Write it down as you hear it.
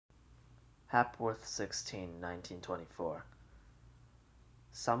Hapworth 16, 1924.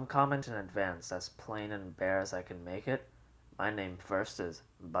 Some comment in advance, as plain and bare as I can make it. My name first is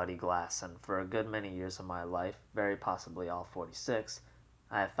Buddy Glass, and for a good many years of my life, very possibly all 46,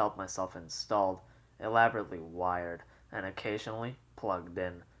 I have felt myself installed, elaborately wired, and occasionally plugged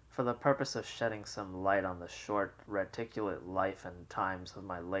in, for the purpose of shedding some light on the short, reticulate life and times of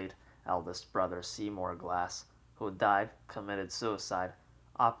my late eldest brother Seymour Glass, who died, committed suicide,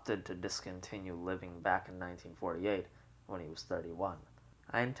 opted to discontinue living back in 1948 when he was 31.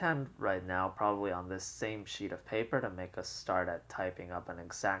 I intend right now, probably on this same sheet of paper, to make a start at typing up an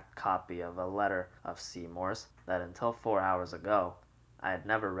exact copy of a letter of Seymour's that until 4 hours ago I had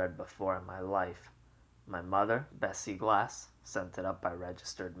never read before in my life. My mother, Bessie Glass, sent it up by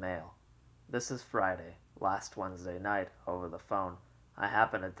registered mail. This is Friday, last Wednesday night, over the phone. I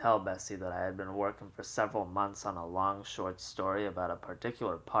happened to tell Bessie that I had been working for several months on a long short story about a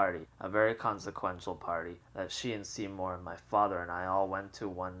particular party, a very consequential party, that she and Seymour and my father and I all went to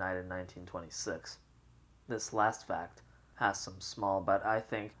one night in 1926. This last fact has some small but, I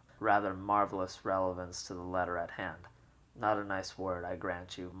think, rather marvelous relevance to the letter at hand. Not a nice word, I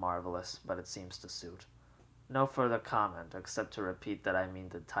grant you, marvelous, but it seems to suit. No further comment, except to repeat that I mean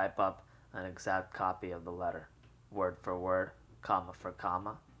to type up an exact copy of the letter, word for word, comma for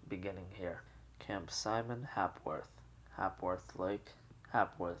comma, beginning here. Camp Simon Hapworth, Hapworth Lake,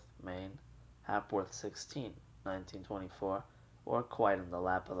 Hapworth, Maine, Hapworth 16, 1924, or quite in the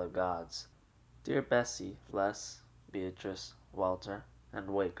lap of the gods. Dear Bessie, Les, Beatrice, Walter, and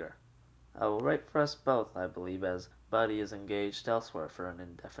Waker, I will write for us both, I believe, as Buddy is engaged elsewhere for an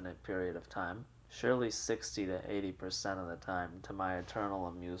indefinite period of time, surely 60 to 80% of the time, to my eternal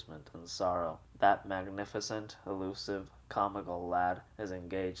amusement and sorrow. That magnificent, elusive, comical lad is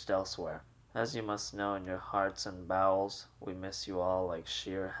engaged elsewhere. As you must know in your hearts and bowels, we miss you all like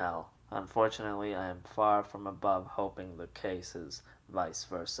sheer hell. Unfortunately, I am far from above hoping the case is vice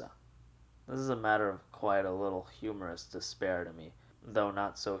versa. This is a matter of quite a little humorous despair to me, though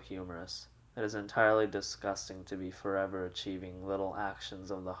not so humorous. It is entirely disgusting to be forever achieving little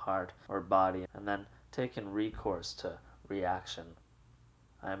actions of the heart or body and then taking recourse to reaction.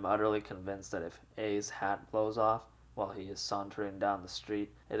 I am utterly convinced that if A's hat blows off while he is sauntering down the street,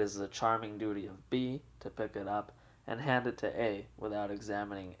 it is the charming duty of B to pick it up and hand it to A without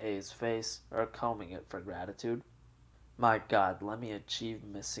examining A's face or combing it for gratitude. My God, let me achieve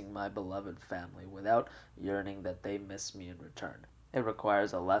missing my beloved family without yearning that they miss me in return. It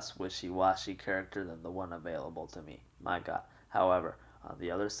requires a less wishy-washy character than the one available to me. My God. However, on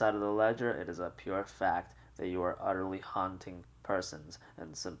the other side of the ledger, it is a pure fact that you are utterly haunting persons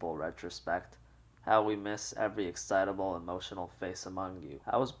in simple retrospect. How we miss every excitable, emotional face among you.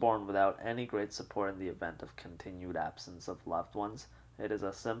 I was born without any great support in the event of continued absence of loved ones. It is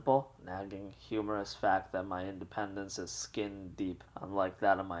a simple, nagging, humorous fact that my independence is skin deep, unlike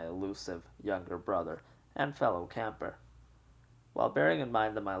that of my elusive younger brother and fellow camper. While bearing in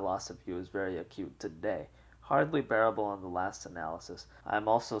mind that my loss of you is very acute today, hardly bearable on the last analysis, I am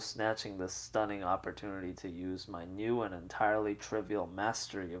also snatching this stunning opportunity to use my new and entirely trivial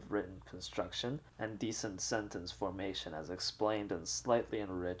mastery of written construction and decent sentence formation as explained and slightly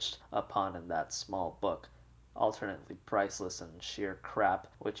enriched upon in that small book, alternately priceless and sheer crap,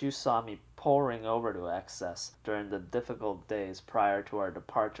 which you saw me poring over to excess during the difficult days prior to our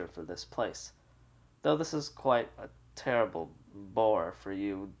departure for this place. Though this is quite a terrible bore for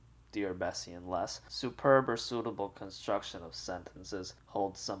you, dear Bessie and Les, superb or suitable construction of sentences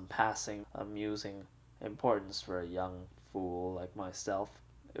holds some passing, amusing importance for a young fool like myself.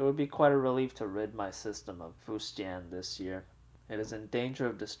 It would be quite a relief to rid my system of fustian this year. It is in danger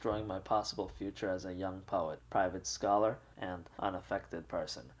of destroying my possible future as a young poet, private scholar, and unaffected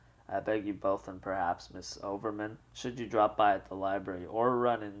person. I beg you both, and perhaps Miss Overman, should you drop by at the library or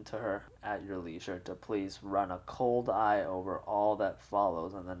run into her at your leisure, to please run a cold eye over all that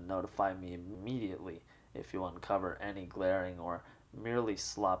follows and then notify me immediately if you uncover any glaring or merely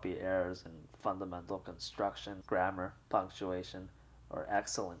sloppy errors in fundamental construction, grammar, punctuation, or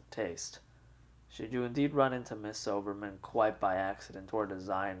excellent taste. Should you indeed run into Miss Overman quite by accident or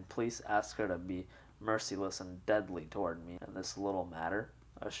design, please ask her to be merciless and deadly toward me in this little matter,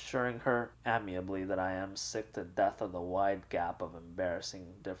 assuring her amiably that I am sick to death of the wide gap of embarrassing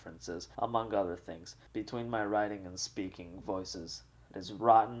differences, among other things, between my writing and speaking voices. It is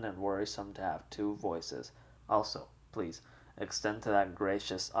rotten and worrisome to have two voices. Also, please, extend to that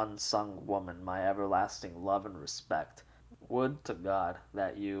gracious, unsung woman my everlasting love and respect. Would to God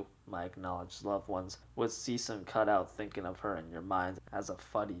that you, my acknowledged loved ones, would cease and cut out thinking of her in your minds as a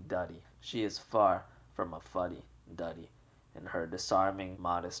fuddy-duddy. She is far from a fuddy-duddy. In her disarming,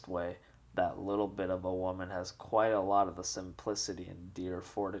 modest way, That little bit of a woman has quite a lot of the simplicity and dear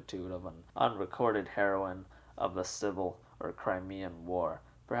fortitude of an unrecorded heroine of the Civil or Crimean War,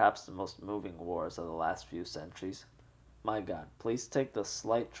 perhaps the most moving wars of the last few centuries. My God, please take the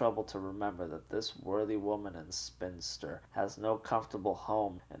slight trouble to remember that this worthy woman and spinster has no comfortable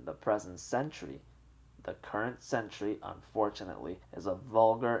home in the present century. The current century, unfortunately, is a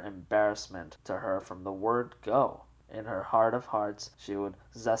vulgar embarrassment to her from the word go. In her heart of hearts, she would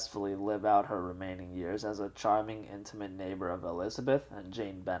zestfully live out her remaining years as a charming, intimate neighbor of Elizabeth and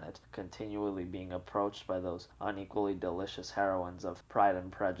Jane Bennet, continually being approached by those unequally delicious heroines of Pride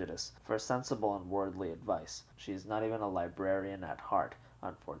and Prejudice for sensible and worldly advice. She is not even a librarian at heart,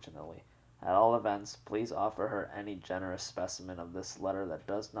 unfortunately. At all events, please offer her any generous specimen of this letter that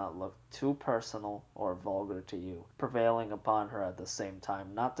does not look too personal or vulgar to you, prevailing upon her at the same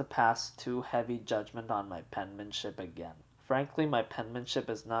time not to pass too heavy judgment on my penmanship again. Frankly, my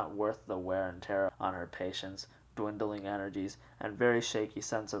penmanship is not worth the wear and tear on her patience, dwindling energies, and very shaky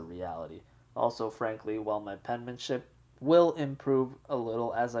sense of reality. Also, frankly, while my penmanship will improve a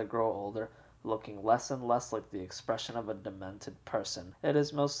little as I grow older, looking less and less like the expression of a demented person, it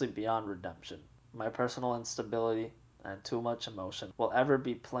is mostly beyond redemption. My personal instability and too much emotion will ever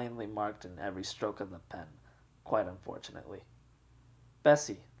be plainly marked in every stroke of the pen, quite unfortunately.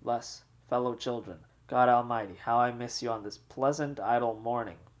 Bessie, Les, fellow children, God Almighty, how I miss you on this pleasant, idle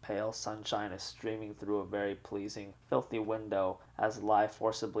morning. Pale sunshine is streaming through a very pleasing, filthy window as lie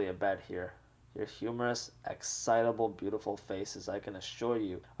forcibly abed here. Your humorous, excitable, beautiful faces, I can assure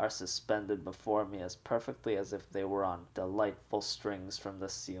you, are suspended before me as perfectly as if they were on delightful strings from the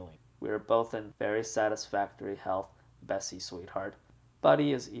ceiling. We are both in very satisfactory health, Bessie, sweetheart.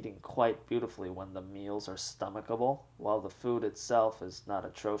 Buddy is eating quite beautifully when the meals are stomachable. While the food itself is not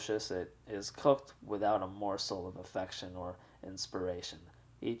atrocious, it is cooked without a morsel of affection or inspiration.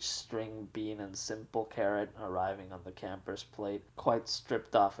 Each string bean and simple carrot arriving on the camper's plate quite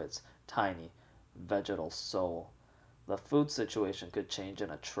stripped off its tiny, vegetal soul. The food situation could change in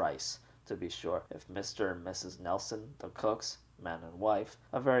a trice, to be sure, if Mr. and Mrs. Nelson, the cooks, man and wife,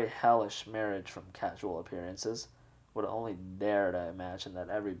 a very hellish marriage from casual appearances, would only dare to imagine that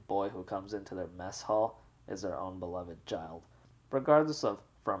every boy who comes into their mess hall is their own beloved child, regardless of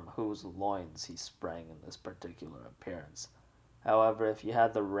from whose loins he sprang in this particular appearance. However, if you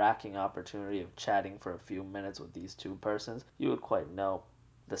had the racking opportunity of chatting for a few minutes with these two persons, you would quite know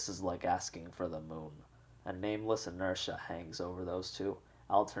this is like asking for the moon. A nameless inertia hangs over those two,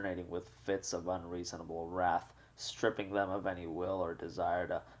 alternating with fits of unreasonable wrath, stripping them of any will or desire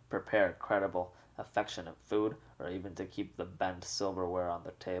to prepare credible, affectionate food, or even to keep the bent silverware on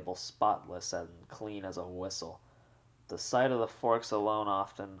the table spotless and clean as a whistle. The sight of the forks alone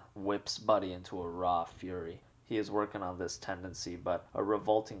often whips Buddy into a raw fury. He is working on this tendency, but a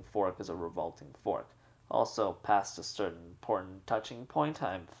revolting fork is a revolting fork. Also, past a certain important touching point,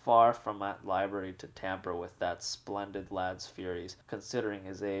 I am far from at liberty to tamper with that splendid lad's furies, considering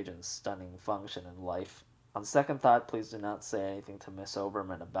his age and stunning function in life. On second thought, please do not say anything to Miss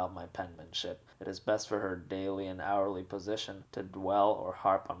Overman about my penmanship. It is best for her daily and hourly position to dwell or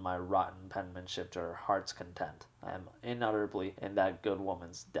harp on my rotten penmanship to her heart's content. I am unutterably in that good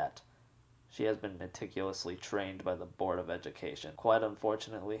woman's debt. She has been meticulously trained by the Board of Education. Quite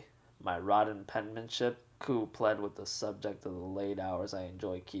unfortunately, my rotten penmanship, pled with the subject of the late hours I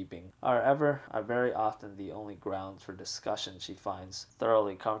enjoy keeping, are very often the only grounds for discussion she finds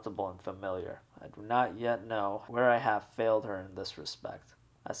thoroughly comfortable and familiar. I do not yet know where I have failed her in this respect.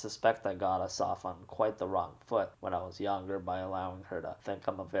 I suspect I got us off on quite the wrong foot when I was younger by allowing her to think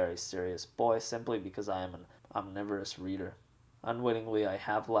I'm a very serious boy simply because I am an omnivorous reader. Unwittingly, I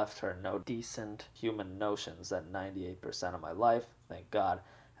have left her no decent human notions that 98% of my life, thank God,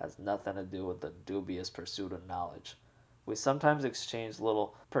 has nothing to do with the dubious pursuit of knowledge. We sometimes exchange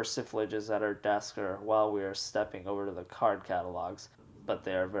little persiflages at her desk or while we are stepping over to the card catalogues, but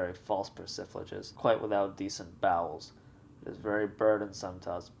they are very false persiflages, quite without decent bowels. It is very burdensome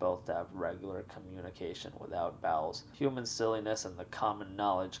to us both to have regular communication without bowels. Human silliness and the common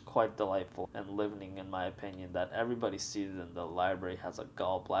knowledge quite delightful and living in my opinion that everybody seated in the library has a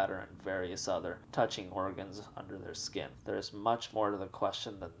gallbladder and various other touching organs under their skin. There is much more to the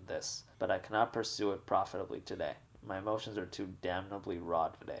question than this, but I cannot pursue it profitably today. My emotions are too damnably raw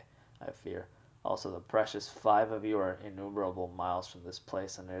today, I fear. Also, the precious 5 of you are innumerable miles from this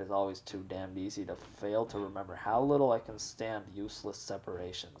place, and it is always too damned easy to fail to remember how little I can stand useless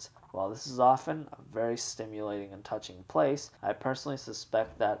separations. While this is often a very stimulating and touching place, I personally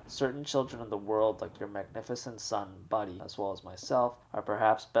suspect that certain children in the world, like your magnificent son, Buddy, as well as myself, are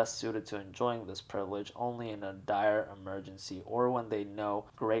perhaps best suited to enjoying this privilege only in a dire emergency or when they know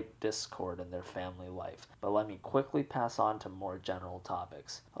great discord in their family life. But let me quickly pass on to more general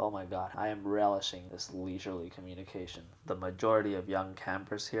topics. Oh my god, I am relishing this leisurely communication. The majority of young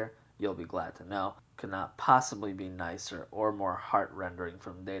campers here, you'll be glad to know, could not possibly be nicer or more heart-rendering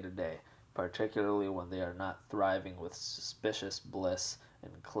from day to day, particularly when they are not thriving with suspicious bliss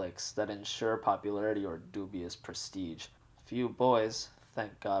and cliques that ensure popularity or dubious prestige. Few boys,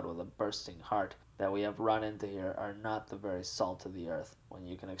 thank God with a bursting heart, that we have run into here are not the very salt of the earth when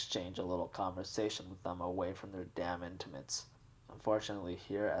you can exchange a little conversation with them away from their damn intimates. Unfortunately,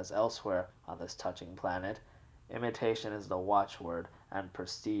 here as elsewhere on this touching planet, imitation is the watchword and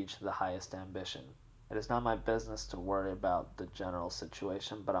prestige the highest ambition. It is not my business to worry about the general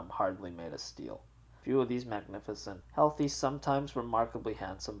situation, but I'm hardly made of steel. Few of these magnificent, healthy, sometimes remarkably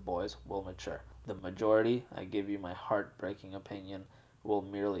handsome boys will mature. The majority, I give you my heart-breaking opinion, will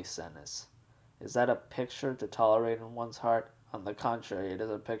merely senes. Is that a picture to tolerate in one's heart? On the contrary, it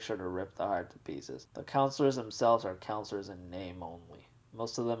is a picture to rip the heart to pieces. The counselors themselves are counselors in name only.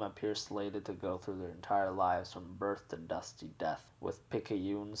 Most of them appear slated to go through their entire lives from birth to dusty death, with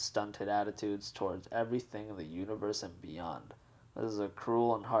picayune, stunted attitudes towards everything in the universe and beyond. This is a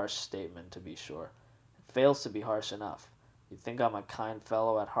cruel and harsh statement, to be sure. It fails to be harsh enough. You think I'm a kind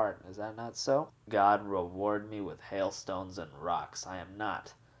fellow at heart, is that not so? God reward me with hailstones and rocks. I am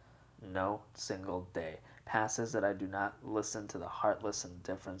not. No single day passes that I do not listen to the heartless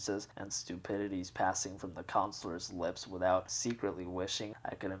indifferences and stupidities passing from the counselor's lips without secretly wishing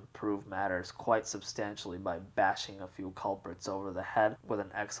I could improve matters quite substantially by bashing a few culprits over the head with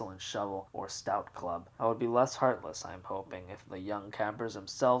an excellent shovel or stout club. I would be less heartless, I am hoping, if the young campers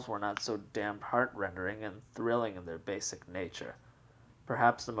themselves were not so damned heart-rendering and thrilling in their basic nature.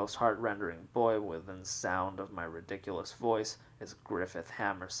 Perhaps the most heart-rendering boy within sound of my ridiculous voice is Griffith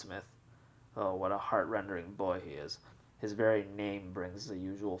Hammersmith. Oh, what a heart-rendering boy he is. His very name brings the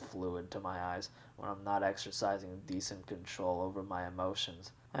usual fluid to my eyes when I'm not exercising decent control over my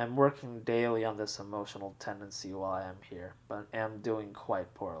emotions. I am working daily on this emotional tendency while I am here, but am doing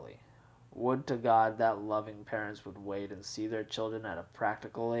quite poorly. Would to God that loving parents would wait and see their children at a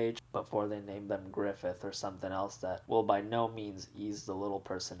practical age before they name them Griffith or something else that will by no means ease the little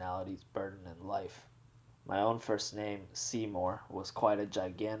personality's burden in life. My own first name, Seymour, was quite a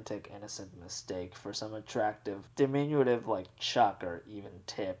gigantic, innocent mistake, for some attractive diminutive like Chuck or even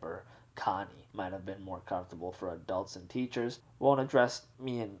Tip or Connie might have been more comfortable for adults and teachers. Won't address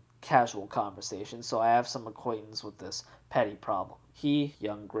me in casual conversation, so I have some acquaintance with this petty problem. He,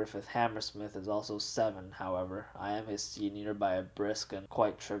 young Griffith Hammersmith, is also 7, however. I am his senior by a brisk and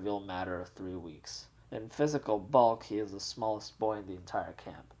quite trivial matter of 3 weeks. In physical bulk, he is the smallest boy in the entire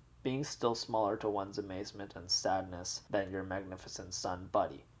camp, being still smaller to one's amazement and sadness than your magnificent son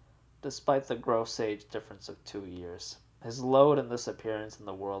Buddy, despite the gross age difference of 2 years. His load in this appearance in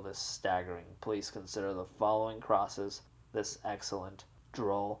the world is staggering. Please consider the following crosses this excellent,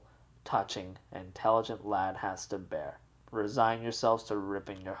 droll, touching, intelligent lad has to bear. Resign yourselves to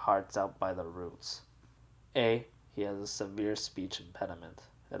ripping your hearts out by the roots. A. He has a severe speech impediment.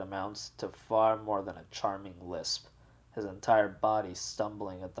 It amounts to far more than a charming lisp, his entire body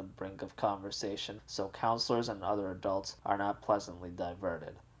stumbling at the brink of conversation, so counselors and other adults are not pleasantly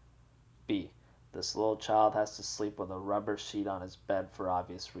diverted. B. This little child has to sleep with a rubber sheet on his bed for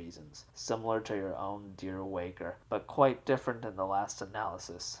obvious reasons, similar to your own dear Waker, but quite different in the last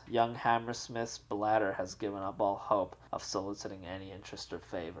analysis. Young Hammersmith's bladder has given up all hope of soliciting any interest or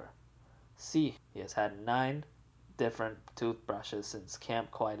favor. C. He has had 9 different toothbrushes since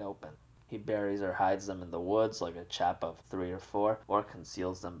camp quite opened. He buries or hides them in the woods like a chap of 3 or 4, or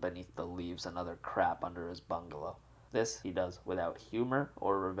conceals them beneath the leaves and other crap under his bungalow. This he does without humor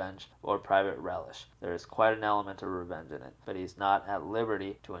or revenge or private relish. There is quite an element of revenge in it, but he is not at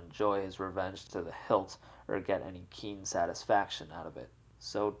liberty to enjoy his revenge to the hilt or get any keen satisfaction out of it.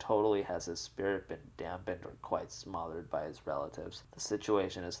 So totally has his spirit been dampened or quite smothered by his relatives. The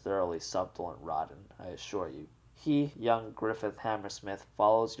situation is thoroughly subtle and rotten, I assure you. He, young Griffith Hammersmith,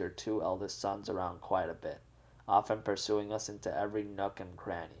 follows your 2 eldest sons around quite a bit, often pursuing us into every nook and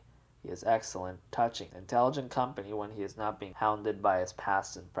cranny. He is excellent, touching, intelligent company when he is not being hounded by his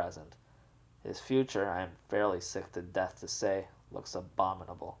past and present. His future, I am fairly sick to death to say, looks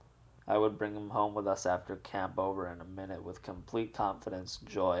abominable. I would bring him home with us after camp over in a minute with complete confidence,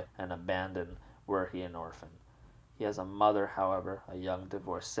 joy, and abandon were he an orphan. He has a mother, however, a young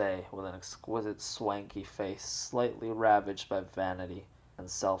divorcee, with an exquisite swanky face, slightly ravaged by vanity. and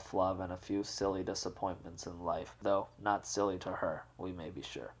self-love and a few silly disappointments in life, though not silly to her, we may be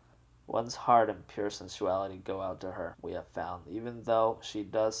sure. One's heart and pure sensuality go out to her, we have found, even though she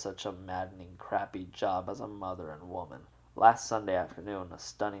does such a maddening, crappy job as a mother and woman. Last Sunday afternoon, a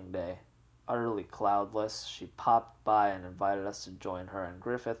stunning day, utterly cloudless, she popped by and invited us to join her and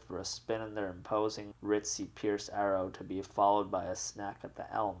Griffith for a spin in their imposing, ritzy Pierce Arrow, to be followed by a snack at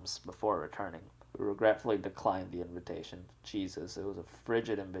the Elms before returning. We regretfully declined the invitation. Jesus, it was a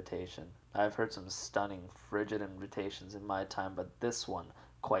frigid invitation. I've heard some stunning, frigid invitations in my time, but this one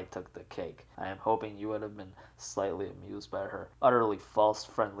quite took the cake. I am hoping you would have been slightly amused by her utterly false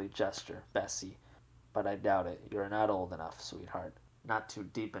friendly gesture, Bessie. But I doubt it. You're not old enough, sweetheart. Not too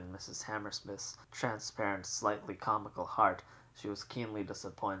deep in Mrs. Hammersmith's transparent, slightly comical heart, she was keenly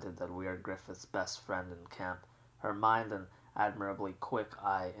disappointed that we are Griffith's best friend in camp. Her mind and admirably quick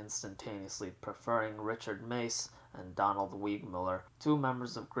eye instantaneously preferring Richard Mace and Donald Weigmuller, two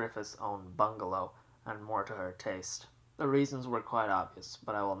members of Griffith's own bungalow, and more to her taste. The reasons were quite obvious,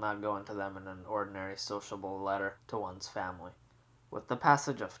 but I will not go into them in an ordinary sociable letter to one's family. With the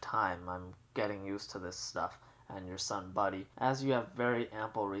passage of time, I'm getting used to this stuff, and your son Buddy, as you have very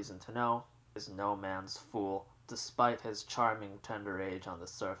ample reason to know, is no man's fool, despite his charming tender age on the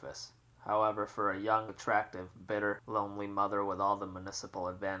surface. However, for a young, attractive, bitter, lonely mother with all the municipal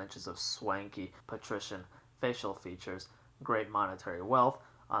advantages of swanky, patrician, facial features, great monetary wealth,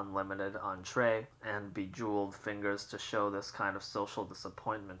 unlimited entree, and bejeweled fingers to show this kind of social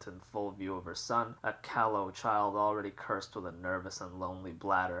disappointment in full view of her son, a callow child already cursed with a nervous and lonely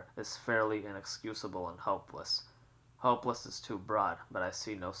bladder, is fairly inexcusable and hopeless. Hopeless is too broad, but I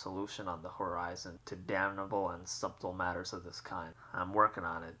see no solution on the horizon to damnable and subtle matters of this kind. I'm working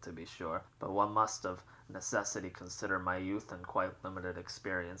on it, to be sure, but one must of necessity consider my youth and quite limited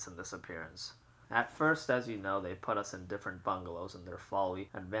experience in this appearance. At first, as you know, they put us in different bungalows in their folly,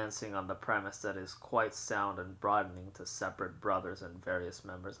 advancing on the premise that is quite sound and broadening to separate brothers and various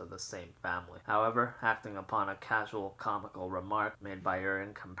members of the same family. However, acting upon a casual comical remark made by your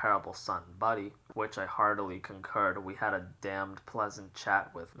incomparable son Buddy, which I heartily concurred, we had a damned pleasant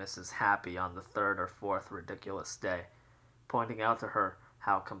chat with Mrs. Happy on the third or fourth ridiculous day, pointing out to her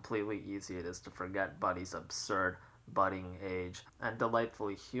how completely easy it is to forget Buddy's absurd budding age, and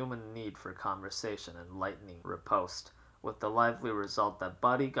delightfully human need for conversation and lightning riposte, with the lively result that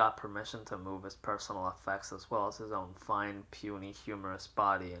Buddy got permission to move his personal effects as well as his own fine, puny, humorous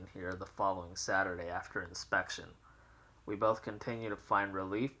body in here the following Saturday after inspection. We both continue to find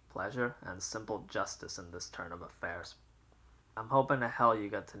relief, pleasure, and simple justice in this turn of affairs. I'm hoping to hell you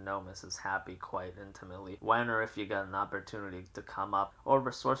get to know Mrs. Happy quite intimately, when or if you get an opportunity to come up, or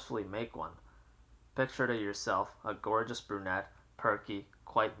resourcefully make one. Picture to yourself a gorgeous brunette, perky,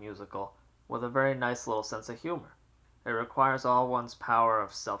 quite musical, with a very nice little sense of humor. It requires all one's power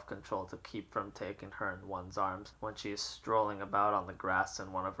of self-control to keep from taking her in one's arms when she is strolling about on the grass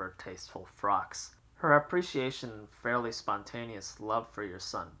in one of her tasteful frocks. Her appreciation and fairly spontaneous love for your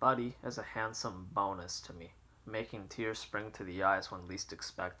son Buddy is a handsome bonus to me, making tears spring to the eyes when least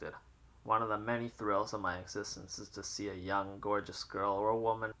expected. One of the many thrills of my existence is to see a young, gorgeous girl or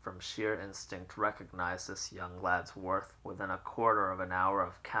woman from sheer instinct recognize this young lad's worth within a quarter of an hour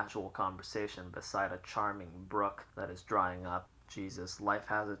of casual conversation beside a charming brook that is drying up. Jesus, life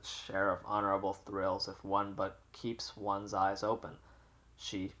has its share of honorable thrills if one but keeps one's eyes open.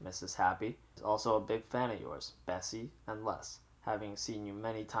 She, Mrs. Happy, is also a big fan of yours, Bessie, and Les, having seen you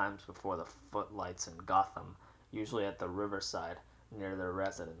many times before the footlights in Gotham, usually at the riverside, near their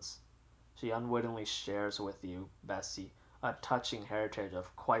residence. She unwittingly shares with you, Bessie, a touching heritage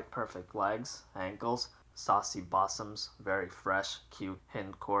of quite perfect legs, ankles, saucy bosoms, very fresh, cute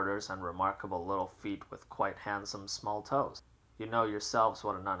hindquarters, and remarkable little feet with quite handsome small toes. You know yourselves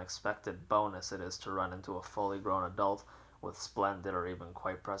what an unexpected bonus it is to run into a fully grown adult with splendid or even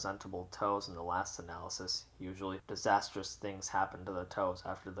quite presentable toes in the last analysis. Usually, disastrous things happen to the toes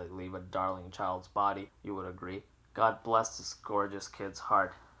after they leave a darling child's body, you would agree. God bless this gorgeous kid's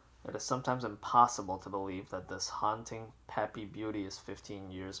heart. It is sometimes impossible to believe that this haunting, peppy beauty is 15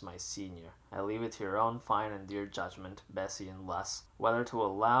 years my senior. I leave it to your own fine and dear judgment, Bessie and Les, whether to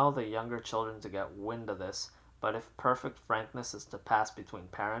allow the younger children to get wind of this, but if perfect frankness is to pass between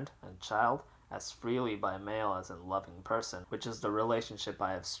parent and child, as freely by mail as in loving person, which is the relationship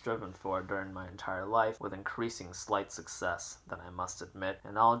I have striven for during my entire life with increasing slight success, then I must admit,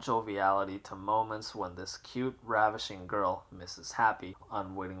 in all joviality, to moments when this cute, ravishing girl, Mrs. Happy,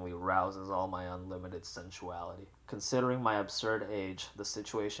 unwittingly rouses all my unlimited sensuality. Considering my absurd age, the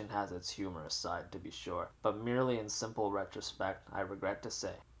situation has its humorous side, to be sure, but merely in simple retrospect, I regret to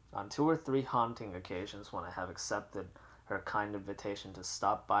say, on 2 or 3 haunting occasions when I have accepted her kind invitation to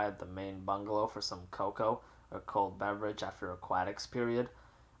stop by at the main bungalow for some cocoa or cold beverage after aquatics period,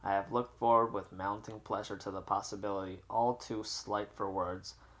 I have looked forward with mounting pleasure to the possibility, all too slight for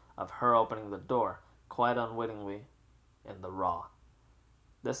words, of her opening the door, quite unwittingly, in the raw.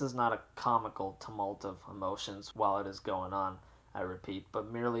 This is not a comical tumult of emotions while it is going on, I repeat,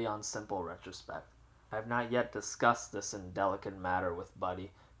 but merely on simple retrospect. I have not yet discussed this indelicate matter with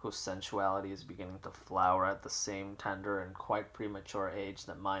Buddy, whose sensuality is beginning to flower at the same tender and quite premature age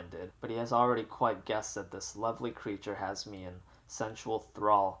that mine did, but he has already quite guessed that this lovely creature has me in sensual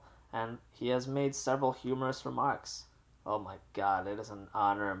thrall, and he has made several humorous remarks. Oh my God, it is an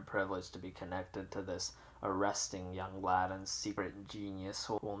honor and privilege to be connected to this arresting young lad and secret genius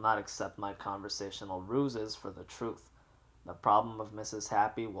who will not accept my conversational ruses for the truth. The problem of Mrs.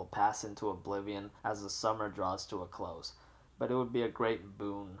 Happy will pass into oblivion as the summer draws to a close, but it would be a great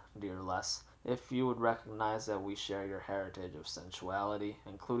boon, dear Les, if you would recognize that we share your heritage of sensuality,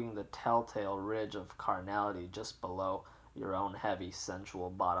 including the telltale ridge of carnality just below your own heavy,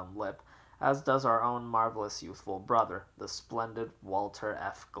 sensual bottom lip, as does our own marvelous youthful brother, the splendid Walter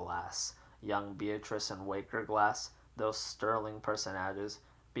F. Glass, young Beatrice and Waker Glass, those sterling personages,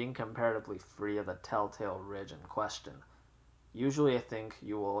 being comparatively free of the telltale ridge in question. Usually I think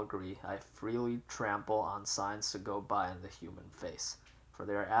you will agree I freely trample on signs to go by in the human face, for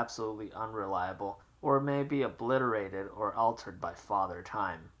they are absolutely unreliable, or may be obliterated or altered by Father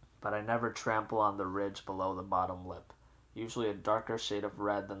Time. But I never trample on the ridge below the bottom lip, usually a darker shade of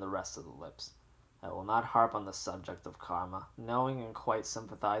red than the rest of the lips. I will not harp on the subject of karma, knowing and quite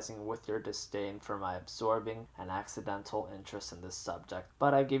sympathizing with your disdain for my absorbing and accidental interest in this subject,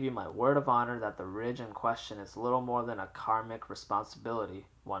 but I give you my word of honor that the ridge in question is little more than a karmic responsibility.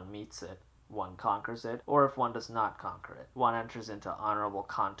 One meets it, one conquers it, or if one does not conquer it, one enters into honorable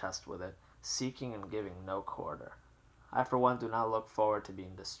contest with it, seeking and giving no quarter. I for one do not look forward to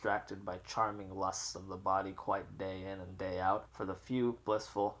being distracted by charming lusts of the body quite day in and day out for the few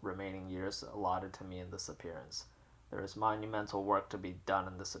blissful remaining years allotted to me in this appearance. There is monumental work to be done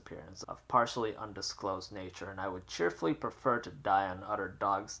in this appearance, of partially undisclosed nature, and I would cheerfully prefer to die an utter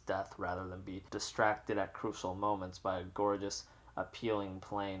dog's death rather than be distracted at crucial moments by a gorgeous, appealing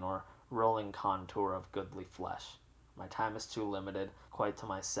plain or rolling contour of goodly flesh. My time is too limited, quite to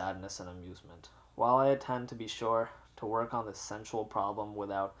my sadness and amusement. While I intend, to be sure, to work on this sensual problem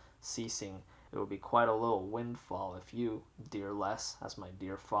without ceasing, it would be quite a little windfall if you, dear Les, as my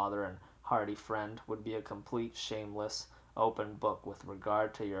dear father and hearty friend, would be a complete, shameless, open book with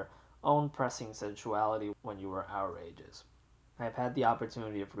regard to your own pressing sensuality when you were our ages. I have had the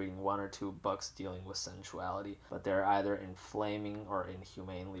opportunity of reading one or two books dealing with sensuality, but they are either inflaming or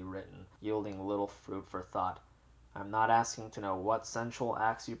inhumanely written, yielding little fruit for thought. I am not asking to know what sensual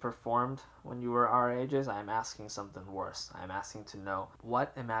acts you performed when you were our ages. I am asking something worse. I am asking to know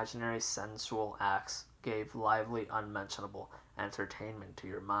what imaginary sensual acts gave lively, unmentionable entertainment to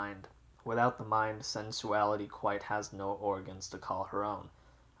your mind. Without the mind, sensuality quite has no organs to call her own.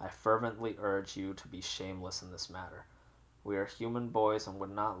 I fervently urge you to be shameless in this matter. We are human boys and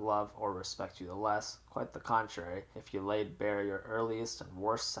would not love or respect you the less, quite the contrary, if you laid bare your earliest and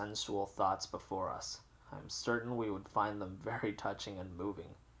worst sensual thoughts before us. I am certain we would find them very touching and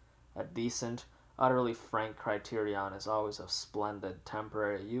moving. A decent, utterly frank criterion is always of splendid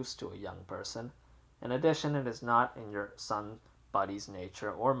temporary use to a young person. In addition, it is not in your son Buddy's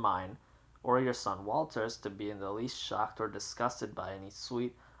nature, or mine, or your son Walter's, to be in the least shocked or disgusted by any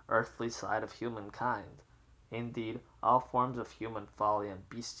sweet, earthly side of humankind. Indeed, all forms of human folly and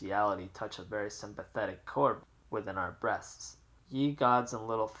bestiality touch a very sympathetic chord within our breasts. Ye gods and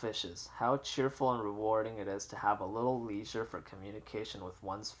little fishes, how cheerful and rewarding it is to have a little leisure for communication with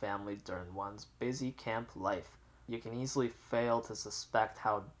one's family during one's busy camp life. You can easily fail to suspect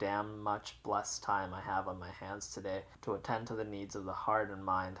how damn much blessed time I have on my hands today to attend to the needs of the heart and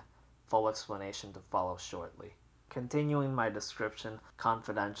mind. Full explanation to follow shortly. Continuing my description,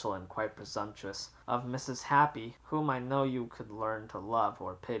 confidential and quite presumptuous, of Mrs. Happy, whom I know you could learn to love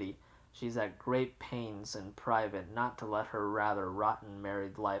or pity, she's at great pains in private not to let her rather rotten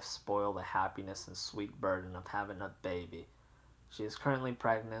married life spoil the happiness and sweet burden of having a baby. She is currently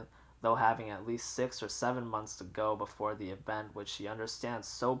pregnant, though having at least 6 or 7 months to go before the event which she understands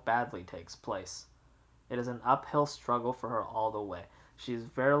so badly takes place. It is an uphill struggle for her all the way. She is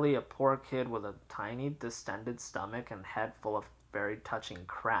verily a poor kid with a tiny distended stomach and head full of very touching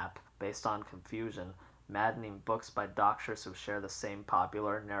crap based on confusion, maddening books by doctors who share the same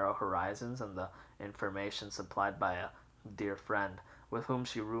popular narrow horizons, and the information supplied by a dear friend with whom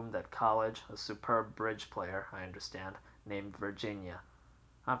she roomed at college, a superb bridge player, I understand, named Virginia.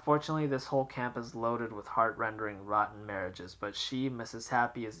 Unfortunately, this whole camp is loaded with heart-rendering, rotten marriages, but she, Mrs.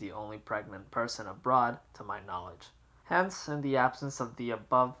 Happy, is the only pregnant person abroad, to my knowledge. Hence, in the absence of the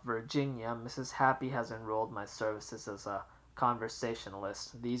above Virginia, Mrs. Happy has enrolled my services as a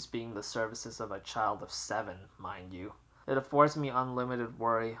conversationalist, these being the services of a child of 7, mind you. It affords me unlimited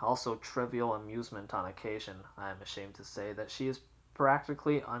worry, also trivial amusement on occasion. I am ashamed to say that she is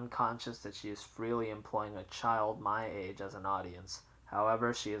practically unconscious that she is freely employing a child my age as an audience.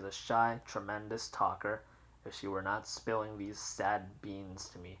 However, she is a shy, tremendous talker. If she were not spilling these sad beans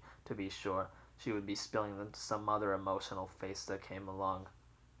to me, to be sure, she would be spilling them to some other emotional face that came along.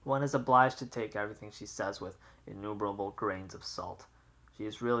 One is obliged to take everything she says with innumerable grains of salt. She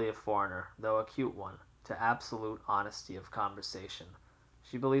is really a foreigner, though a cute one, to absolute honesty of conversation.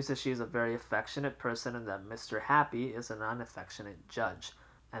 She believes that she is a very affectionate person and that Mr. Happy is an unaffectionate judge,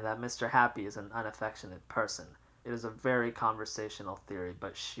 and that Mr. Happy is an unaffectionate person. It is a very conversational theory,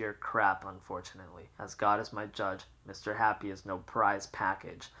 but sheer crap, unfortunately. As God is my judge, Mr. Happy is no prize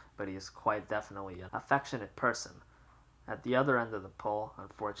package, but he is quite definitely an affectionate person. At the other end of the pole,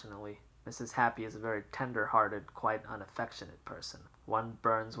 unfortunately, Mrs. Happy is a very tender-hearted, quite unaffectionate person. One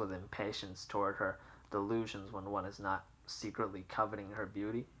burns with impatience toward her delusions when one is not secretly coveting her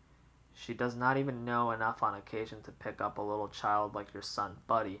beauty. She does not even know enough on occasion to pick up a little child like your son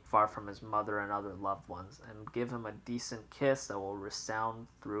Buddy, far from his mother and other loved ones, and give him a decent kiss that will resound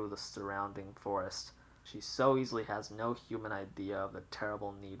through the surrounding forest. She so easily has no human idea of the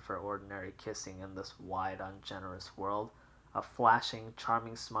terrible need for ordinary kissing in this wide, ungenerous world. A flashing,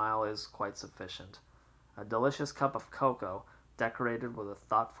 charming smile is quite sufficient. A delicious cup of cocoa, decorated with a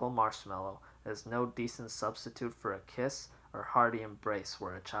thoughtful marshmallow, is no decent substitute for a kiss or hearty embrace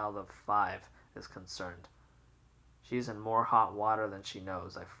where a child of 5 is concerned. She is in more hot water than she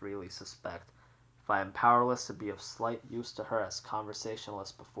knows, I freely suspect. If I am powerless to be of slight use to her as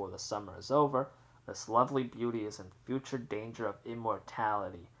conversationalist before the summer is over, this lovely beauty is in future danger of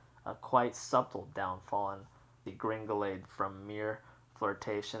immortality, a quite subtle downfall in the gringolade from mere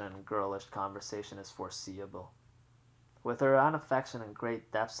flirtation and girlish conversation is foreseeable. With her unaffection and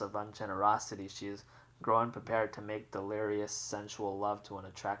great depths of ungenerosity, she is growing prepared to make delirious sensual love to an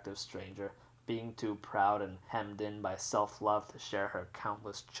attractive stranger, being too proud and hemmed in by self-love to share her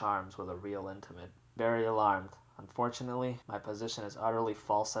countless charms with a real intimate. Very alarmed. Unfortunately, my position is utterly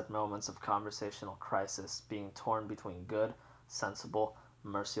false at moments of conversational crisis, being torn between good, sensible,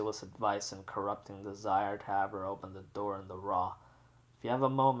 merciless advice and corrupting desire to have her open the door in the raw. If you have a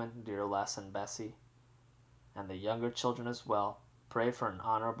moment, dear Les and Bessie, and the younger children as well, pray for an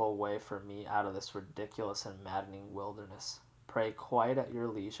honorable way for me out of this ridiculous and maddening wilderness. Pray quite at your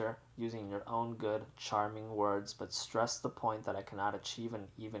leisure, using your own good, charming words, but stress the point that I cannot achieve an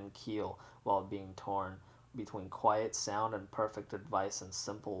even keel while being torn between quiet sound and perfect advice and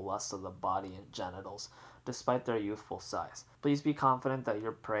simple lust of the body and genitals, despite their youthful size. Please be confident that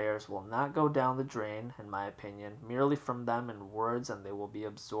your prayers will not go down the drain, in my opinion, merely from them in words, and they will be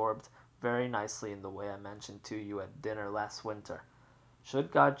absorbed very nicely in the way I mentioned to you at dinner last winter.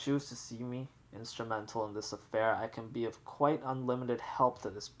 Should God choose to see me instrumental in this affair, I can be of quite unlimited help to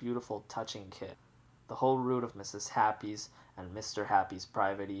this beautiful, touching kid. The whole root of Mrs. Happy's and Mr. Happy's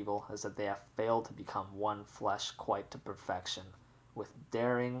private evil is that they have failed to become one flesh quite to perfection. With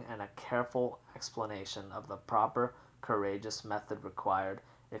daring and a careful explanation of the proper, courageous method required,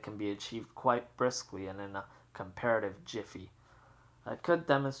 it can be achieved quite briskly and in a comparative jiffy. I could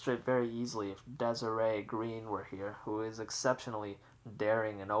demonstrate very easily if Desiree Green were here, who is exceptionally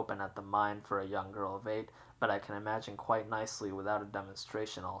daring and open at the mind for a young girl of 8, but I can imagine quite nicely without a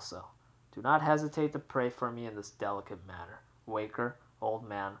demonstration also. Do not hesitate to pray for me in this delicate matter. Waker, old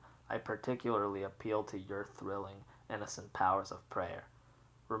man, I particularly appeal to your thrilling, innocent powers of prayer.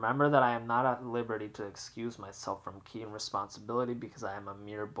 Remember that I am not at liberty to excuse myself from keen responsibility because I am a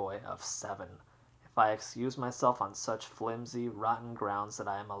mere boy of 7. If I excuse myself on such flimsy, rotten grounds that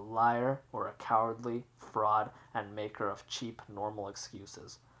I am a liar or a cowardly fraud and maker of cheap, normal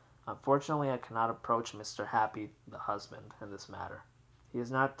excuses. Unfortunately, I cannot approach Mr. Happy, the husband, in this matter. He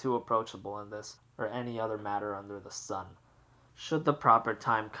is not too approachable in this or any other matter under the sun. Should the proper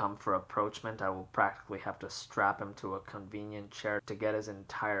time come for approachment, I will practically have to strap him to a convenient chair to get his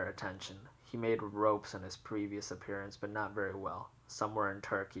entire attention. He made ropes in his previous appearance, but not very well. Somewhere in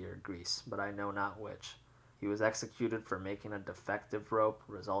Turkey or Greece, but I know not which. He was executed for making a defective rope,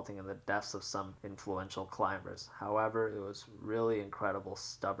 resulting in the deaths of some influential climbers. However, it was really incredible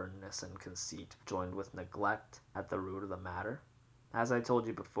stubbornness and conceit, joined with neglect, at the root of the matter. As I told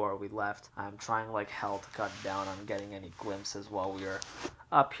you before we left, I am trying like hell to cut down on getting any glimpses while we are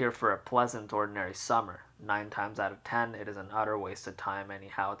up here for a pleasant ordinary summer. 9 times out of 10, it is an utter waste of time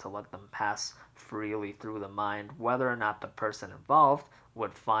anyhow to let them pass freely through the mind, whether or not the person involved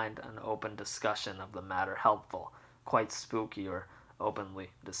would find an open discussion of the matter helpful, quite spooky, or openly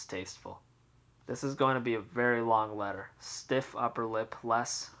distasteful. This is going to be a very long letter. Stiff upper lip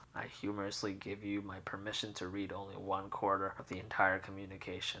less. I humorously give you my permission to read only 1/4 of the entire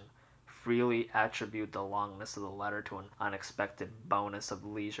communication. Freely attribute the longness of the letter to an unexpected bonus of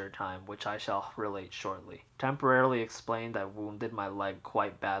leisure time, which I shall relate shortly. Temporarily explained, I wounded my leg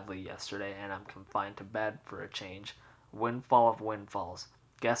quite badly yesterday, and am confined to bed for a change. Windfall of windfalls.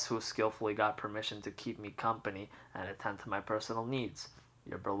 Guess who skillfully got permission to keep me company and attend to my personal needs?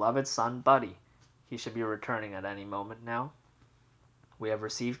 Your beloved son, Buddy. He should be returning at any moment now. We have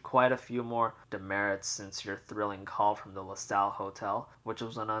received quite a few more demerits since your thrilling call from the LaSalle Hotel, which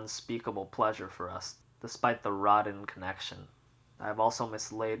was an unspeakable pleasure for us, despite the rotten connection. I have also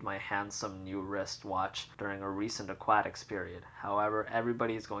mislaid my handsome new wrist watch during a recent aquatics period. However,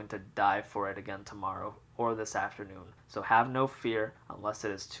 everybody is going to dive for it again tomorrow or this afternoon, so have no fear unless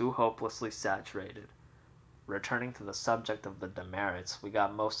it is too hopelessly saturated. Returning to the subject of the demerits, we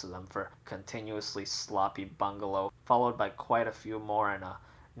got most of them for continuously sloppy bungalow, followed by quite a few more in a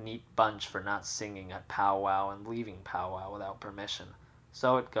neat bunch for not singing at powwow and leaving powwow without permission.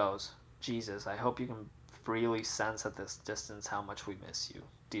 So it goes. Jesus, I hope you can freely sense at this distance how much we miss you,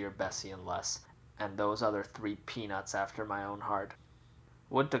 dear Bessie and Les, and those other 3 peanuts after my own heart.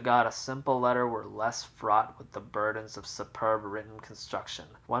 Would to God a simple letter were less fraught with the burdens of superb written construction.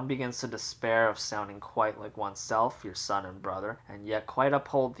 One begins to despair of sounding quite like oneself, your son and brother, and yet quite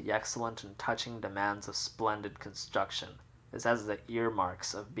uphold the excellent and touching demands of splendid construction. This has the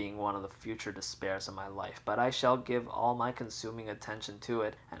earmarks of being one of the future despairs of my life, but I shall give all my consuming attention to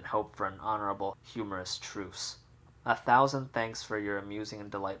it and hope for an honorable, humorous truce. 1,000 thanks for your amusing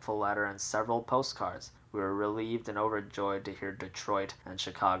and delightful letter and several postcards. We were relieved and overjoyed to hear Detroit and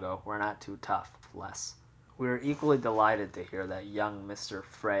Chicago were not too tough, Les. We were equally delighted to hear that young Mr.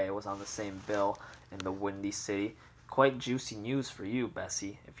 Frey was on the same bill in the Windy City. Quite juicy news for you,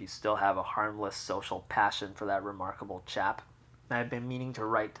 Bessie, if you still have a harmless social passion for that remarkable chap. I have been meaning to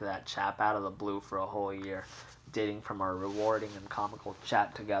write to that chap out of the blue for a whole year, dating from our rewarding and comical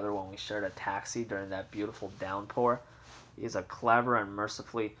chat together when we shared a taxi during that beautiful downpour. He is a clever and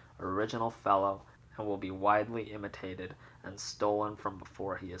mercifully original fellow, and will be widely imitated and stolen from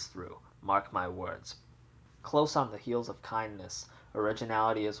before he is through. Mark my words. Close on the heels of kindness,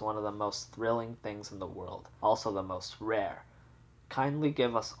 originality is one of the most thrilling things in the world, also the most rare. Kindly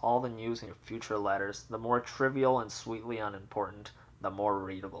give us all the news in your future letters, the more trivial and sweetly unimportant, the more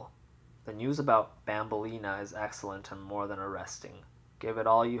readable. The news about Bambolina is excellent and more than arresting. Give it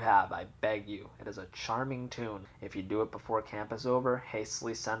all you have, I beg you. It is a charming tune. If you do it before camp is over,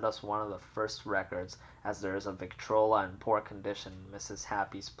 hastily send us one of the first records, as there is a Victrola in poor condition in Mrs.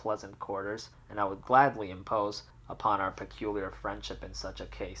 Happy's pleasant quarters, and I would gladly impose upon our peculiar friendship in such a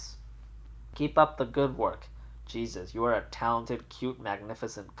case. Keep up the good work. Jesus, you are a talented, cute,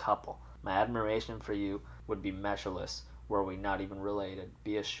 magnificent couple. My admiration for you would be measureless, were we not even related,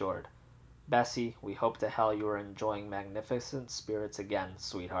 be assured. Bessie, we hope to hell you are enjoying magnificent spirits again,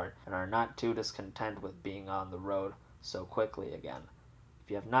 sweetheart, and are not too discontent with being on the road so quickly again. If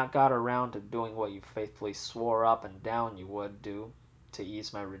you have not got around to doing what you faithfully swore up and down you would do to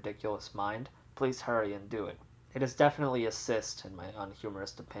ease my ridiculous mind, please hurry and do it. It is definitely a cyst, in my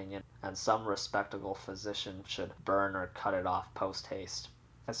unhumorous opinion, and some respectable physician should burn or cut it off post-haste.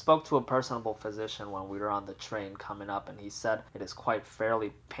 I spoke to a personable physician when we were on the train coming up, and he said it is quite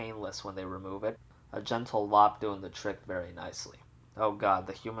fairly painless when they remove it, a gentle lop doing the trick very nicely. Oh God,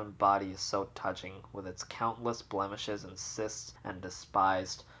 the human body is so touching, with its countless blemishes and cysts and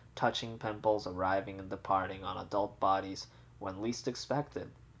despised, touching pimples arriving and departing on adult bodies when least expected.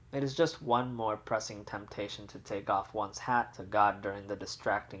 It is just one more pressing temptation to take off one's hat to God during the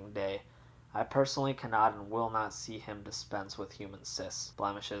distracting day. I personally cannot and will not see him dispense with human cysts,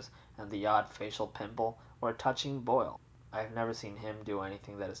 blemishes, and the odd facial pimple or touching boil. I have never seen him do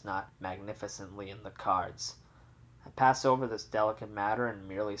anything that is not magnificently in the cards. I pass over this delicate matter and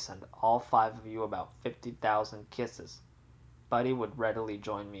merely send all 5 of you about 50,000 kisses. Buddy would readily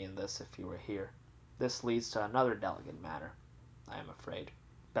join me in this if he were here. This leads to another delicate matter, I am afraid.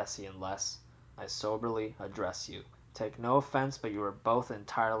 Bessie and Les, I soberly address you. Take no offense, but you are both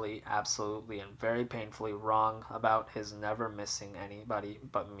entirely, absolutely, and very painfully wrong about his never missing anybody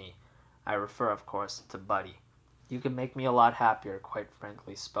but me. I refer, of course, to Buddy. You could make me a lot happier, quite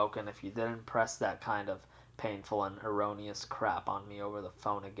frankly spoken, if you didn't press that kind of painful and erroneous crap on me over the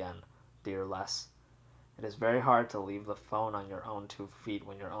phone again, dear Les. It is very hard to leave the phone on your own 2 feet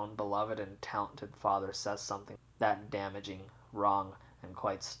when your own beloved and talented father says something that damaging, wrong, and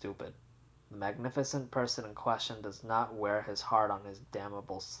quite stupid. The magnificent person in question does not wear his heart on his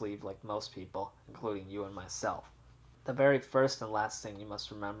damnable sleeve like most people, including you and myself. The very first and last thing you must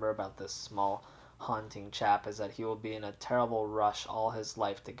remember about this small, haunting chap is that he will be in a terrible rush all his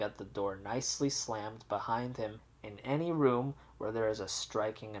life to get the door nicely slammed behind him in any room where there is a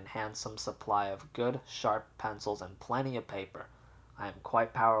striking and handsome supply of good, sharp pencils and plenty of paper. I am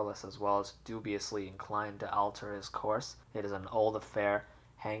quite powerless as well as dubiously inclined to alter his course. It is an old affair,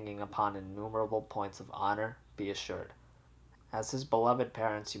 hanging upon innumerable points of honor, be assured. As his beloved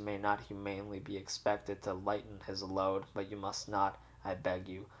parents, you may not humanely be expected to lighten his load, but you must not, I beg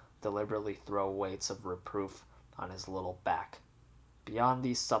you, deliberately throw weights of reproof on his little back. Beyond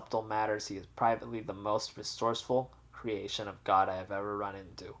these subtle matters, he is privately the most resourceful creation of God I have ever run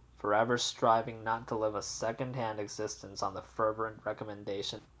into, forever striving not to live a second-hand existence on the fervent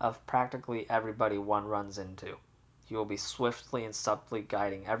recommendation of practically everybody one runs into. He will be swiftly and subtly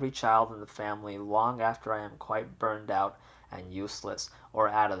guiding every child in the family long after I am quite burned out and useless or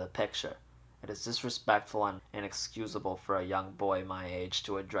out of the picture. It is disrespectful and inexcusable for a young boy my age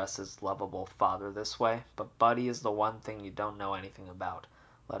to address his lovable father this way, but Buddy is the one thing you don't know anything about.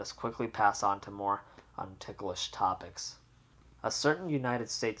 Let us quickly pass on to more unticklish topics. A certain United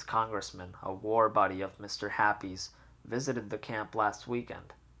States congressman, a war buddy of Mr. Happy's, visited the camp last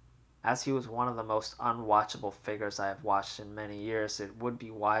weekend. As he was one of the most unwatchable figures I have watched in many years, it would be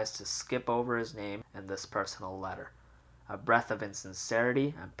wise to skip over his name in this personal letter. A breath of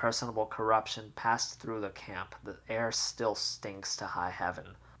insincerity and personable corruption passed through the camp. The air still stinks to high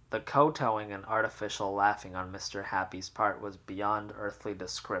heaven. The kowtowing and artificial laughing on Mr. Happy's part was beyond earthly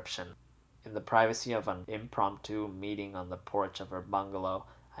description. In the privacy of an impromptu meeting on the porch of her bungalow,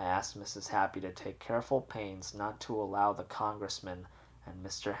 I asked Mrs. Happy to take careful pains not to allow the congressman and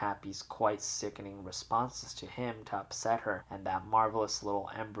Mr. Happy's quite sickening responses to him to upset her and that marvelous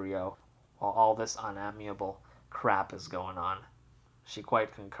little embryo while all this unamiable crap is going on. She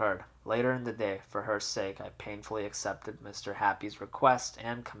quite concurred. Later in the day, for her sake, I painfully accepted Mr. Happy's request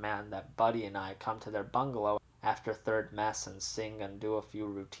and command that Buddy and I come to their bungalow after third mess and sing and do a few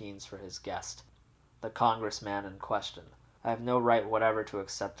routines for his guest, the congressman in question. I have no right whatever to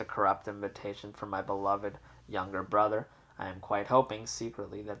accept the corrupt invitation from my beloved younger brother. I am quite hoping,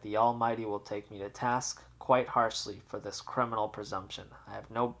 secretly, that the Almighty will take me to task quite harshly for this criminal presumption. I have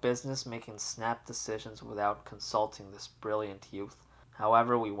no business making snap decisions without consulting this brilliant youth.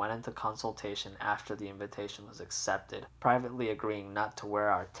 However, we went into consultation after the invitation was accepted, privately agreeing not to wear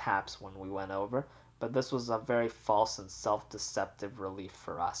our taps when we went over, but this was a very false and self-deceptive relief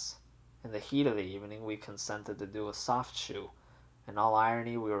for us. In the heat of the evening, we consented to do a soft shoe. In all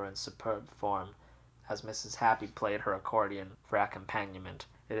irony, we were in superb form, as Mrs. Happy played her accordion for accompaniment.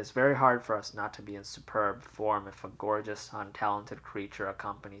 It is very hard for us not to be in superb form if a gorgeous, untalented creature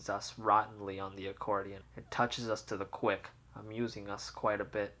accompanies us rottenly on the accordion. It touches us to the quick, amusing us quite a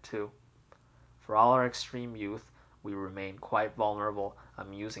bit, too. For all our extreme youth, we remain quite vulnerable,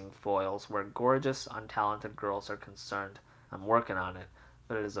 amusing foils where gorgeous, untalented girls are concerned. I'm working on it,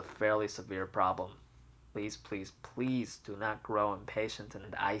 but it is a fairly severe problem. Please, please, please do not grow impatient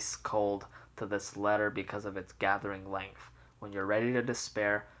and ice cold to this letter because of its gathering length. When you're ready to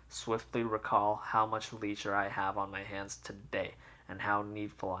despair, swiftly recall how much leisure I have on my hands today, and how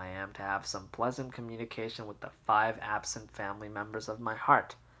needful I am to have some pleasant communication with the 5 absent family members of my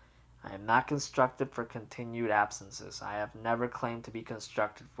heart. I am not constructed for continued absences. I have never claimed to be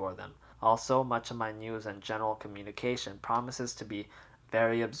constructed for them. Also, much of my news and general communication promises to be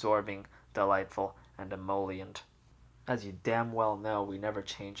very absorbing, delightful, and emollient. As you damn well know, we never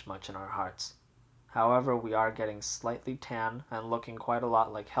change much in our hearts. However, we are getting slightly tan and looking quite a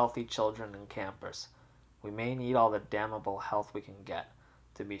lot like healthy children and campers. We may need all the damnable health we can get,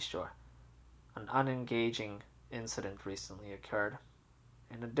 to be sure. An unengaging incident recently occurred.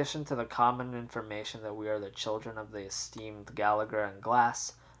 In addition to the common information that we are the children of the esteemed Gallagher and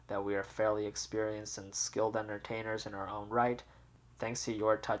Glass, that we are fairly experienced and skilled entertainers in our own right, thanks to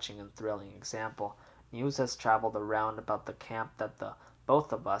your touching and thrilling example, news has traveled around about the camp that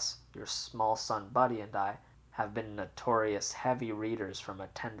both of us, your small son Buddy and I, have been notorious heavy readers from a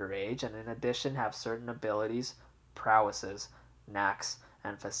tender age, and in addition have certain abilities, prowesses, knacks,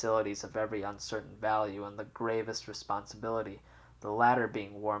 and facilities of very uncertain value and the gravest responsibility, the latter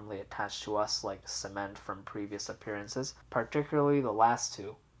being warmly attached to us like cement from previous appearances, particularly the last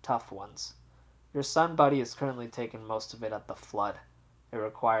 2, tough ones. Your son Buddy is currently taking most of it at the flood. It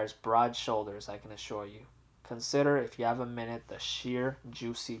requires broad shoulders, I can assure you. Consider, if you have a minute, the sheer,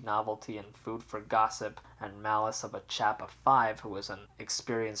 juicy novelty and food for gossip and malice of a chap of 5 who is an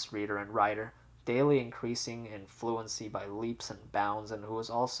experienced reader and writer, daily increasing in fluency by leaps and bounds, and who is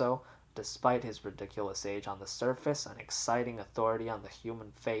also, despite his ridiculous age on the surface, an exciting authority on the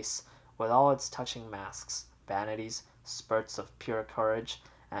human face, with all its touching masks, vanities, spurts of pure courage,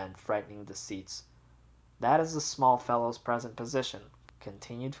 and frightening deceits. That is the small fellow's present position.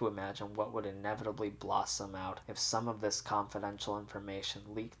 Continue to imagine what would inevitably blossom out if some of this confidential information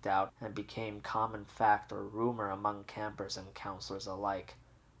leaked out and became common fact or rumor among campers and counselors alike.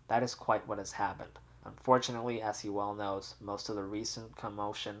 That is quite what has happened. Unfortunately, as he well knows, most of the recent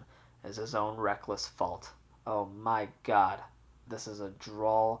commotion is his own reckless fault. Oh my God, this is a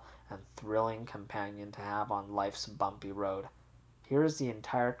droll and thrilling companion to have on life's bumpy road. Here is the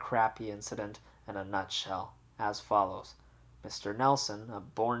entire crappy incident in a nutshell, as follows. Mr. Nelson, a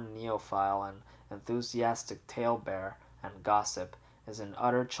born neophile and enthusiastic tale-bearer and gossip, is in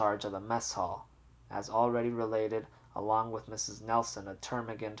utter charge of the mess hall. As already related, along with Mrs. Nelson, a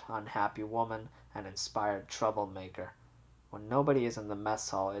termagant, unhappy woman, and inspired troublemaker. When nobody is in the mess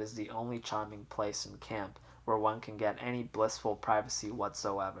hall, it is the only charming place in camp where one can get any blissful privacy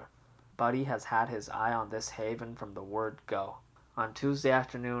whatsoever. Buddy has had his eye on this haven from the word go. On Tuesday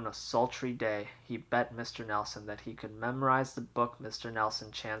afternoon, a sultry day, he bet Mr. Nelson that he could memorize the book Mr. Nelson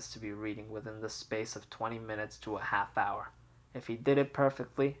chanced to be reading within the space of 20 minutes to a half hour. If he did it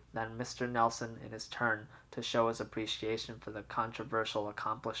perfectly, then Mr. Nelson, in his turn, to show his appreciation for the controversial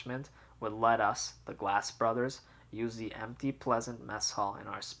accomplishment, would let us, the Glass brothers, use the empty, pleasant mess hall in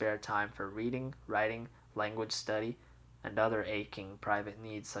our spare time for reading, writing, language study, and other aching private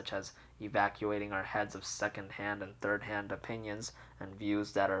needs such as evacuating our heads of second-hand and third-hand opinions and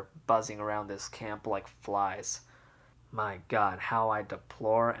views that are buzzing around this camp like flies. My God, how I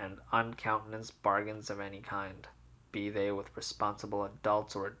deplore and uncountenance bargains of any kind, be they with responsible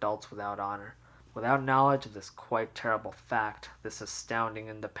adults or adults without honor. Without knowledge of this quite terrible fact, this astounding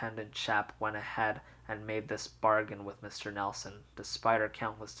independent chap went ahead and made this bargain with Mr. Nelson, despite our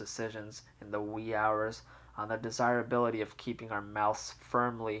countless decisions in the wee hours on the desirability of keeping our mouths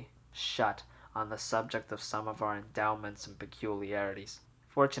firmly shut on the subject of some of our endowments and peculiarities.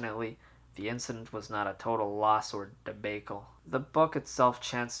 Fortunately, the incident was not a total loss or debacle. The book itself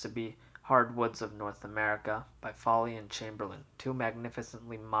chanced to be Hardwoods of North America by Foley and Chamberlain, two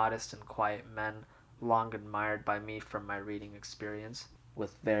magnificently modest and quiet men, long admired by me from my reading experience,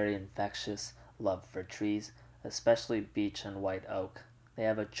 with very infectious love for trees, especially beech and white oak. They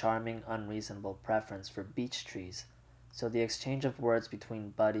have a charming, unreasonable preference for beech trees, so the exchange of words between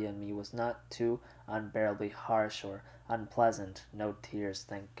Buddy and me was not too unbearably harsh or unpleasant. No tears,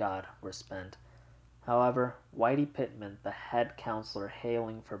 thank God, were spent. However, Whitey Pittman, the head counselor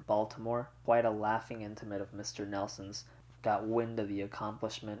hailing for Baltimore, quite a laughing intimate of Mr. Nelson's, got wind of the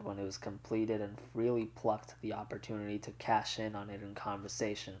accomplishment when it was completed and freely plucked the opportunity to cash in on it in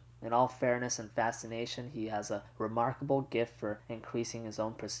conversation. In all fairness and fascination, he has a remarkable gift for increasing his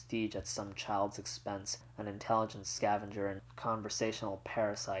own prestige at some child's expense, an intelligent scavenger and conversational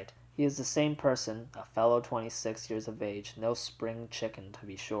parasite. He is the same person, a fellow 26 years of age, no spring chicken to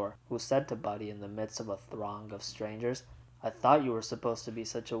be sure, who said to Buddy in the midst of a throng of strangers, "I thought you were supposed to be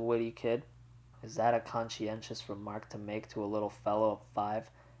such a witty kid." Is that a conscientious remark to make to a little fellow of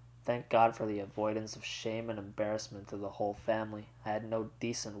 5? Thank God for the avoidance of shame and embarrassment to the whole family. I had no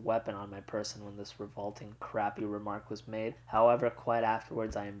decent weapon on my person when this revolting, crappy remark was made. However, quite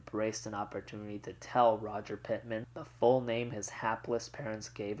afterwards I embraced an opportunity to tell Roger Pittman, the full name his hapless parents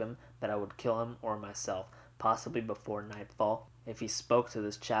gave him, that I would kill him or myself, possibly before nightfall, if he spoke to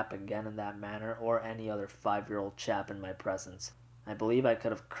this chap again in that manner, or any other 5-year-old chap in my presence. I believe I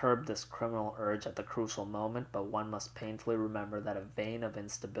could have curbed this criminal urge at the crucial moment, but one must painfully remember that a vein of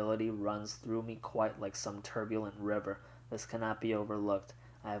instability runs through me quite like some turbulent river. This cannot be overlooked.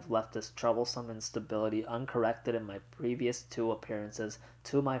 I have left this troublesome instability uncorrected in my previous 2 appearances,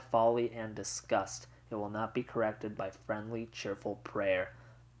 to my folly and disgust. It will not be corrected by friendly, cheerful prayer.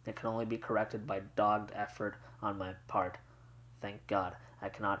 It can only be corrected by dogged effort on my part. Thank God, I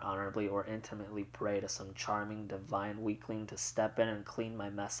cannot honorably or intimately pray to some charming, divine weakling to step in and clean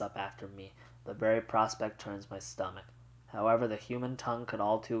my mess up after me. The very prospect turns my stomach. However, the human tongue could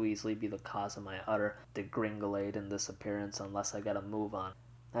all too easily be the cause of my utter degringolade in this appearance unless I get a move on.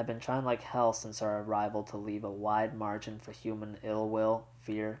 I've been trying like hell since our arrival to leave a wide margin for human ill will,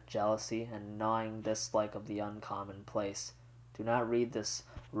 fear, jealousy, and gnawing dislike of the uncommonplace. Do not read this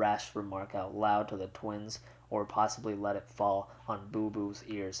rash remark out loud to the twins, or possibly let it fall on Boo-Boo's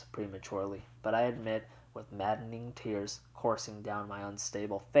ears prematurely. But I admit, with maddening tears coursing down my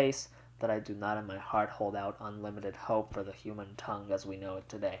unstable face, that I do not in my heart hold out unlimited hope for the human tongue as we know it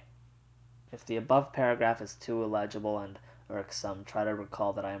today. If the above paragraph is too illegible and irksome, try to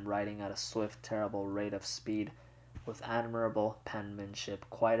recall that I am writing at a swift, terrible rate of speed, with admirable penmanship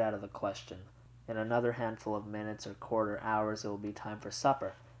quite out of the question. In another handful of minutes or quarter hours it will be time for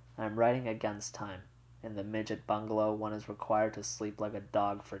supper. I am writing against time. In the midget bungalow one is required to sleep like a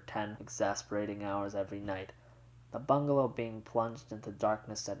dog for 10 exasperating hours every night, the bungalow being plunged into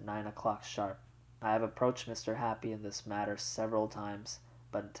darkness at 9 o'clock sharp. I have approached Mr. Happy in this matter several times,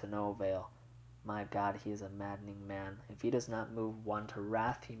 but to no avail. My God, he is a maddening man. If he does not move one to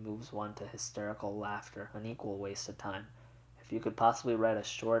wrath, he moves one to hysterical laughter, an equal waste of time. If you could possibly write a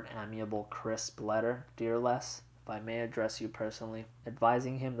short, amiable, crisp letter, dear Les, if I may address you personally,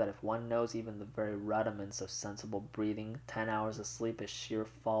 advising him that if one knows even the very rudiments of sensible breathing, 10 hours of sleep is sheer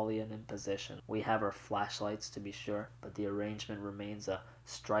folly and imposition. We have our flashlights, to be sure, but the arrangement remains a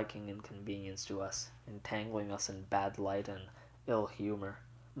striking inconvenience to us, entangling us in bad light and ill humor.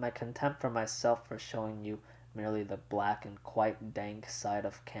 My contempt for myself for showing you merely the black and quite dank side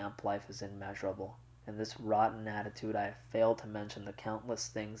of camp life is immeasurable. In this rotten attitude I have failed to mention the countless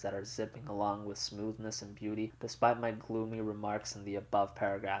things that are zipping along with smoothness and beauty, despite my gloomy remarks in the above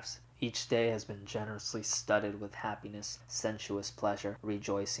paragraphs. Each day has been generously studded with happiness, sensuous pleasure,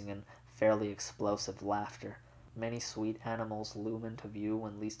 rejoicing, and fairly explosive laughter. Many sweet animals loom into view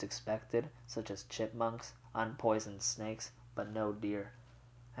when least expected, such as chipmunks, unpoisoned snakes, but no deer.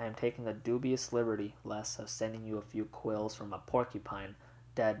 I am taking a dubious liberty, Les, of sending you a few quills from a porcupine,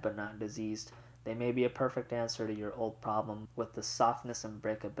 dead but not diseased. They may be a perfect answer to your old problem with the softness and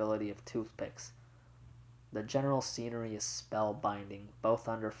breakability of toothpicks. The general scenery is spellbinding, both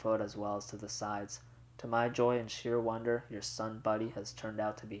underfoot as well as to the sides. To my joy and sheer wonder, your son Buddy has turned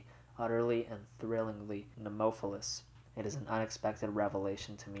out to be utterly and thrillingly pneumophilus. It is an unexpected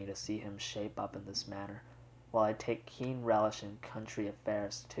revelation to me to see him shape up in this manner. While I take keen relish in country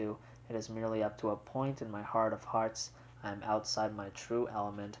affairs, too, it is merely up to a point in my heart of hearts I am outside my true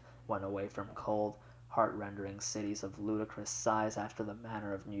element when away from cold, heart-rendering cities of ludicrous size after the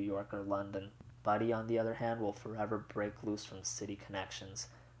manner of New York or London. Buddy, on the other hand, will forever break loose from city connections.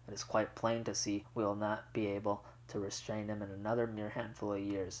 It is quite plain to see we will not be able to restrain him in another mere handful of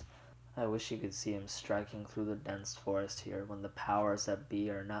years. I wish you could see him striking through the dense forest here when the powers that be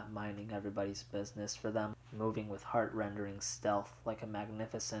are not minding everybody's business for them, moving with heart-rendering stealth like a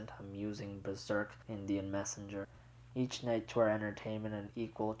magnificent, amusing, berserk Indian messenger. Each night to our entertainment and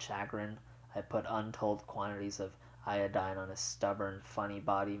equal chagrin, I put untold quantities of iodine on his stubborn, funny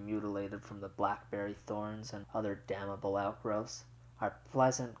body mutilated from the blackberry thorns and other damnable outgrowths. Our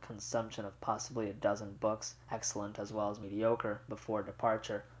pleasant consumption of possibly a dozen books, excellent as well as mediocre, before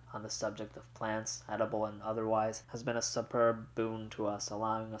departure, on the subject of plants, edible and otherwise, has been a superb boon to us,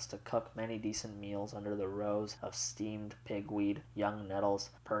 allowing us to cook many decent meals under the rows of steamed pigweed, young nettles,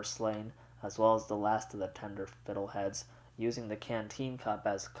 purslane, as well as the last of the tender fiddleheads, using the canteen cup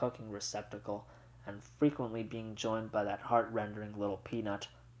as cooking receptacle, and frequently being joined by that heart-rendering little peanut,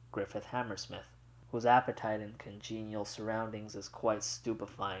 Griffith Hammersmith, whose appetite in congenial surroundings is quite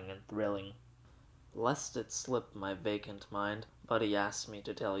stupefying and thrilling. Lest it slip my vacant mind, Buddy asked me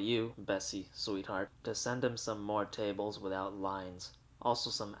to tell you, Bessie, sweetheart, to send him some more tables without lines, also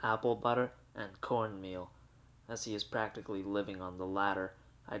some apple butter and cornmeal, as he is practically living on the latter,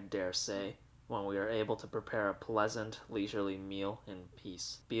 I dare say, when we are able to prepare a pleasant, leisurely meal in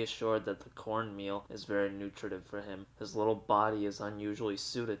peace. Be assured that the cornmeal is very nutritive for him. His little body is unusually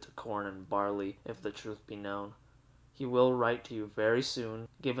suited to corn and barley, if the truth be known. He will write to you very soon,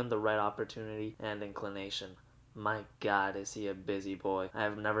 given the right opportunity and inclination. My God, is he a busy boy. I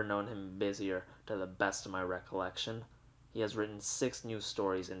have never known him busier, to the best of my recollection. He has written 6 new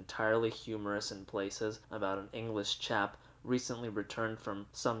stories, entirely humorous in places, about an English chap recently returned from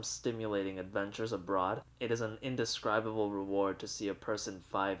some stimulating adventures abroad. It is an indescribable reward to see a person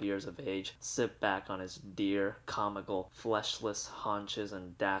 5 years of age sit back on his dear, comical, fleshless haunches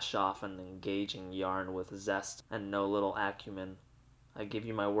and dash off an engaging yarn with zest and no little acumen. I give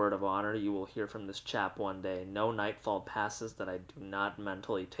you my word of honor you will hear from this chap one day. No nightfall passes that I do not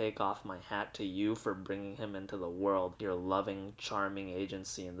mentally take off my hat to you for bringing him into the world. Your loving, charming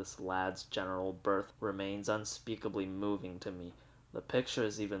agency in this lad's general birth remains unspeakably moving to me. The picture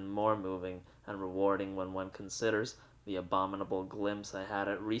is even more moving and rewarding when one considers the abominable glimpse I had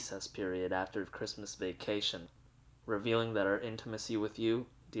at recess period after Christmas vacation, revealing that our intimacy with you,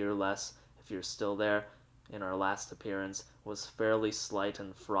 dear Les, if you're still there, in our last appearance, was fairly slight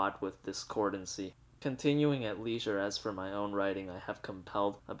and fraught with discordancy. Continuing at leisure, as for my own writing, I have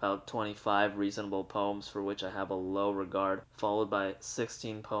compiled about 25 reasonable poems for which I have a low regard, followed by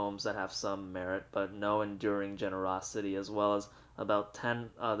 16 poems that have some merit but no enduring generosity, as well as about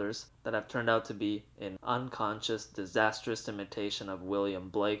 10 others that have turned out to be in unconscious, disastrous imitation of William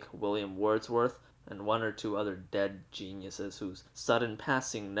Blake, William Wordsworth, and one or two other dead geniuses whose sudden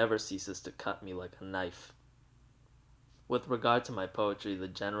passing never ceases to cut me like a knife. With regard to my poetry, the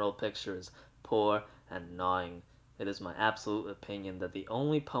general picture is poor and gnawing. It is my absolute opinion that the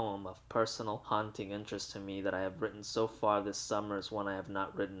only poem of personal, haunting interest to me that I have written so far this summer is one I have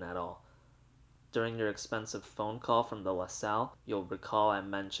not written at all. During your expensive phone call from the LaSalle, you'll recall I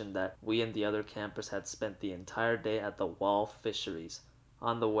mentioned that we and the other campers had spent the entire day at the Wall Fisheries.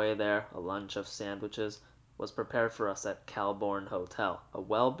 On the way there, a lunch of sandwiches was prepared for us at Calbourne Hotel, a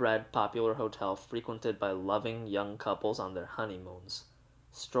well-bred, popular hotel frequented by loving young couples on their honeymoons.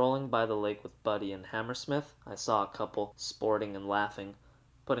 Strolling by the lake with Buddy and Hammersmith, I saw a couple sporting and laughing.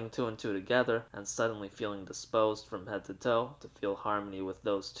 Putting two and two together, and suddenly feeling disposed from head to toe to feel harmony with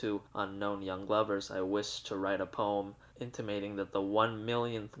those two unknown young lovers, I wished to write a poem intimating that the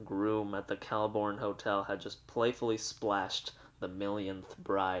 1,000,000th groom at the Calbourne Hotel had just playfully splashed the 1,000,000th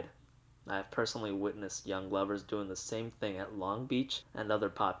bride. I have personally witnessed young lovers doing the same thing at Long Beach and other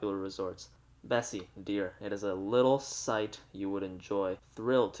popular resorts. Bessie, dear, it is a little sight you would enjoy,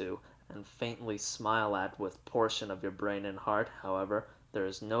 thrill to, and faintly smile at with portion of your brain and heart. However, there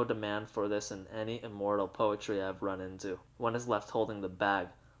is no demand for this in any immortal poetry I have run into. One is left holding the bag.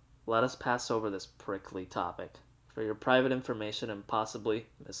 Let us pass over this prickly topic. For your private information and possibly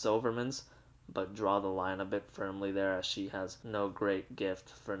Miss Overman's, but draw the line a bit firmly there, as she has no great gift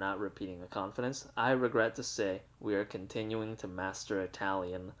for not repeating a confidence, I regret to say we are continuing to master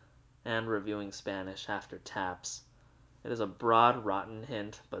Italian and reviewing Spanish after taps. It is a broad, rotten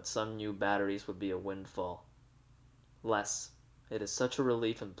hint, but some new batteries would be a windfall. Less. It is such a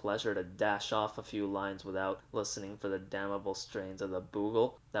relief and pleasure to dash off a few lines without listening for the damnable strains of the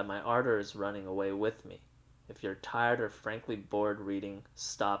bugle that my ardor is running away with me. If you're tired or frankly bored reading,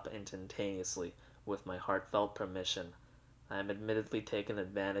 stop instantaneously, with my heartfelt permission. I am admittedly taking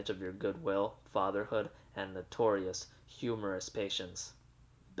advantage of your goodwill, fatherhood, and notorious, humorous patience.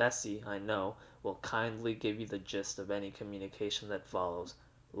 Bessie, I know, will kindly give you the gist of any communication that follows.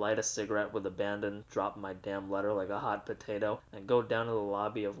 Light a cigarette with abandon, drop my damn letter like a hot potato, and go down to the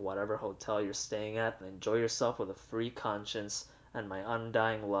lobby of whatever hotel you're staying at and enjoy yourself with a free conscience and my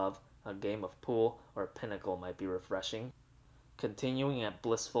undying love. A game of pool or pinochle might be refreshing. Continuing at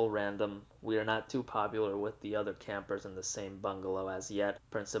blissful random, we are not too popular with the other campers in the same bungalow as yet,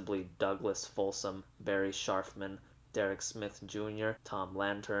 principally Douglas Folsom, Barry Scharfman, Derek Smith Jr., Tom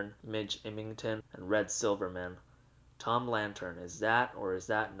Lantern, Midge Imington, and Red Silverman. Tom Lantern, is that or is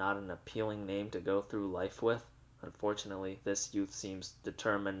that not an appealing name to go through life with? Unfortunately, this youth seems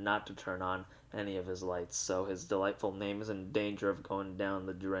determined not to turn on any of his lights, so his delightful name is in danger of going down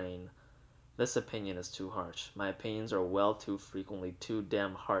the drain. This opinion is too harsh. My opinions are well too frequently too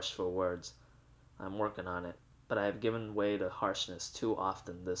damn harsh for words. I'm working on it, but I have given way to harshness too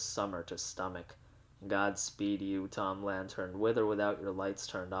often this summer to stomach. Godspeed you, Tom Lantern, with or without your lights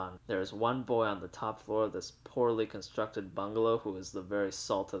turned on. There is one boy on the top floor of this poorly constructed bungalow who is the very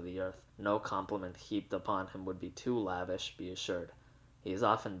salt of the earth. No compliment heaped upon him would be too lavish, be assured. He is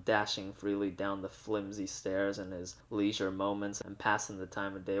often dashing freely down the flimsy stairs in his leisure moments and passing the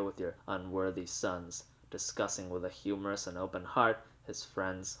time of day with your unworthy sons, discussing with a humorous and open heart his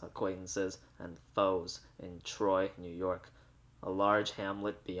friends, acquaintances, and foes in Troy, New York, a large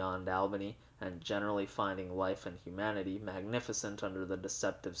hamlet beyond Albany, and generally finding life and humanity magnificent under the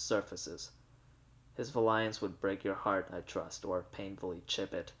deceptive surfaces. His valiance would break your heart, I trust, or painfully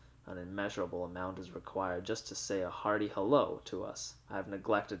chip it. An immeasurable amount is required just to say a hearty hello to us. I have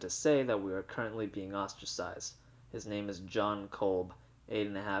neglected to say that we are currently being ostracized. His name is John Kolb,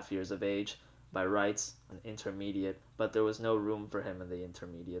 8½ years of age, by rights an intermediate, but there was no room for him in the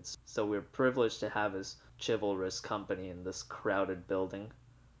intermediates, so we're privileged to have his chivalrous company in this crowded building.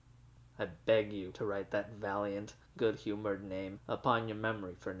 I beg you to write that valiant, good-humored name upon your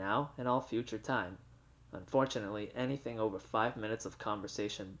memory for now and all future time. Unfortunately, anything over 5 minutes of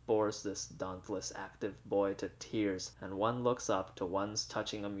conversation bores this dauntless, active boy to tears, and one looks up to one's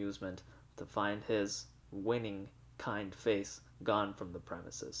touching amusement to find his winning, kind face gone from the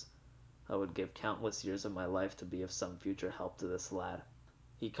premises. I would give countless years of my life to be of some future help to this lad.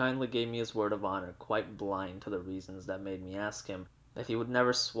 He kindly gave me his word of honor, quite blind to the reasons that made me ask him, that he would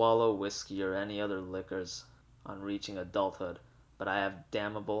never swallow whiskey or any other liquors on reaching adulthood, but I have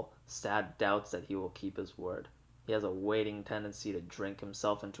damnable, sad doubts that he will keep his word. He has a waiting tendency to drink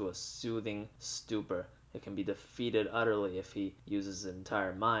himself into a soothing stupor. It can be defeated utterly if he uses his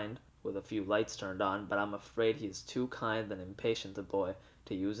entire mind, with a few lights turned on, but I'm afraid he is too kind and impatient a boy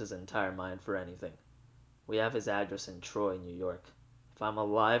to use his entire mind for anything. We have his address in Troy, New York. If I'm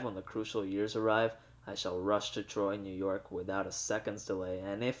alive when the crucial years arrive, I shall rush to Troy, New York without a second's delay,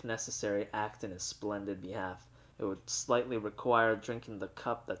 and if necessary, act in his splendid behalf. It would slightly require drinking the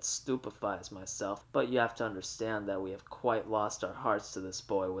cup that stupefies myself, but you have to understand that we have quite lost our hearts to this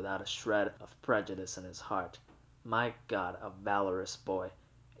boy without a shred of prejudice in his heart. My God, a valorous boy.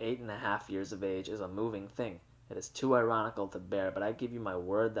 8.5 years of age is a moving thing. It is too ironical to bear, but I give you my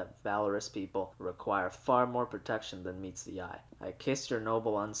word that valorous people require far more protection than meets the eye. I kiss your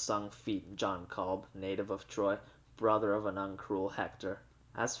noble unsung feet, John Kolb, native of Troy, brother of an uncruel Hector.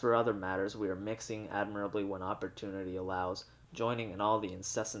 As for other matters, we are mixing admirably when opportunity allows, joining in all the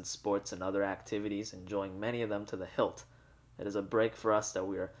incessant sports and other activities, enjoying many of them to the hilt. It is a break for us that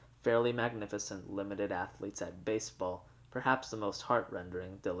we are fairly magnificent limited athletes at baseball, perhaps the most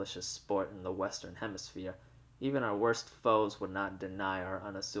heart-rendering, delicious sport in the Western Hemisphere. Even our worst foes would not deny our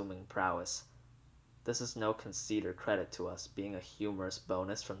unassuming prowess. This is no conceit or credit to us, being a humorous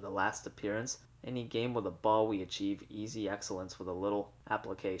bonus from the last appearance. Any game with a ball we achieve easy excellence with a little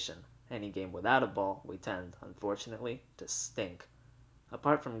application. Any game without a ball we tend, unfortunately, to stink.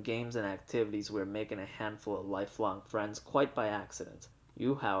 Apart from games and activities, we are making a handful of lifelong friends quite by accident.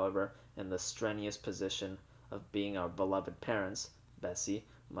 You, however, in the strenuous position of being our beloved parents, Bessie,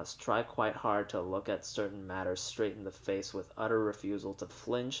 must try quite hard to look at certain matters straight in the face with utter refusal to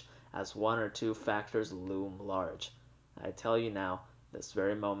flinch as one or two factors loom large. I tell you now, this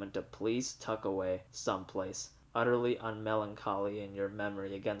very moment, to please tuck away someplace utterly unmelancholy in your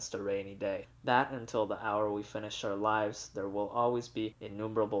memory against a rainy day. That until the hour we finish our lives, there will always be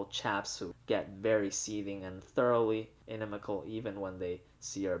innumerable chaps who get very seething and thoroughly inimical even when they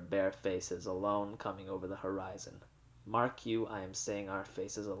see our bare faces alone coming over the horizon. Mark you, I am saying our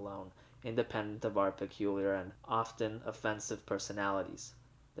faces alone, independent of our peculiar and often offensive personalities.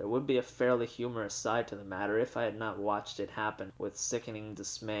 There would be a fairly humorous side to the matter if I had not watched it happen with sickening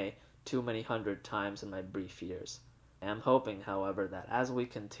dismay too many hundred times in my brief years. I am hoping, however, that as we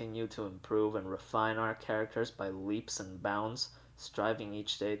continue to improve and refine our characters by leaps and bounds, striving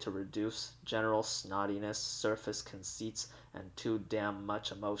each day to reduce general snottiness, surface conceits, and too damn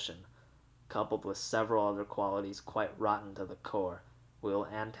much emotion, coupled with several other qualities quite rotten to the core, we will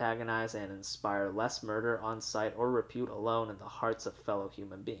antagonize and inspire less murder on sight or repute alone in the hearts of fellow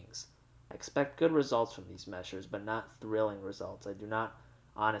human beings. I expect good results from these measures, but not thrilling results. I do not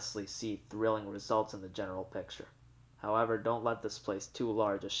honestly see thrilling results in the general picture. However, don't let this place too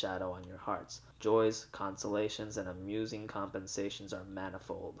large a shadow on your hearts. Joys, consolations, and amusing compensations are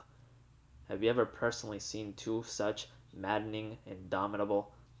manifold. Have you ever personally seen two such maddening,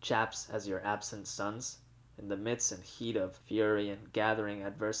 indomitable chaps as your absent sons? In the midst and heat of fury and gathering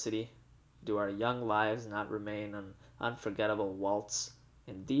adversity, do our young lives not remain an unforgettable waltz?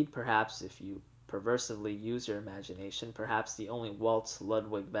 Indeed, perhaps, if you perversively use your imagination, perhaps the only waltz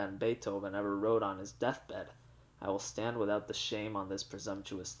Ludwig van Beethoven ever wrote on his deathbed. I will stand without the shame on this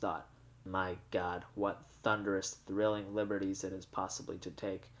presumptuous thought. My God, what thunderous, thrilling liberties it is possibly to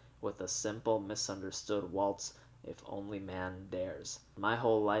take with a simple, misunderstood waltz, if only man dares. My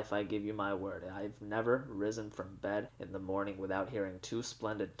whole life, I give you my word, I've never risen from bed in the morning without hearing two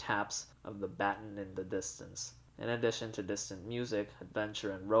splendid taps of the baton in the distance. In addition to distant music,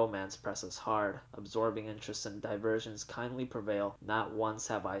 adventure and romance press us hard. Absorbing interests and diversions kindly prevail. Not once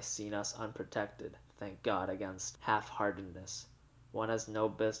have I seen us unprotected, thank God, against half-heartedness. One has no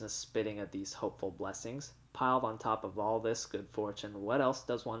business spitting at these hopeful blessings. Piled on top of all this good fortune, what else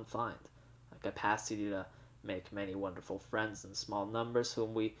does one find? A capacity to make many wonderful friends in small numbers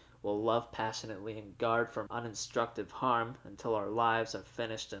whom we will love passionately and guard from uninstructive harm until our lives are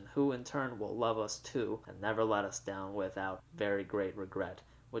finished, and who in turn will love us too and never let us down without very great regret,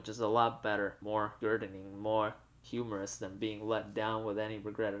 which is a lot better, more gurdening, more humorous than being let down with any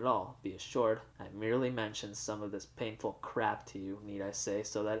regret at all. Be assured, I merely mention some of this painful crap to you, need I say,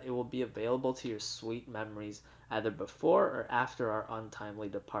 so that it will be available to your sweet memories either before or after our untimely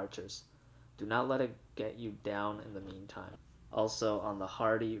departures. Do not let it get you down in the meantime. Also, on the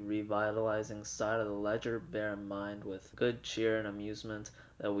hearty, revitalizing side of the ledger, bear in mind with good cheer and amusement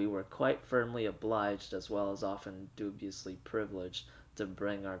that we were quite firmly obliged, as well as often dubiously privileged, to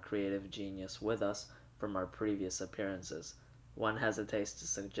bring our creative genius with us from our previous appearances. One hesitates to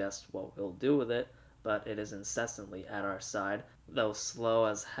suggest what we'll do with it, but it is incessantly at our side, though slow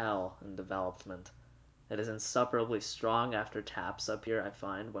as hell in development. It is insupportably strong after taps up here, I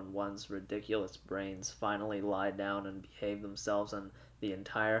find, when one's ridiculous brains finally lie down and behave themselves, and the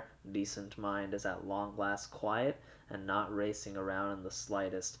entire decent mind is at long last quiet and not racing around in the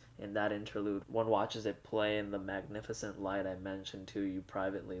slightest. In that interlude, one watches it play in the magnificent light I mentioned to you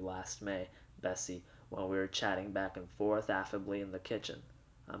privately last May, Bessie, when we were chatting back and forth affably in the kitchen.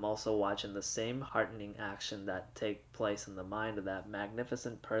 I'm also watching the same heartening action that take place in the mind of that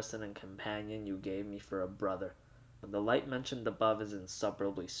magnificent person and companion you gave me for a brother. When the light mentioned above is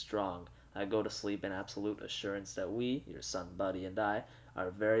insupportably strong, I go to sleep in absolute assurance that we, your son Buddy and I, are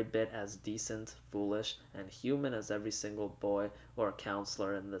a very bit as decent, foolish, and human as every single boy or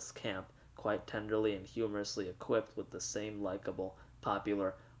counselor in this camp, quite tenderly and humorously equipped with the same likable,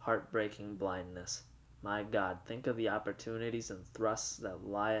 popular, heartbreaking blindness. My God, think of the opportunities and thrusts that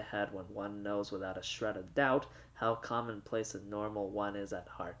lie ahead when one knows without a shred of doubt how commonplace and normal one is at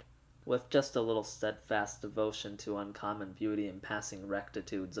heart. With just a little steadfast devotion to uncommon beauty and passing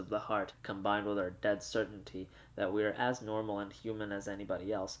rectitudes of the heart, combined with our dead certainty that we are as normal and human as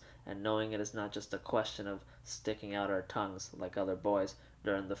anybody else, and knowing it is not just a question of sticking out our tongues, like other boys,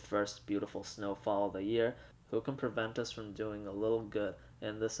 during the first beautiful snowfall of the year, who can prevent us from doing a little good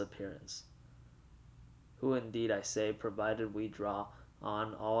in this appearance? Who indeed, I say, provided we draw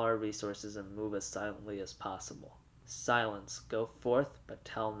on all our resources and move as silently as possible. Silence, go forth, but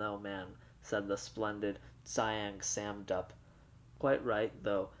tell no man, said the splendid Siang Samdup. Quite right,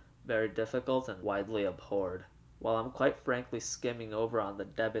 though very difficult and widely abhorred. While I'm quite frankly skimming over on the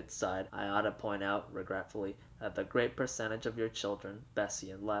debit side, I ought to point out, regretfully, that the great percentage of your children,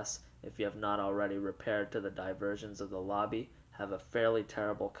 Bessie and Les, if you have not already repaired to the diversions of the lobby, have a fairly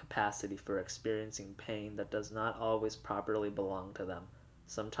terrible capacity for experiencing pain that does not always properly belong to them.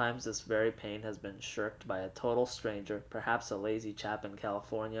 Sometimes this very pain has been shirked by a total stranger, perhaps a lazy chap in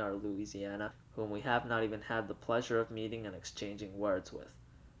California or Louisiana, whom we have not even had the pleasure of meeting and exchanging words with.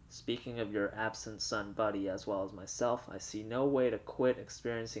 Speaking of your absent son Buddy as well as myself, I see no way to quit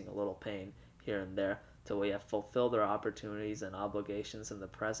experiencing a little pain, here and there, till we have fulfilled our opportunities and obligations in the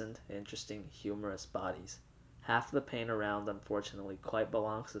present, interesting, humorous bodies. Half the pain around, unfortunately, quite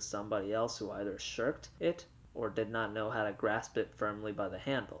belongs to somebody else who either shirked it or did not know how to grasp it firmly by the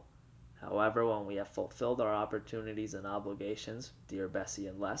handle. However, when we have fulfilled our opportunities and obligations, dear Bessie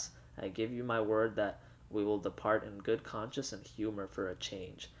and Les, I give you my word that we will depart in good conscience and humor for a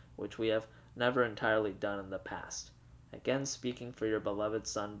change, which we have never entirely done in the past. Again speaking for your beloved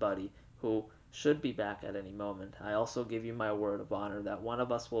son Buddy, who should be back at any moment, I also give you my word of honor that one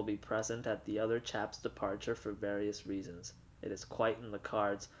of us will be present at the other chap's departure for various reasons. It is quite in the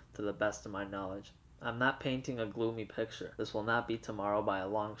cards, to the best of my knowledge. I'm not painting a gloomy picture. This will not be tomorrow by a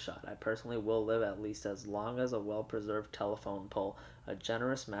long shot. I personally will live at least as long as a well-preserved telephone pole, a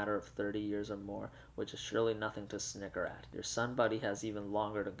generous matter of 30 years or more, which is surely nothing to snicker at. Your son Buddy has even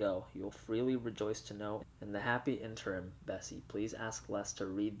longer to go. You will freely rejoice to know. In the happy interim, Bessie, please ask Les to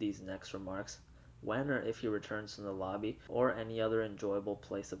read these next remarks, when or if he returns from the lobby, or any other enjoyable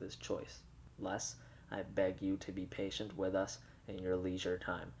place of his choice. Les, I beg you to be patient with us in your leisure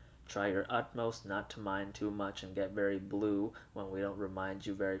time. Try your utmost not to mind too much and get very blue when we don't remind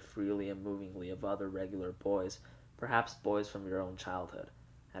you very freely and movingly of other regular boys, perhaps boys from your own childhood.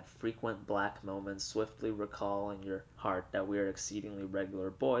 At frequent black moments swiftly recall in your heart that we are exceedingly regular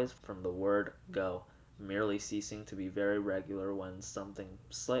boys from the word go, merely ceasing to be very regular when something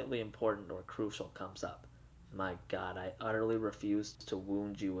slightly important or crucial comes up. My God, I utterly refuse to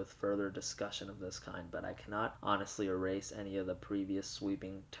wound you with further discussion of this kind, but I cannot honestly erase any of the previous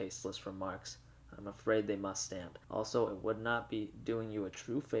sweeping, tasteless remarks. I'm afraid they must stand. Also, it would not be doing you a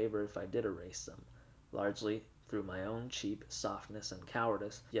true favor if I did erase them. Largely through my own cheap softness and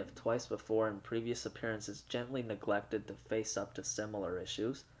cowardice, you have twice before in previous appearances gently neglected to face up to similar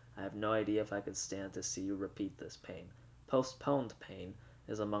issues. I have no idea if I could stand to see you repeat this pain. Postponed pain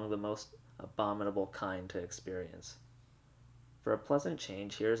is among the most abominable kind to experience. For a pleasant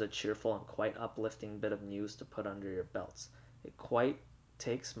change, here is a cheerful and quite uplifting bit of news to put under your belts. It quite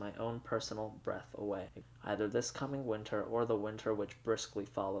takes my own personal breath away. Either this coming winter or the winter which briskly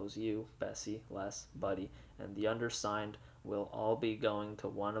follows, you, Bessie, Les, Buddy, and the undersigned will all be going to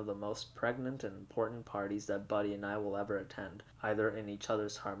one of the most pregnant and important parties that Buddy and I will ever attend, either in each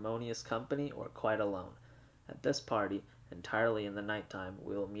other's harmonious company or quite alone. At this party, entirely in the night time,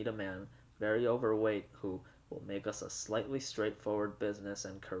 we will meet a man very overweight who will make us a slightly straightforward business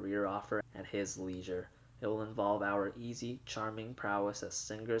and career offer at his leisure. It will involve our easy, charming prowess as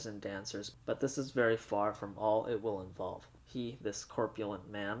singers and dancers, but this is very far from all it will involve. he, this corpulent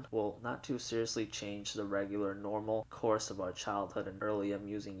man, will not too seriously change the regular, normal course of our childhood and early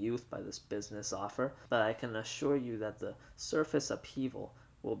amusing youth by this business offer, but I can assure you that the surface upheaval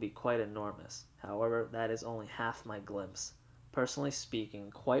will be quite enormous. However, that is only half my glimpse. Personally speaking,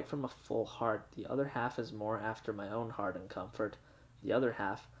 quite from a full heart, the other half is more after my own heart and comfort. The other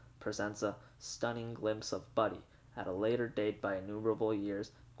half presents a stunning glimpse of Buddy, at a later date by innumerable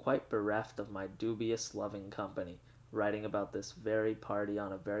years, quite bereft of my dubious loving company, writing about this very party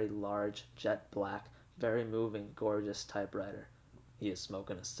on a very large, jet-black, very moving, gorgeous typewriter. He is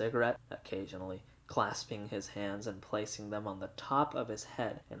smoking a cigarette, occasionally, clasping his hands and placing them on the top of his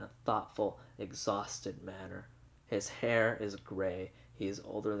head in a thoughtful, exhausted manner. His hair is gray. He is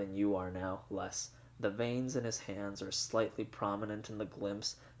older than you are now, Les. The veins in his hands are slightly prominent in the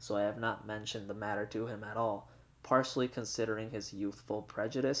glimpse, so I have not mentioned the matter to him at all, partially considering his youthful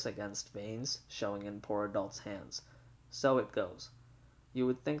prejudice against veins showing in poor adults' hands. So it goes. You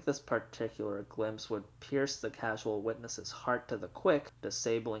would think this particular glimpse would pierce the casual witness's heart to the quick,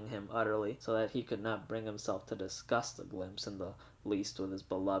 disabling him utterly, so that he could not bring himself to discuss the glimpse in the least with his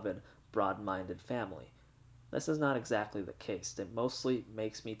beloved, broad-minded family. This is not exactly the case. It mostly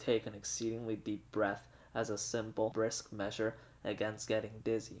makes me take an exceedingly deep breath as a simple, brisk measure against getting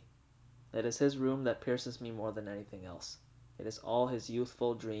dizzy. It is his room that pierces me more than anything else. It is all his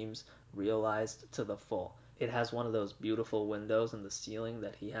youthful dreams realized to the full. It has one of those beautiful windows in the ceiling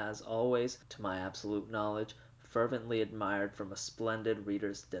that he has always, to my absolute knowledge, fervently admired from a splendid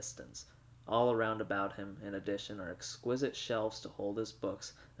reader's distance. All around about him, in addition, are exquisite shelves to hold his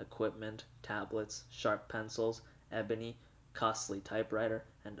books, equipment, tablets, sharp pencils, ebony, costly typewriter,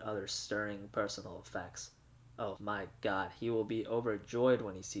 and other stirring personal effects. Oh my God, he will be overjoyed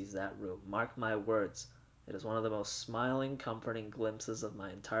when he sees that room. Mark my words. It is one of the most smiling, comforting glimpses of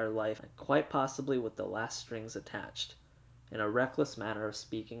my entire life, and quite possibly with the last strings attached. In a reckless manner of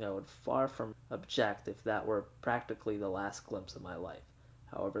speaking, I would far from object if that were practically the last glimpse of my life.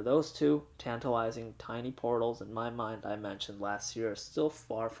 However, those two tantalizing tiny portals in my mind I mentioned last year are still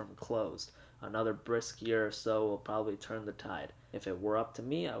far from closed. Another brisk year or so will probably turn the tide. If it were up to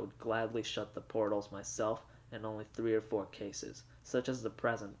me, I would gladly shut the portals myself in only 3 or 4 cases, such as the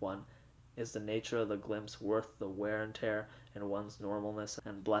present one. Is the nature of the glimpse worth the wear and tear in one's normalness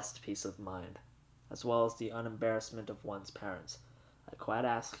and blessed peace of mind, as well as the unembarrassment of one's parents? I quite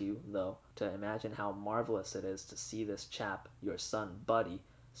ask you, though, to imagine how marvelous it is to see this chap, your son Buddy,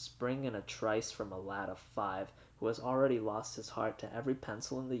 spring in a trice from a lad of 5 who has already lost his heart to every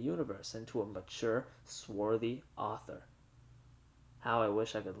pencil in the universe into a mature, swarthy author. How I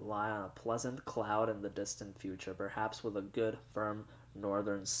wish I could lie on a pleasant cloud in the distant future, perhaps with a good, firm,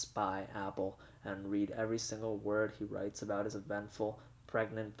 northern spy apple, and read every single word he writes about his eventful,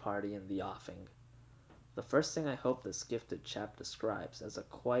 pregnant party in the offing. The first thing I hope this gifted chap describes as a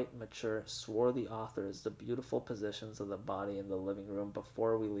quite mature, swarthy author is the beautiful positions of the body in the living room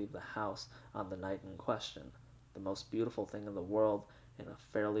before we leave the house on the night in question. The most beautiful thing in the world in a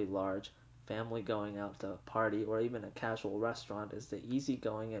fairly large family going out to a party or even a casual restaurant is the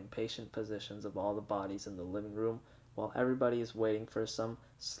easy-going and patient positions of all the bodies in the living room while everybody is waiting for some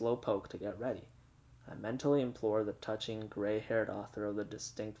slow poke to get ready. I mentally implore the touching, gray-haired author of the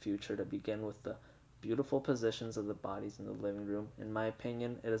distinct future to begin with the beautiful positions of the bodies in the living room. In my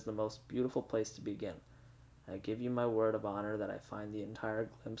opinion, it is the most beautiful place to begin. I give you my word of honor that I find the entire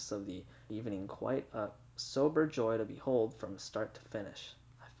glimpse of the evening quite a sober joy to behold from start to finish.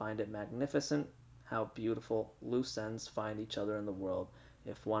 I find it magnificent how beautiful loose ends find each other in the world,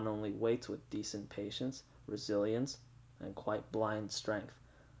 if one only waits with decent patience, resilience, and quite blind strength.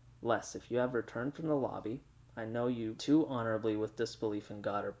 Les, if you have returned from the lobby, I know you too honorably with disbelief in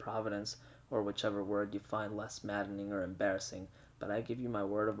God or Providence, or whichever word you find less maddening or embarrassing, but I give you my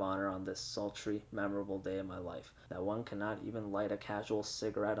word of honor on this sultry, memorable day of my life, that one cannot even light a casual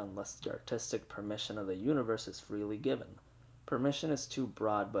cigarette unless the artistic permission of the universe is freely given. Permission is too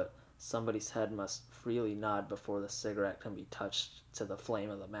broad, but somebody's head must freely nod before the cigarette can be touched to the flame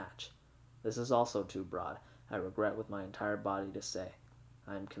of the match. This is also too broad, I regret with my entire body to say.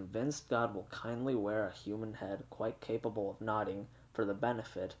 I am convinced God will kindly wear a human head quite capable of nodding for the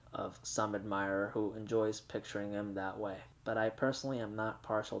benefit of some admirer who enjoys picturing him that way. But I personally am not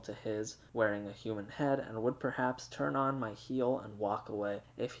partial to his wearing a human head, and would perhaps turn on my heel and walk away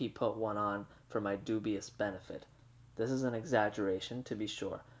if he put one on for my dubious benefit. This is an exaggeration, to be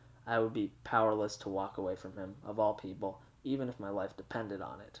sure. I would be powerless to walk away from him, of all people, even if my life depended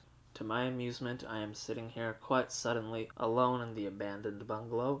on it. To my amusement, I am sitting here quite suddenly alone in the abandoned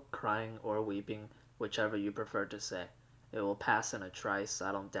bungalow, crying or weeping, whichever you prefer to say. It will pass in a trice,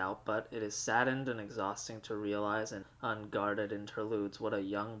 I don't doubt, but it is saddened and exhausting to realize in unguarded interludes what a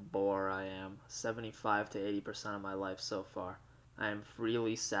young bore I am, 75 to 80% of my life so far. I am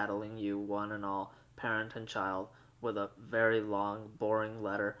freely saddling you, one and all, parent and child, with a very long, boring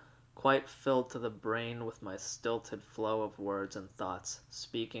letter, quite filled to the brain with my stilted flow of words and thoughts.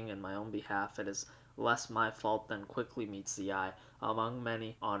 Speaking in my own behalf, it is less my fault than quickly meets the eye, among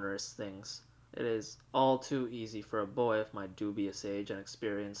many onerous things. It is all too easy for a boy of my dubious age and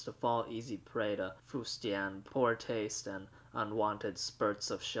experience to fall easy prey to fustian, poor taste, and unwanted spurts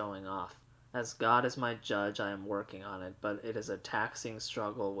of showing off. As God is my judge, I am working on it, but it is a taxing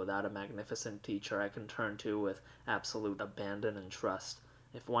struggle without a magnificent teacher I can turn to with absolute abandon and trust.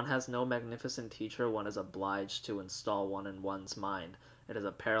 If one has no magnificent teacher, one is obliged to install one in one's mind. It is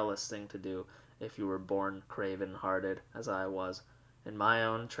a perilous thing to do, if you were born craven-hearted, as I was. In my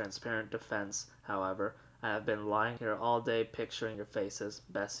own transparent defense, however, I have been lying here all day picturing your faces,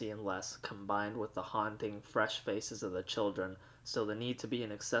 Bessie and Les, combined with the haunting, fresh faces of the children, so the need to be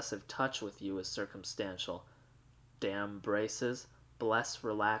in excessive touch with you is circumstantial. Damn braces! Bless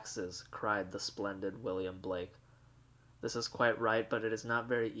relaxes, cried the splendid William Blake. This is quite right, but it is not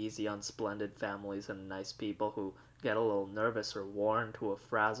very easy on splendid families and nice people who get a little nervous or worn to a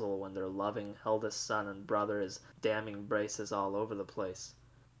frazzle when their loving eldest son and brother is damning braces all over the place.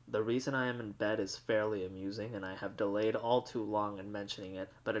 The reason I am in bed is fairly amusing, and I have delayed all too long in mentioning it,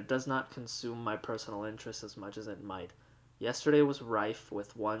 but it does not consume my personal interest as much as it might. Yesterday was rife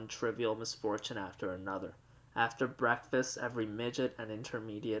with one trivial misfortune after another. After breakfast, every midget and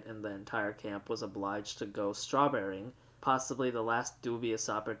intermediate in the entire camp was obliged to go strawberrying, possibly the last dubious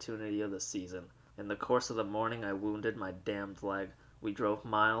opportunity of the season. In the course of the morning I wounded my damned leg. We drove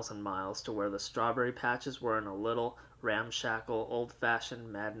miles and miles to where the strawberry patches were in a little, ramshackle,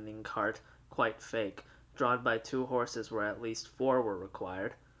 old-fashioned, maddening cart, quite fake, drawn by 2 horses where at least 4 were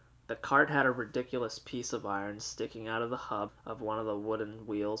required. The cart had a ridiculous piece of iron sticking out of the hub of one of the wooden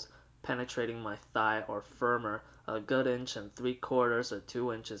wheels, penetrating my thigh, or firmer, a good inch and 3/4 or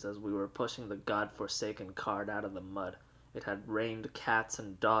 2 inches as we were pushing the god-forsaken cart out of the mud. It had rained cats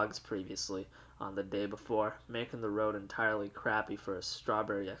and dogs previously, on the day before, making the road entirely crappy for a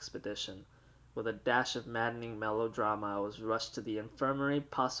strawberry expedition. With a dash of maddening melodrama I was rushed to the infirmary,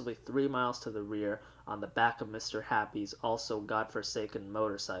 possibly 3 miles to the rear, on the back of Mr. Happy's also god-forsaken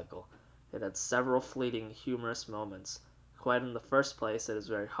motorcycle. It had several fleeting, humorous moments. Quite in the first place, it is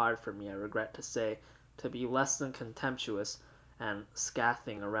very hard for me, I regret to say, to be less than contemptuous and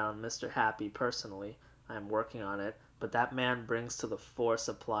scathing around Mr. Happy personally. I am working on it, but that man brings to the fore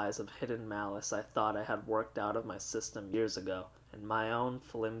supplies of hidden malice I thought I had worked out of my system years ago. In my own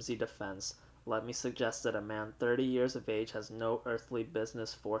flimsy defense, let me suggest that a man 30 years of age has no earthly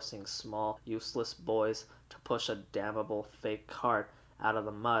business forcing small, useless boys to push a damnable fake cart out of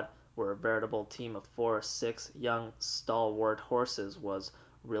the mud where a veritable team of 4 or 6 young, stalwart horses was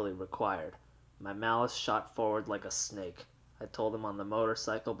really required. My malice shot forward like a snake. I told him on the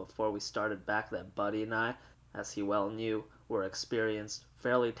motorcycle before we started back that Buddy and I, as he well knew, were experienced,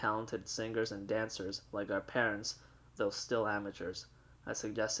 fairly talented singers and dancers, like our parents, though still amateurs. I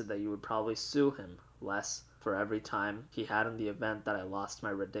suggested that you would probably sue him less for every time he had in the event that I lost my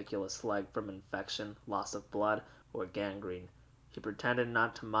ridiculous leg from infection, loss of blood, or gangrene. He pretended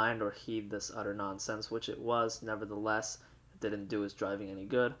not to mind or heed this utter nonsense, which it was, nevertheless. It didn't do his driving any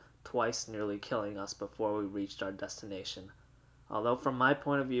good, twice nearly killing us before we reached our destination. Although from my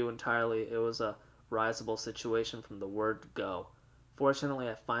point of view entirely, it was a risible situation from the word go. Fortunately,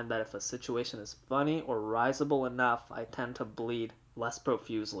 I find that if a situation is funny or risible enough, I tend to bleed less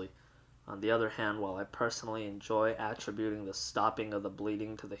profusely. On the other hand, while I personally enjoy attributing the stopping of the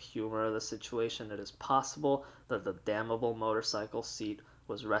bleeding to the humor of the situation, it is possible that the damnable motorcycle seat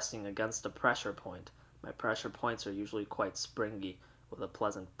was resting against a pressure point. My pressure points are usually quite springy, with a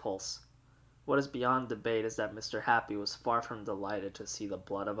pleasant pulse. What is beyond debate is that Mr. Happy was far from delighted to see the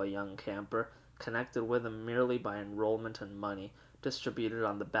blood of a young camper, connected with him merely by enrollment and money, distributed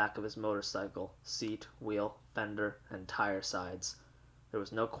on the back of his motorcycle, seat, wheel, fender, and tire sides. There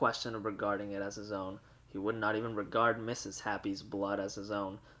was no question of regarding it as his own. He would not even regard Mrs. Happy's blood as his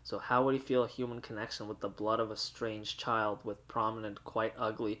own, so how would he feel a human connection with the blood of a strange child with prominent, quite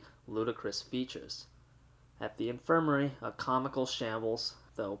ugly, ludicrous features? At the infirmary, a comical shambles,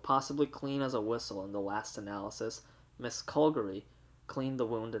 though possibly clean as a whistle in the last analysis, Miss Colgary cleaned the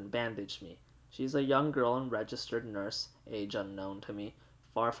wound and bandaged me. She is a young girl and registered nurse, age unknown to me,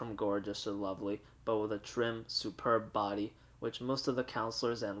 far from gorgeous or lovely, but with a trim, superb body, which most of the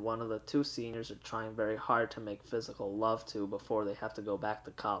counselors and one of the 2 seniors are trying very hard to make physical love to before they have to go back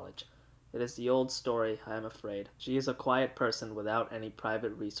to college. It is the old story, I am afraid. She is a quiet person without any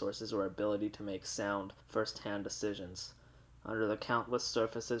private resources or ability to make sound, first-hand decisions. Under the countless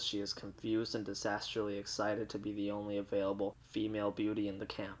surfaces, she is confused and disastrously excited to be the only available female beauty in the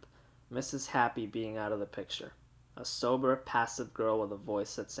camp, Mrs. Happy being out of the picture. A sober, passive girl with a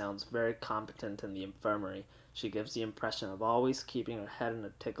voice that sounds very competent in the infirmary, she gives the impression of always keeping her head in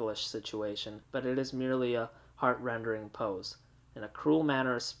a ticklish situation, but it is merely a heart-rendering pose. In a cruel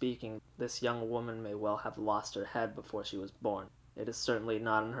manner of speaking, this young woman may well have lost her head before she was born. It is certainly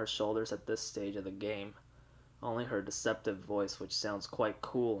not on her shoulders at this stage of the game. Only her deceptive voice, which sounds quite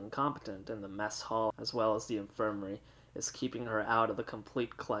cool and competent in the mess hall as well as the infirmary, is keeping her out of the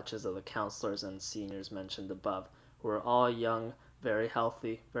complete clutches of the counselors and seniors mentioned above, who are all young, very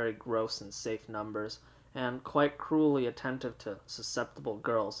healthy, very gross in safe numbers, and quite cruelly attentive to susceptible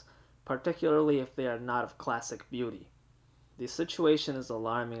girls, particularly if they are not of classic beauty. The situation is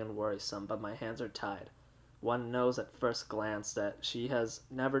alarming and worrisome, but my hands are tied. One knows at first glance that she has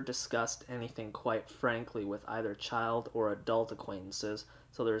never discussed anything quite frankly with either child or adult acquaintances,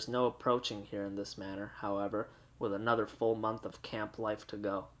 so there is no approaching here in this manner, however, with another full month of camp life to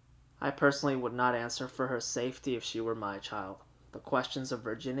go. I personally would not answer for her safety if she were my child. The questions of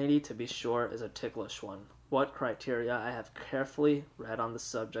virginity, to be sure, is a ticklish one. What criteria I have carefully read on the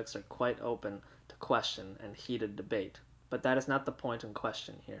subjects are quite open to question and heated debate. But that is not the point in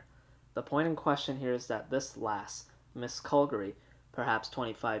question here. The point in question here is that this lass, Miss Culgery, perhaps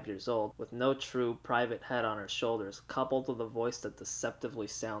 25 years old, with no true private head on her shoulders, coupled with a voice that deceptively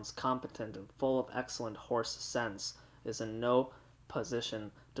sounds competent and full of excellent horse sense, is in no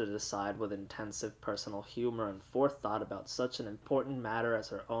position to decide with intensive personal humor and forethought about such an important matter as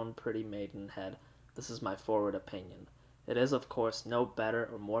her own pretty maidenhead. This is my forward opinion. It is, of course, no better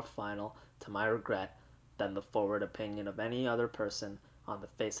or more final, to my regret, than the forward opinion of any other person on the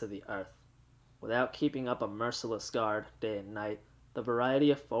face of the earth. Without keeping up a merciless guard, day and night, the variety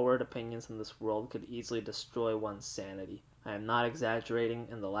of forward opinions in this world could easily destroy one's sanity. I am not exaggerating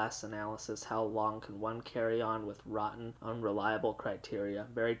in the last analysis how long can one carry on with rotten, unreliable criteria,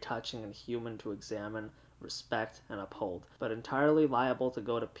 very touching and human to examine, respect, and uphold, but entirely liable to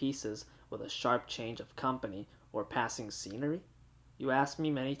go to pieces with a sharp change of company or passing scenery? You asked me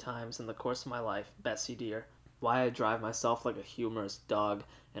many times in the course of my life, Bessie dear, why I drive myself like a humorous dog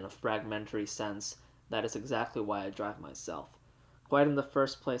in a fragmentary sense. That is exactly why I drive myself. Quite in the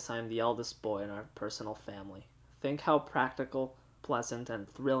first place, I am the eldest boy in our personal family. Think how practical, pleasant, and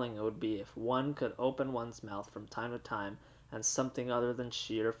thrilling it would be if one could open one's mouth from time to time and something other than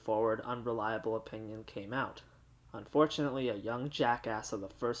sheer, forward, unreliable opinion came out. Unfortunately, a young jackass of the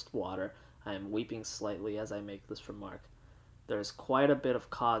first water, I am weeping slightly as I make this remark. There is quite a bit of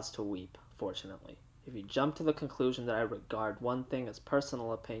cause to weep, fortunately. If you jump to the conclusion that I regard one thing as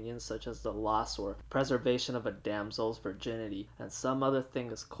personal opinions, such as the loss or preservation of a damsel's virginity, and some other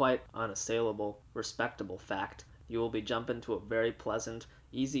thing as quite unassailable, respectable fact, you will be jumping to a very pleasant,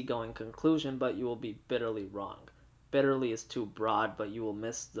 easy-going conclusion, but you will be bitterly wrong. Bitterly is too broad, but you will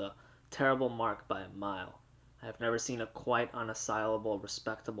miss the terrible mark by a mile. I have never seen a quite unassailable,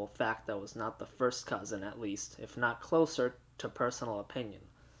 respectable fact that was not the first cousin, at least, if not closer, to personal opinion.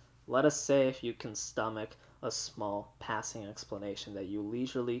 Let us say, if you can stomach a small, passing explanation, that you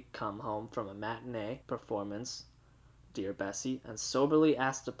leisurely come home from a matinee performance, dear Bessie, and soberly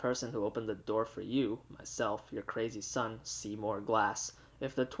ask the person who opened the door for you, myself, your crazy son, Seymour Glass,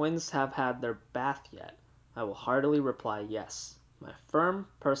 if the twins have had their bath yet. I will heartily reply yes. My firm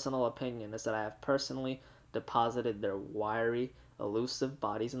personal opinion is that I have personally deposited their wiry, elusive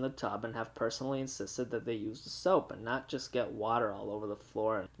bodies in the tub and have personally insisted that they use the soap and not just get water all over the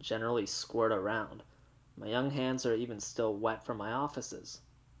floor and generally squirt around. My young hands are even still wet from my offices.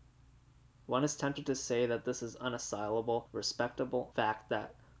 One is tempted to say that this is unassailable, respectable fact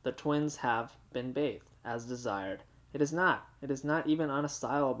that the twins have been bathed, as desired. It is not. It is not even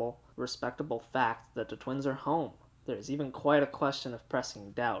unassailable, respectable fact that the twins are home. There is even quite a question of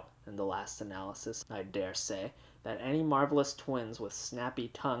pressing doubt, in the last analysis, I dare say, that any marvelous twins with snappy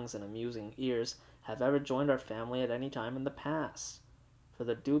tongues and amusing ears have ever joined our family at any time in the past. For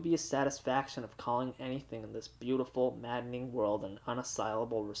the dubious satisfaction of calling anything in this beautiful, maddening world an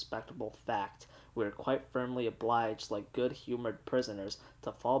unassailable, respectable fact, we are quite firmly obliged, like good-humored prisoners,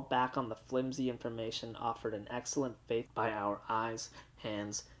 to fall back on the flimsy information offered in excellent faith by our eyes,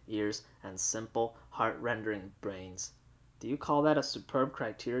 hands, ears, and simple, heart-rendering brains. Do you call that a superb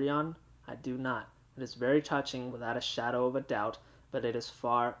criterion? I do not. It is very touching, without a shadow of a doubt, but it is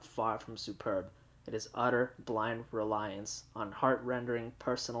far, far from superb. It is utter, blind reliance on heart-rendering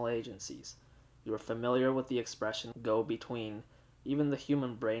personal agencies. You are familiar with the expression, go between. Even the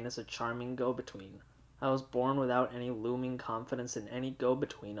human brain is a charming go-between. I was born without any looming confidence in any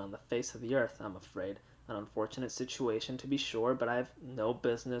go-between on the face of the earth, I'm afraid. An unfortunate situation, to be sure, but I have no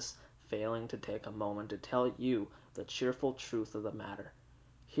business failing to take a moment to tell you the cheerful truth of the matter.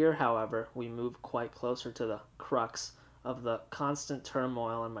 Here, however, we move quite closer to the crux of the constant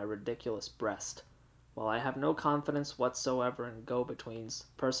turmoil in my ridiculous breast. While I have no confidence whatsoever in go-betweens,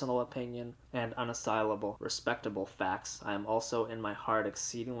 personal opinion, and unassailable, respectable facts, I am also in my heart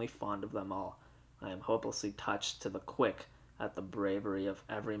exceedingly fond of them all. I am hopelessly touched to the quick at the bravery of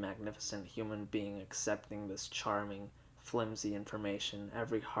every magnificent human being accepting this charming, flimsy information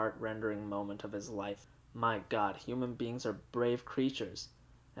every heart-rendering moment of his life. My God, human beings are brave creatures.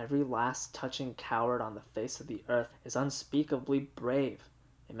 Every last touching coward on the face of the earth is unspeakably brave.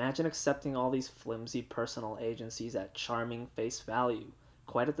 Imagine accepting all these flimsy personal agencies at charming face value.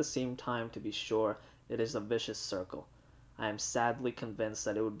 Quite at the same time, to be sure, it is a vicious circle. I am sadly convinced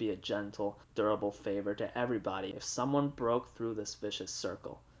that it would be a gentle, durable favor to everybody if someone broke through this vicious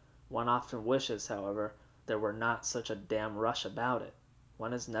circle. One often wishes, however, there were not such a damn rush about it.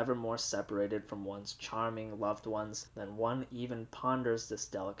 One is never more separated from one's charming loved ones than one even ponders this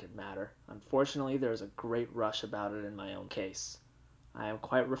delicate matter. Unfortunately, there is a great rush about it in my own case. I am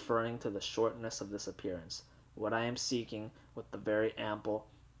quite referring to the shortness of this appearance. What I am seeking, with the very ample,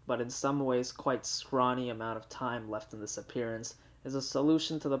 but in some ways quite scrawny amount of time left in this appearance, is a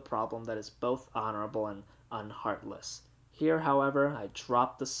solution to the problem that is both honorable and unheartless. Here, however, I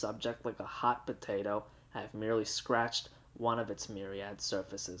drop the subject like a hot potato. I have merely scratched one of its myriad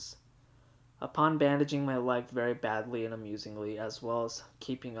surfaces. Upon bandaging my leg very badly and amusingly, as well as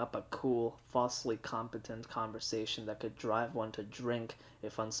keeping up a cool, falsely competent conversation that could drive one to drink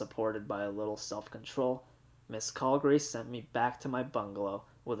if unsupported by a little self-control, Miss Calgary sent me back to my bungalow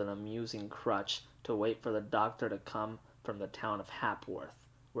with an amusing crutch to wait for the doctor to come from the town of Hapworth,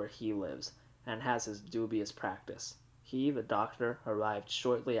 where he lives, and has his dubious practice. He, the doctor, arrived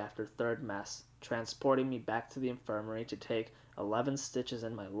shortly after third mess, transporting me back to the infirmary to take 11 stitches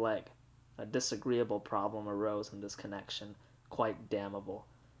in my leg. A disagreeable problem arose in this connection, quite damnable.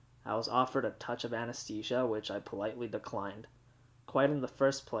 I was offered a touch of anesthesia, which I politely declined. Quite in the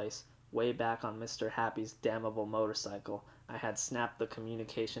first place, way back on Mr. Happy's damnable motorcycle, I had snapped the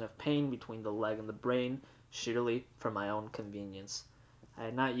communication of pain between the leg and the brain, sheerly for my own convenience. I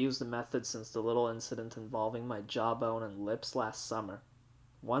had not used the method since the little incident involving my jawbone and lips last summer.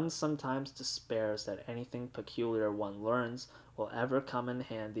 One sometimes despairs that anything peculiar one learns will ever come in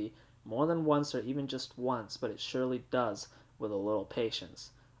handy more than once or even just once, but it surely does with a little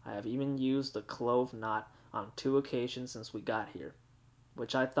patience. I have even used the clove knot on 2 occasions since we got here,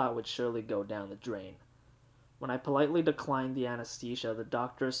 which I thought would surely go down the drain. When I politely declined the anesthesia, the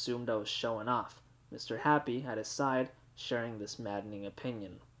doctor assumed I was showing off, Mr. Happy at his side sharing this maddening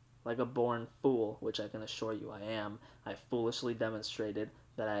opinion. Like a born fool, which I can assure you I am, I foolishly demonstrated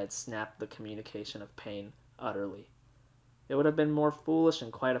that I had snapped the communication of pain utterly. It would have been more foolish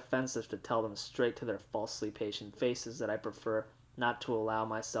and quite offensive to tell them straight to their falsely patient faces that I prefer not to allow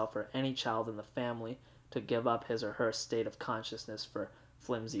myself or any child in the family to give up his or her state of consciousness for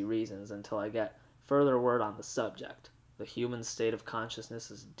flimsy reasons until I get further word on the subject. The human state of consciousness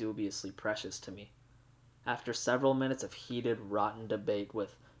is dubiously precious to me. After several minutes of heated, rotten debate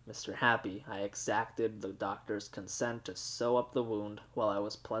with Mr. Happy, I exacted the doctor's consent to sew up the wound while I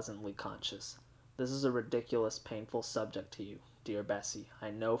was pleasantly conscious. This is a ridiculous, painful subject to you, dear Bessie, I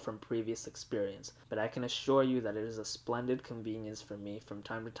know from previous experience, but I can assure you that it is a splendid convenience for me from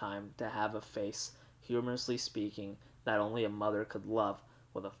time to time to have a face, humorously speaking, that only a mother could love,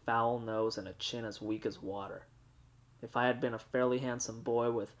 with a foul nose and a chin as weak as water. If I had been a fairly handsome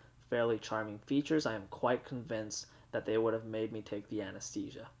boy with fairly charming features, I am quite convinced that they would have made me take the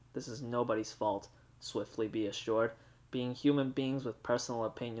anesthesia. This is nobody's fault, swiftly be assured. Being human beings with personal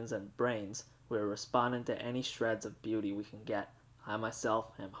opinions and brains, we are responding to any shreds of beauty we can get. I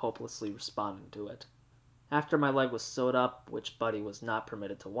myself am hopelessly responding to it. After my leg was sewed up, which Buddy was not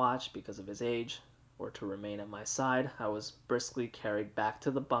permitted to watch because of his age, or to remain at my side, I was briskly carried back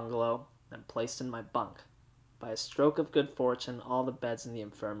to the bungalow and placed in my bunk. By a stroke of good fortune, all the beds in the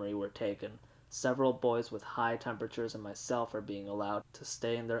infirmary were taken. Several boys with high temperatures and myself are being allowed to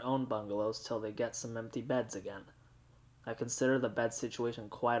stay in their own bungalows till they get some empty beds again. I consider the bed situation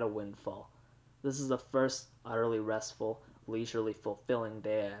quite a windfall. This is the first utterly restful, leisurely, fulfilling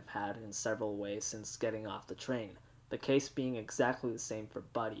day I have had in several ways since getting off the train, the case being exactly the same for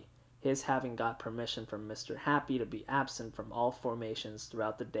Buddy, his having got permission from Mr. Happy to be absent from all formations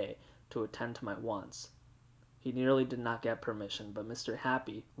throughout the day to attend to my wants. He nearly did not get permission, but Mr.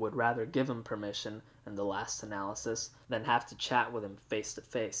 Happy would rather give him permission in the last analysis than have to chat with him face to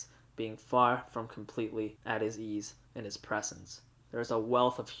face, being far from completely at his ease in his presence. There is a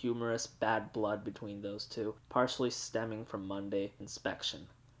wealth of humorous bad blood between those two, partially stemming from Monday inspection.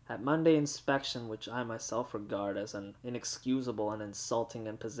 At Monday inspection, which I myself regard as an inexcusable and insulting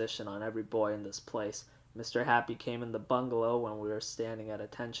imposition on every boy in this place, Mr. Happy came in the bungalow when we were standing at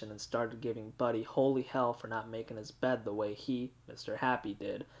attention and started giving Buddy holy hell for not making his bed the way he, Mr. Happy,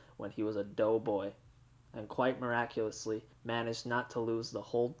 did when he was a doughboy, and quite miraculously managed not to lose the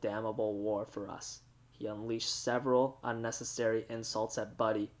whole damnable war for us. He unleashed several unnecessary insults at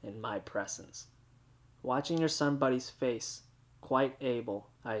Buddy in my presence. Watching your son Buddy's face, quite able,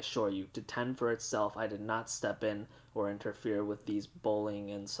 I assure you, to tend for itself, I did not step in or interfere with these bullying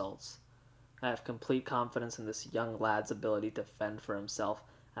insults. I have complete confidence in this young lad's ability to fend for himself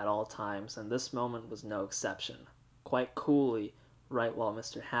at all times, and this moment was no exception. Quite coolly, right while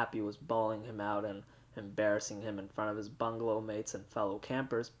Mr. Happy was bawling him out and embarrassing him in front of his bungalow mates and fellow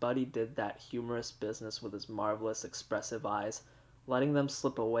campers, Buddy did that humorous business with his marvelous expressive eyes, letting them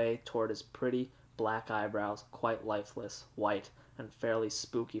slip away toward his pretty black eyebrows, quite lifeless, white, and fairly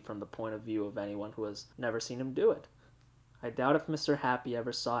spooky from the point of view of anyone who has never seen him do it. I doubt if Mr. Happy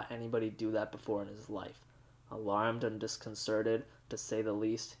ever saw anybody do that before in his life. Alarmed and disconcerted, to say the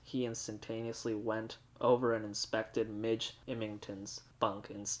least, he instantaneously went over and inspected Midge Imington's bunk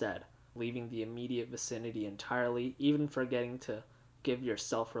instead, leaving the immediate vicinity entirely, even forgetting to give your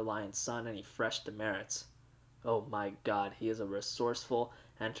self-reliant son any fresh demerits. Oh my God, he is a resourceful,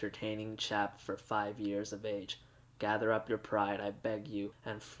 entertaining chap for 5 years of age. Gather up your pride, I beg you,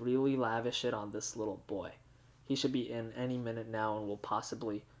 and freely lavish it on this little boy. He should be in any minute now and will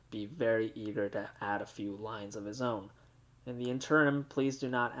possibly be very eager to add a few lines of his own. In the interim, please do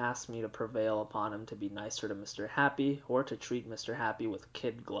not ask me to prevail upon him to be nicer to Mr. Happy or to treat Mr. Happy with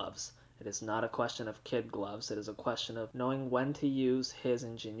kid gloves. It is not a question of kid gloves, it is a question of knowing when to use his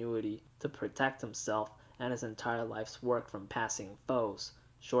ingenuity to protect himself and his entire life's work from passing foes,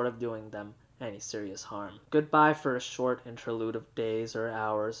 short of doing them any serious harm. Goodbye for a short interlude of days or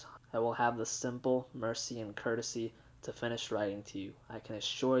hours. I will have the simple mercy and courtesy to finish writing to you. I can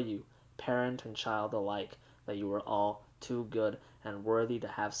assure you, parent and child alike, that you are all too good and worthy to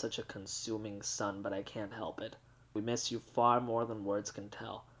have such a consuming son, but I can't help it. We miss you far more than words can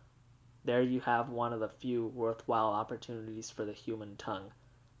tell. There you have one of the few worthwhile opportunities for the human tongue.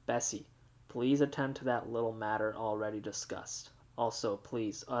 Bessie, please attend to that little matter already discussed. Also,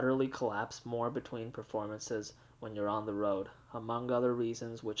 please utterly collapse more between performances when you're on the road, among other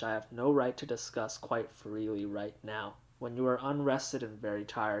reasons which I have no right to discuss quite freely right now. When you are unrested and very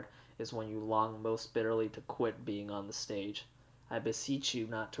tired is when you long most bitterly to quit being on the stage. I beseech you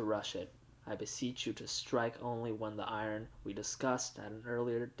not to rush it. I beseech you to strike only when the iron we discussed at an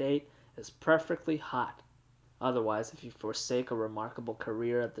earlier date is perfectly hot. Otherwise, if you forsake a remarkable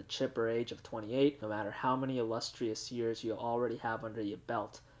career at the chipper age of 28, no matter how many illustrious years you already have under your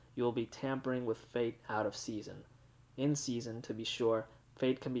belt, you will be tampering with fate out of season. In season, to be sure,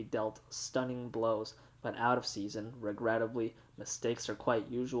 fate can be dealt stunning blows, but out of season, regrettably, mistakes are quite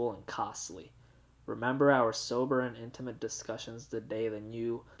usual and costly. Remember our sober and intimate discussions the day the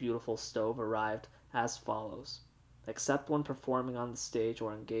new, beautiful stove arrived, as follows. Except when performing on the stage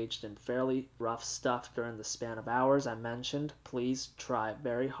or engaged in fairly rough stuff during the span of hours I mentioned, please try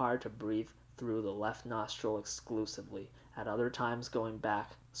very hard to breathe through the left nostril exclusively, at other times going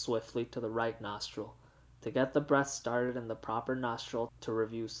back swiftly to the right nostril. To get the breath started in the proper nostril, to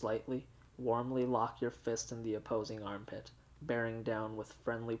review slightly, warmly lock your fist in the opposing armpit, bearing down with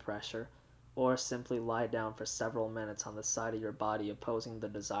friendly pressure, or simply lie down for several minutes on the side of your body opposing the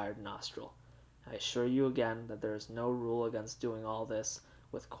desired nostril. I assure you again that there is no rule against doing all this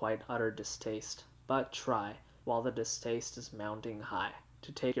with quite utter distaste, but try, while the distaste is mounting high,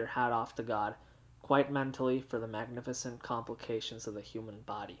 to take your hat off to God, quite mentally, for the magnificent complications of the human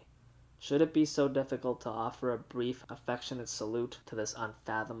body. Should it be so difficult to offer a brief, affectionate salute to this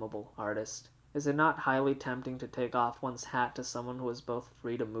unfathomable artist? Is it not highly tempting to take off one's hat to someone who is both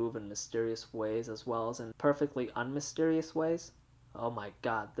free to move in mysterious ways as well as in perfectly unmysterious ways? Oh my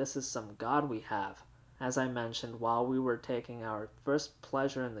God, this is some God we have. As I mentioned, while we were taking our first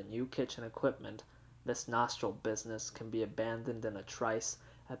pleasure in the new kitchen equipment, this nostril business can be abandoned in a trice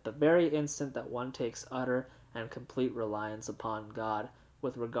at the very instant that one takes utter and complete reliance upon God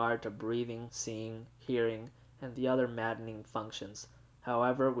with regard to breathing, seeing, hearing, and the other maddening functions.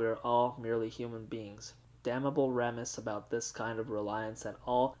 However, we are all merely human beings. Damnable remiss about this kind of reliance at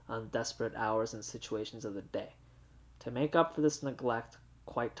all undesperate hours and situations of the day. To make up for this neglect,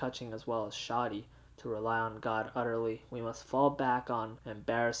 quite touching as well as shoddy, To rely on God utterly, we must fall back on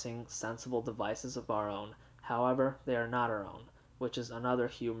embarrassing, sensible devices of our own. However, they are not our own, which is another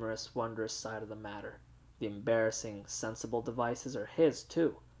humorous, wondrous side of the matter. The embarrassing, sensible devices are his,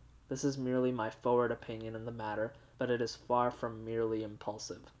 too. This is merely my forward opinion in the matter, but it is far from merely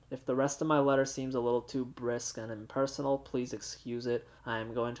impulsive. If the rest of my letter seems a little too brisk and impersonal, please excuse it. I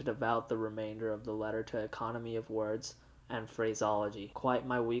am going to devote the remainder of the letter to economy of words and phraseology, quite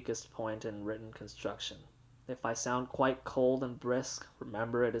my weakest point in written construction. If I sound quite cold and brisk,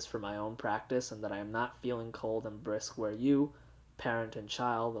 remember it is for my own practice, and that I am not feeling cold and brisk where you, parent and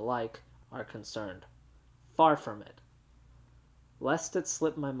child alike, are concerned. Far from it. Lest it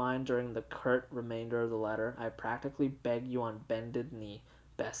slip my mind during the curt remainder of the letter, I practically beg you on bended knee,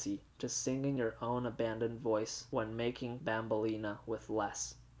 Bessie, to sing in your own abandoned voice when making Bambolina with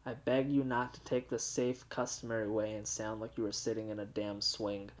less. I beg you not to take the safe, customary way and sound like you were sitting in a damn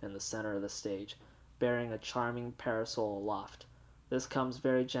swing in the center of the stage, bearing a charming parasol aloft. This comes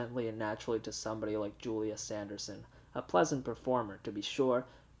very gently and naturally to somebody like Julia Sanderson, a pleasant performer, to be sure,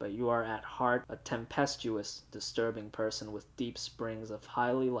 but you are at heart a tempestuous, disturbing person with deep springs of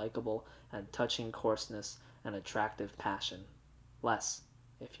highly likable and touching coarseness and attractive passion. Les,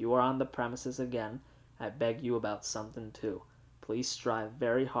 if you are on the premises again, I beg you about something too. Please strive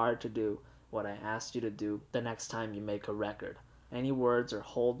very hard to do what I asked you to do the next time you make a record. Any words or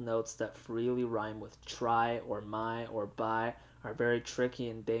hold notes that freely rhyme with try or my or by are very tricky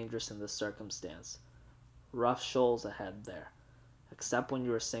and dangerous in this circumstance. Rough shoals ahead there. Except when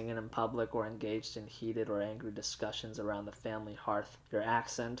you are singing in public or engaged in heated or angry discussions around the family hearth, your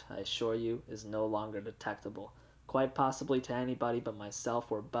accent, I assure you, is no longer detectable. Quite possibly to anybody but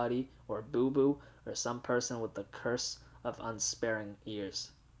myself or Buddy or Boo Boo or some person with the curse of unsparing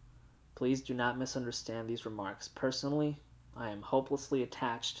ears. Please do not misunderstand these remarks. Personally, I am hopelessly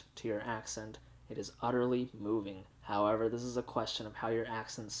attached to your accent. It is utterly moving. However, this is a question of how your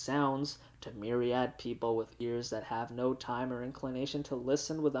accent sounds to myriad people with ears that have no time or inclination to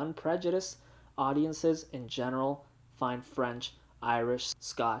listen with unprejudiced. Audiences in general find French, Irish,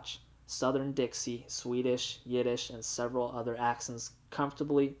 Scotch, Southern Dixie, Swedish, Yiddish, and several other accents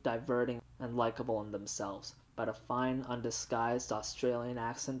comfortably diverting and likable in themselves. But a fine, undisguised Australian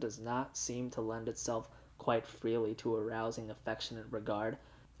accent does not seem to lend itself quite freely to arousing affectionate regard.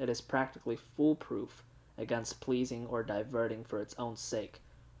 It is practically foolproof against pleasing or diverting for its own sake.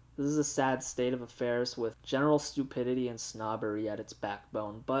 This is a sad state of affairs with general stupidity and snobbery at its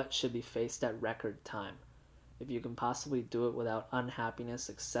backbone, but should be faced at record time. If you can possibly do it without unhappiness,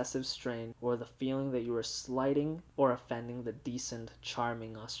 excessive strain, or the feeling that you are slighting or offending the decent,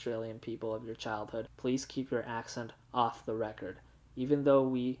 charming Australian people of your childhood, please keep your accent off the record, even though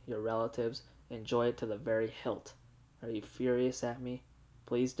we, your relatives, enjoy it to the very hilt. Are you furious at me?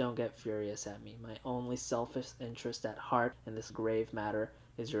 Please don't get furious at me. My only selfish interest at heart in this grave matter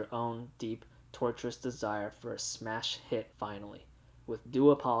is your own deep, torturous desire for a smash hit finally. With due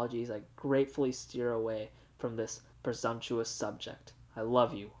apologies, I gratefully steer away from this presumptuous subject. I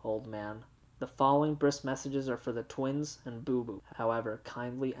love you, old man. The following brisk messages are for the twins and Boo Boo. However,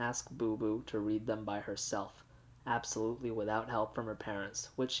 kindly ask Boo Boo to read them by herself, absolutely without help from her parents,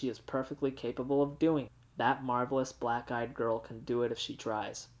 which she is perfectly capable of doing. That marvelous black-eyed girl can do it if she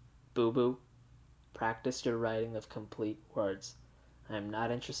tries. Boo Boo, practice your writing of complete words. I am not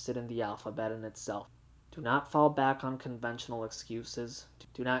interested in the alphabet in itself. Do not fall back on conventional excuses.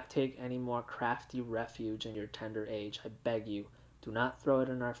 Do not take any more crafty refuge in your tender age. I beg you, do not throw it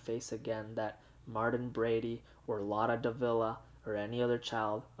in our face again that Martin Brady or Lotta Davila or any other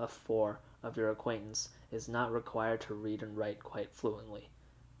child of 4 of your acquaintance is not required to read and write quite fluently.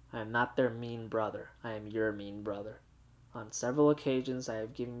 I am not their mean brother. I am your mean brother. On several occasions I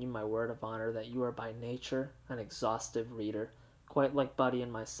have given you my word of honor that you are by nature an exhaustive reader, quite like Buddy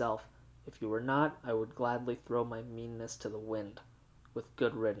and myself. If you were not, I would gladly throw my meanness to the wind, with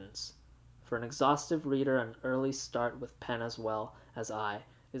good riddance. For an exhaustive reader, an early start with pen as well as I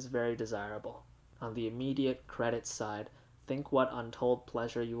is very desirable. On the immediate credit side, think what untold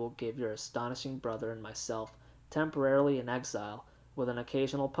pleasure you will give your astonishing brother and myself, temporarily in exile, with an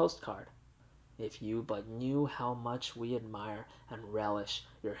occasional postcard. If you but knew how much we admire and relish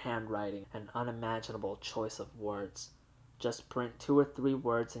your handwriting and unimaginable choice of words. Just print 2 or 3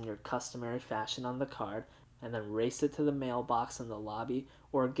 words in your customary fashion on the card, and then race it to the mailbox in the lobby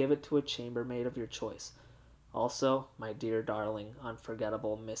or give it to a chambermaid of your choice. Also, my dear darling,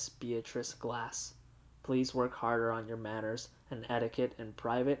 unforgettable Miss Beatrice Glass, please work harder on your manners and etiquette in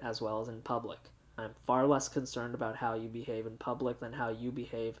private as well as in public. I am far less concerned about how you behave in public than how you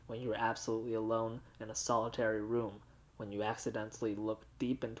behave when you are absolutely alone in a solitary room, when you accidentally look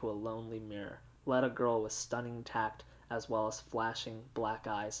deep into a lonely mirror. Let a girl with stunning tact as well as flashing black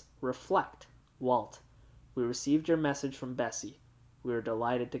eyes reflect. Walt, we received your message from Bessie. We were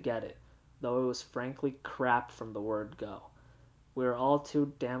delighted to get it, though it was frankly crap from the word go. We are all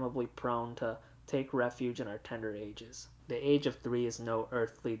too damnably prone to take refuge in our tender ages. The age of 3 is no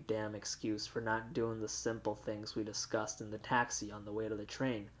earthly damn excuse for not doing the simple things we discussed in the taxi on the way to the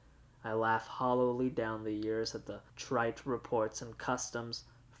train. I laugh hollowly down the years at the trite reports and customs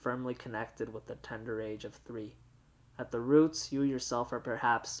firmly connected with the tender age of 3. At the roots, you yourself are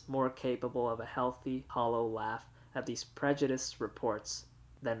perhaps more capable of a healthy, hollow laugh at these prejudiced reports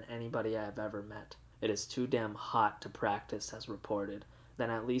than anybody I have ever met. It is too damn hot to practice as reported. Then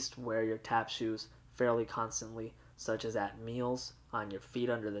at least wear your tap shoes fairly constantly, such as at meals, on your feet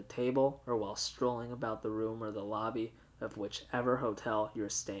under the table, or while strolling about the room or the lobby of whichever hotel you're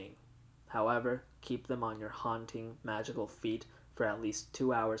staying. However, keep them on your haunting, magical feet for at least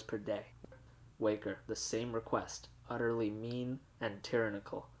 2 hours per day. Waker, the same request, utterly mean and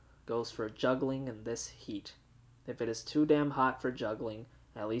tyrannical, goes for juggling in this heat. If it is too damn hot for juggling,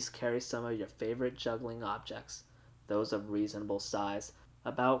 at least carry some of your favorite juggling objects, those of reasonable size,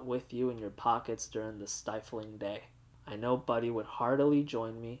 about with you in your pockets during the stifling day. I know Buddy would heartily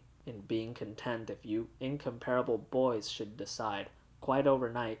join me in being content if you incomparable boys should decide, quite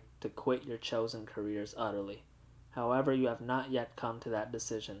overnight, to quit your chosen careers utterly. However, you have not yet come to that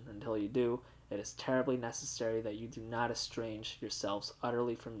decision. Until you do, it is terribly necessary that you do not estrange yourselves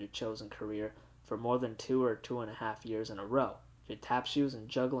utterly from your chosen career for more than 2 or 2.5 years in a row. Your tap shoes and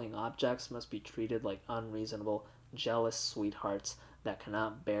juggling objects must be treated like unreasonable, jealous sweethearts that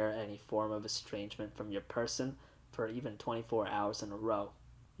cannot bear any form of estrangement from your person for even 24 hours in a row.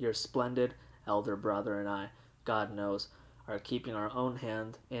 Your splendid elder brother and I, God knows, are keeping our own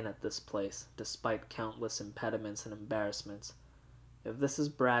hand in at this place, despite countless impediments and embarrassments. If this is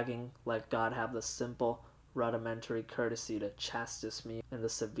bragging, let God have the simple, rudimentary courtesy to chastise me in the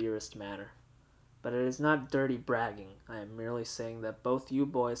severest manner. But it is not dirty bragging. I am merely saying that both you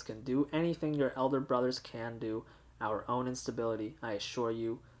boys can do anything your elder brothers can do. Our own instability, I assure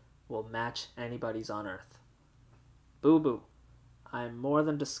you, will match anybody's on earth. Boo-boo. I am more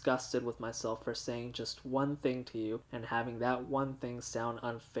than disgusted with myself for saying just one thing to you and having that one thing sound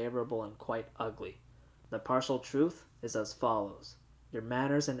unfavorable and quite ugly. The partial truth is as follows. Your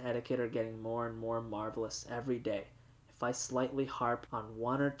manners and etiquette are getting more and more marvelous every day. If I slightly harp on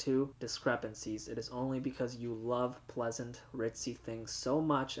 1 or 2 discrepancies, it is only because you love pleasant, ritzy things so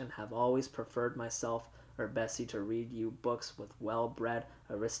much and have always preferred myself or Bessie to read you books with well-bred,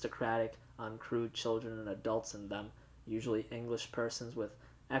 aristocratic, uncrude children and adults in them, usually English persons with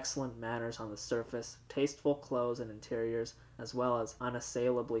excellent manners on the surface, tasteful clothes and interiors, as well as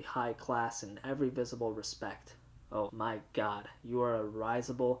unassailably high class in every visible respect. Oh my God, you are a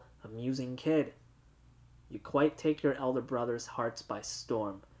risible, amusing kid. You quite take your elder brother's hearts by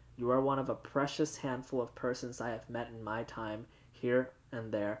storm. You are one of a precious handful of persons I have met in my time, here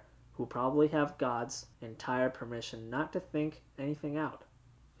and there, who probably have God's entire permission not to think anything out.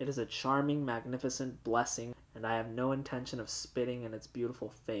 It is a charming, magnificent blessing, and I have no intention of spitting in its beautiful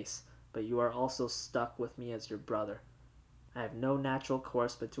face, but you are also stuck with me as your brother. I have no natural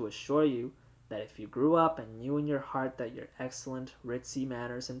course but to assure you that if you grew up and knew in your heart that your excellent, ritzy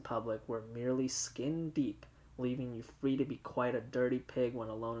manners in public were merely skin deep, leaving you free to be quite a dirty pig when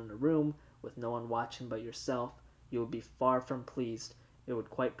alone in a room, with no one watching but yourself, you would be far from pleased. It would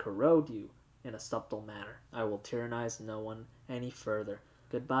quite corrode you in a subtle manner. I will tyrannize no one any further.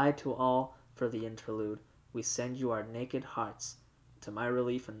 Goodbye to all for the interlude. We send you our naked hearts. To my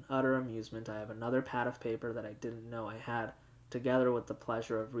relief and utter amusement, I have another pad of paper that I didn't know I had, together with the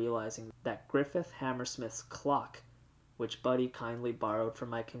pleasure of realizing that Griffith Hammersmith's clock, which Buddy kindly borrowed for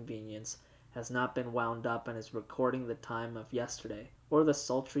my convenience, has not been wound up and is recording the time of yesterday, or the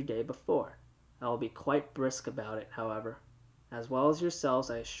sultry day before. I will be quite brisk about it, however. As well as yourselves,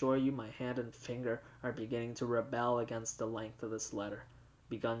 I assure you my hand and finger are beginning to rebel against the length of this letter,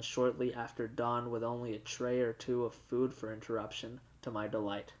 begun shortly after dawn with only a tray or 2 of food for interruption, to my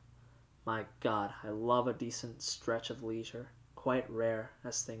delight. My God, I love a decent stretch of leisure, quite rare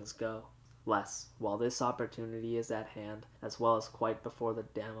as things go. Less, while this opportunity is at hand, as well as quite before the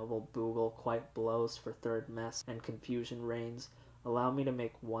damnable bugle quite blows for third mess and confusion reigns, allow me to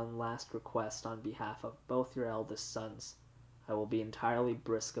make one last request on behalf of both your eldest sons. I will be entirely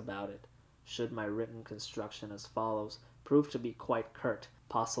brisk about it. Should my written construction as follows prove to be quite curt,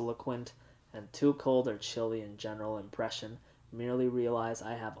 posiliquent, and too cold or chilly in general impression, merely realize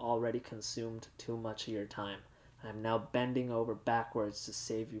I have already consumed too much of your time. I am now bending over backwards to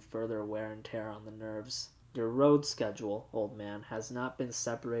save you further wear and tear on the nerves. Your road schedule, old man, has not been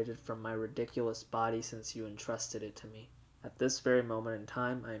separated from my ridiculous body since you entrusted it to me. At this very moment in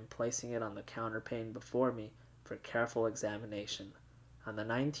time, I am placing it on the counterpane before me for careful examination. On the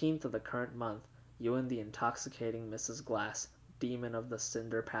 19th of the current month, you and the intoxicating Mrs. Glass, demon of the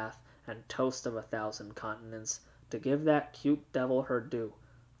cinder path and toast of 1,000 continents, to give that cute devil her due,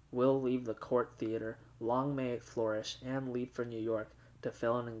 will leave the Court Theatre, long may it flourish, and leave for New York to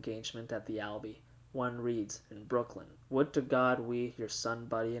fill an engagement at the Albee. One reads, in Brooklyn, "Would to God we, your son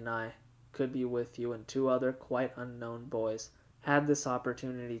Buddy and I, could be with you and 2 other quite unknown boys, had this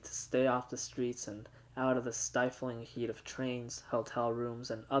opportunity to stay off the streets and out of the stifling heat of trains, hotel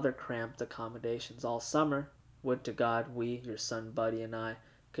rooms, and other cramped accommodations all summer. Would to God we, your son Buddy and I,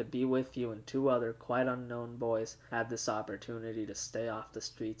 could be with you and 2 other quite unknown boys, had this opportunity to stay off the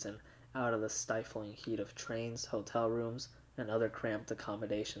streets and out of the stifling heat of trains, hotel rooms, and other cramped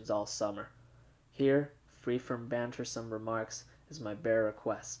accommodations all summer." Here, free from bantersome remarks, is my bare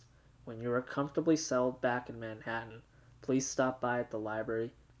request. When you are comfortably settled back in Manhattan, please stop by at the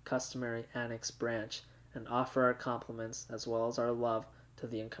library, customary Annex branch, and offer our compliments as well as our love to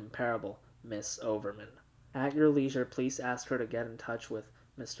the incomparable Miss Overman. At your leisure, please ask her to get in touch with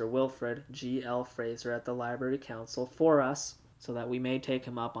Mr. Wilfred G. L. Fraser at the Library Council for us, so that we may take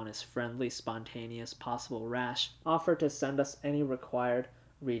him up on his friendly, spontaneous, possible rash offer to send us any required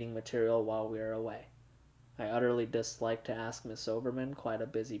reading material while we are away. I utterly dislike to ask Miss Overman, quite a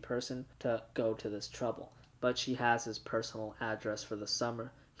busy person, to go to this trouble, but she has his personal address for the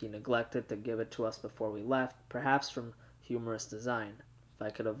summer. He neglected to give it to us before we left, perhaps from humorous design. If I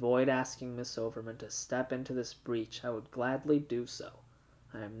could avoid asking Miss Overman to step into this breach, I would gladly do so.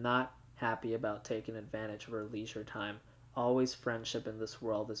 I am not happy about taking advantage of her leisure time. Always friendship in this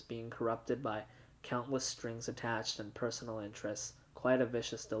world is being corrupted by countless strings attached and personal interests. Quite a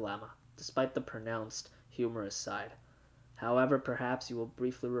vicious dilemma, despite the pronounced humorous side. However, perhaps you will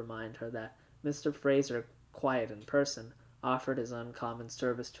briefly remind her that Mr. Fraser, quiet in person, offered his uncommon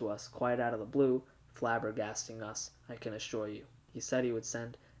service to us quite out of the blue, flabbergasting us, I can assure you. He said he would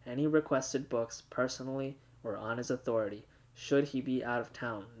send any requested books personally or on his authority, should he be out of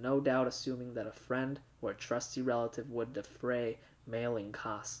town, no doubt assuming that a friend or trusty relative would defray mailing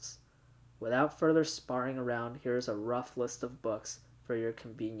costs. Without further sparring around, here is a rough list of books for your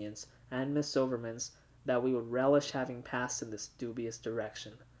convenience and Miss Overman's that we would relish having passed in this dubious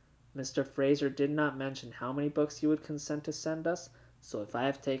direction. Mr. Fraser did not mention how many books he would consent to send us, so if I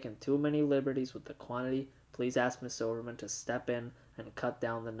have taken too many liberties with the quantity, please ask Miss Overman to step in and cut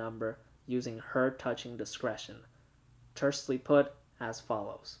down the number, using her touching discretion. Tersely put, as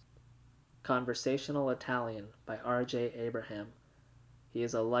follows. Conversational Italian by R.J. Abraham. He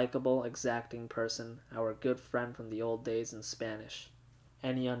is a likable, exacting person, our good friend from the old days in Spanish.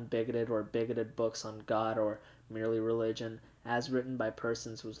 Any unbigoted or bigoted books on God or merely religion, as written by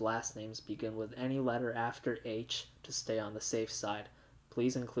persons whose last names begin with any letter after H to stay on the safe side.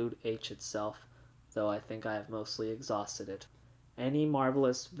 Please include H itself, though I think I have mostly exhausted it. Any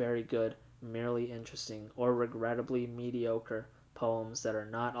marvelous, very good, merely interesting, or regrettably mediocre poems that are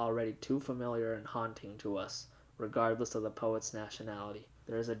not already too familiar and haunting to us, regardless of the poet's nationality.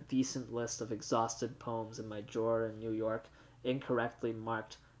 There is a decent list of exhausted poems in my drawer in New York, incorrectly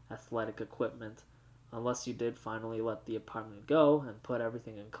marked athletic equipment, unless you did finally let the apartment go and put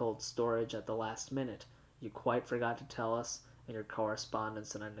everything in cold storage at the last minute. You quite forgot to tell us in your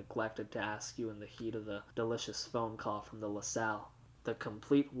correspondence, and I neglected to ask you in the heat of the delicious phone call from the LaSalle. The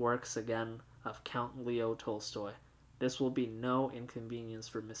complete works again of Count Leo Tolstoy. This will be no inconvenience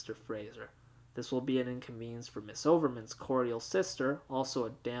for Mr. Fraser. This will be an inconvenience for Miss Overman's cordial sister, also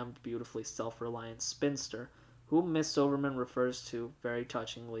a damned beautifully self-reliant spinster, whom Miss Overman refers to, very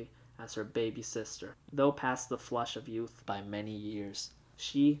touchingly, as her baby sister, though past the flush of youth by many years.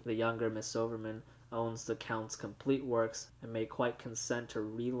 She, the younger Miss Overman, owns the Count's complete works, and may quite consent to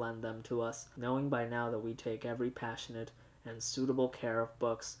re-lend them to us, knowing by now that we take every passionate and suitable care of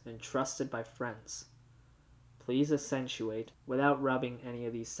books entrusted by friends. Please accentuate, without rubbing any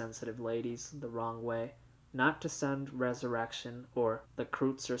of these sensitive ladies the wrong way, not to send Resurrection, or the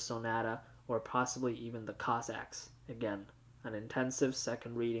Kreutzer Sonata, or possibly even the Cossacks. Again, an intensive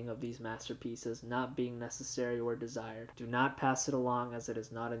second reading of these masterpieces not being necessary or desired. Do not pass it along, as it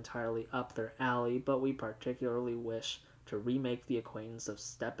is not entirely up their alley, but we particularly wish to remake the acquaintance of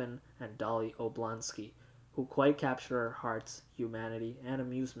Stepan and Dolly Oblonsky, who quite captured our hearts, humanity, and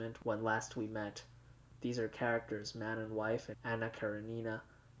amusement when last we met. These are characters, man and wife, and Anna Karenina,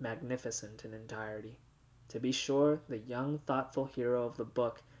 magnificent in entirety. To be sure, the young, thoughtful hero of the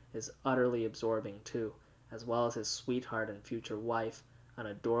book is utterly absorbing too, as well as his sweetheart and future wife, an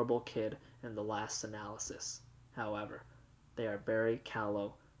adorable kid, in the last analysis. However, they are very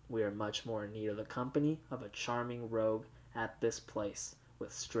callow. We are much more in need of the company of a charming rogue at this place,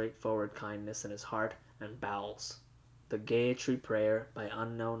 with straightforward kindness in his heart and bowels. The Gayetry Prayer by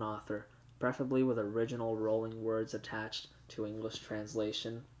unknown author, preferably with original rolling words attached to English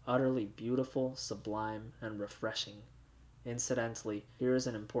translation, utterly beautiful, sublime, and refreshing. Incidentally, here is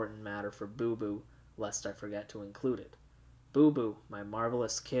an important matter for Boo Boo, lest I forget to include it. Boo Boo, my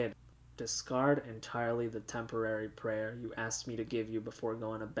marvelous kid, discard entirely the temporary prayer you asked me to give you before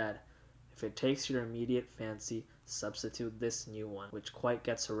going to bed. If it takes your immediate fancy, substitute this new one, which quite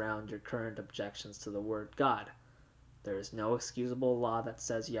gets around your current objections to the word God. There is no excusable law that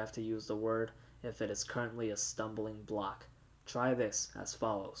says you have to use the word if it is currently a stumbling block. Try this as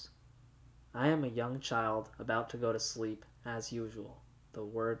follows. I am a young child about to go to sleep, as usual. The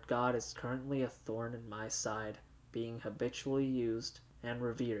word God is currently a thorn in my side, being habitually used and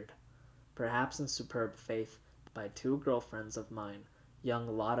revered, perhaps in superb faith, by two girlfriends of mine, young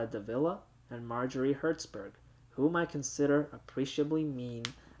Lotta de Villa and Marjorie Hertzberg, whom I consider appreciably mean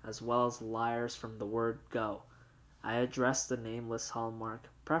as well as liars from the word go. I address the nameless hallmark,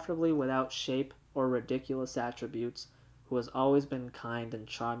 preferably without shape or ridiculous attributes, who has always been kind and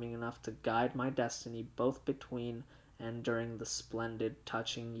charming enough to guide my destiny both between and during the splendid,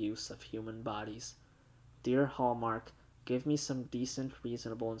 touching use of human bodies. Dear Hallmark, give me some decent,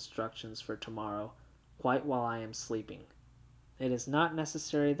 reasonable instructions for tomorrow, quite while I am sleeping. It is not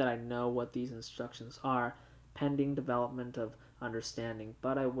necessary that I know what these instructions are, pending development of understanding,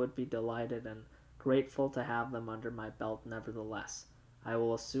 but I would be delighted and grateful to have them under my belt nevertheless. I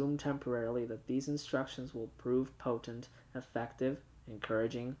will assume temporarily that these instructions will prove potent, effective,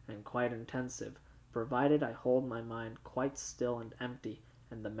 encouraging, and quite intensive, provided I hold my mind quite still and empty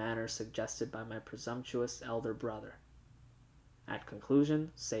in the manner suggested by my presumptuous elder brother. At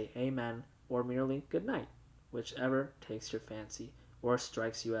conclusion, say Amen, or merely Good night, whichever takes your fancy, or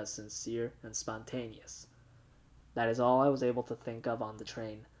strikes you as sincere and spontaneous. That is all I was able to think of on the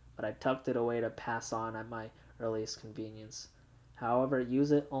train, but I tucked it away to pass on at my earliest convenience. However,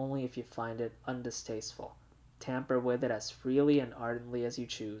 use it only if you find it undistasteful. Tamper with it as freely and ardently as you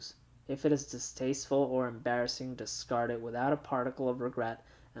choose. If it is distasteful or embarrassing, discard it without a particle of regret,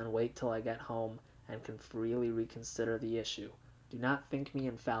 and wait till I get home and can freely reconsider the issue. Do not think me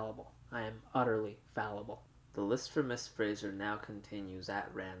infallible. I am utterly fallible. The list for Miss Fraser now continues at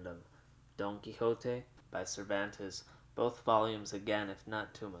random. Don Quixote by Cervantes, both volumes again if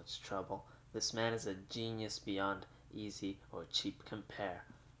not too much trouble. This man is a genius beyond easy or cheap compare.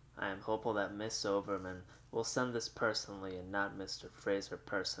 I am hopeful that Miss Overman will send this personally and not Mr. Fraser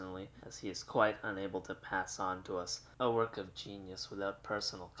personally, as he is quite unable to pass on to us a work of genius without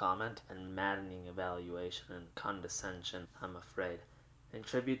personal comment and maddening evaluation and condescension, I'm afraid. In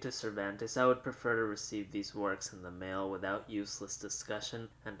tribute to Cervantes, I would prefer to receive these works in the mail without useless discussion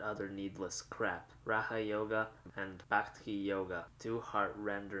and other needless crap. Raja Yoga and Bhakti Yoga, two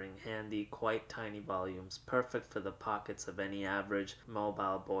heart-rendering, handy, quite tiny volumes, perfect for the pockets of any average,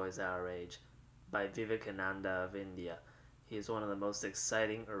 mobile boys our age, by Vivekananda of India. He is one of the most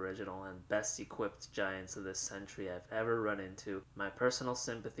exciting, original, and best-equipped giants of this century I've ever run into. My personal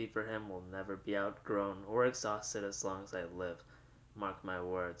sympathy for him will never be outgrown or exhausted as long as I live. Mark my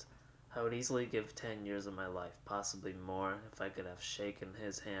words. I would easily give 10 years of my life, possibly more, if I could have shaken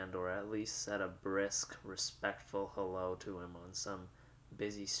his hand or at least said a brisk, respectful hello to him on some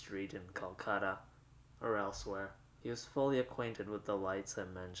busy street in Calcutta or elsewhere. He was fully acquainted with the lights I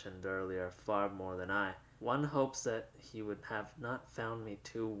mentioned earlier, far more than I. One hopes that he would have not found me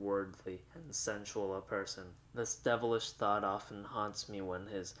too worldly and sensual a person. This devilish thought often haunts me when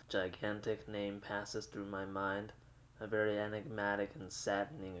his gigantic name passes through my mind. A very enigmatic and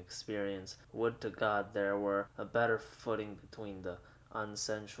saddening experience. Would to God there were a better footing between the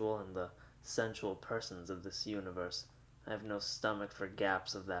unsensual and the sensual persons of this universe. I have no stomach for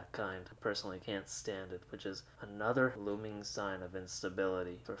gaps of that kind. I personally can't stand it, which is another looming sign of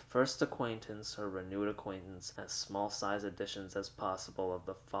instability. For first acquaintance or renewed acquaintance, as small size editions as possible of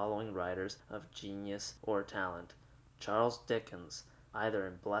the following writers of genius or talent. Charles Dickens, either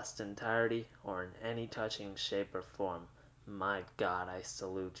in blessed entirety or in any touching shape or form. My God, I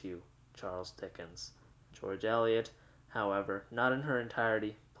salute you, Charles Dickens. George Eliot, however, not in her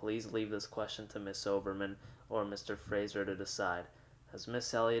entirety. Please leave this question to Miss Overman or Mr. Fraser to decide, as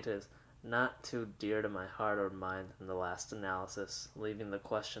Miss Eliot is not too dear to my heart or mind in the last analysis. Leaving the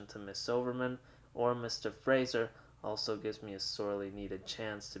question to Miss Overman or Mr. Fraser also gives me a sorely needed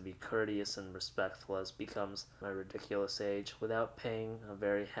chance to be courteous and respectful as becomes my ridiculous age, without paying a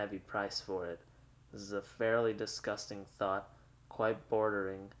very heavy price for it. This is a fairly disgusting thought, quite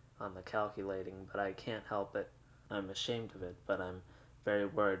bordering on the calculating, but I can't help it. I'm ashamed of it, but I'm very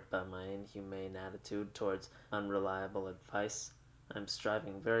worried by my inhumane attitude towards unreliable advice. I'm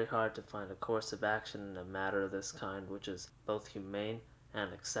striving very hard to find a course of action in a matter of this kind which is both humane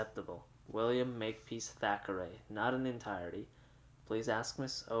and acceptable. William Makepeace Thackeray, not in entirety. Please ask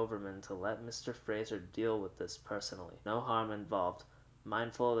Miss Overman to let Mr. Fraser deal with this personally. No harm involved.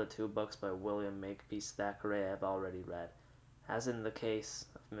 Mindful of the 2 books by William Makepeace Thackeray I have already read. As in the case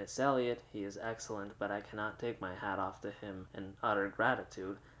of Miss Elliot, he is excellent, but I cannot take my hat off to him in utter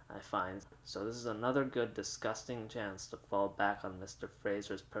gratitude, I find. So this is another good disgusting chance to fall back on Mr.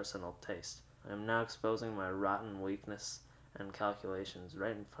 Fraser's personal taste. I am now exposing my rotten weakness and calculations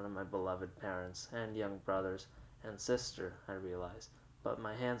right in front of my beloved parents and young brothers and sister, I realize, but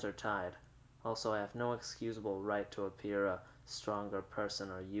my hands are tied. Also, I have no excusable right to appear a stronger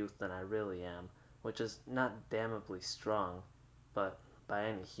person or youth than I really am, which is not damnably strong, but by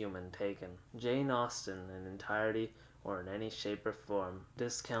any human taken. Jane Austen in entirety or in any shape or form,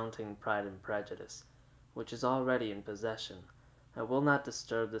 discounting Pride and Prejudice, which is already in possession. I will not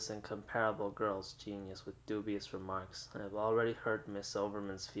disturb this incomparable girl's genius with dubious remarks. I have already hurt Miss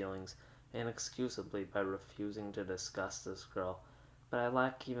Overman's feelings inexcusably by refusing to discuss this girl, but I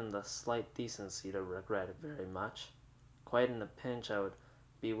lack even the slight decency to regret it very much. Quite in a pinch I would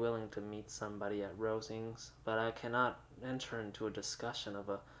be willing to meet somebody at Rosings, but I cannot enter into a discussion of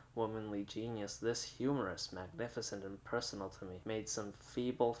a womanly genius this humorous, magnificent, and personal to me. Made some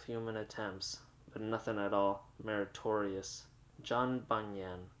feeble human attempts, but nothing at all meritorious. John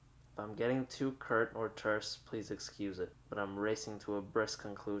Bunyan. If I'm getting too curt or terse, please excuse it, but I'm racing to a brisk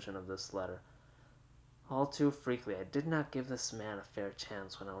conclusion of this letter. All too frequently I did not give this man a fair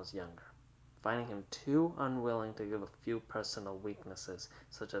chance when I was younger, finding him too unwilling to give a few personal weaknesses,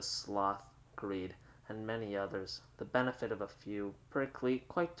 such as sloth, greed, and many others, the benefit of a few prickly,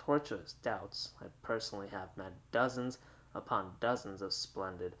 quite tortuous doubts. I personally have met dozens upon dozens of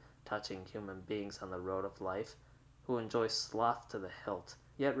splendid, touching human beings on the road of life, who enjoy sloth to the hilt,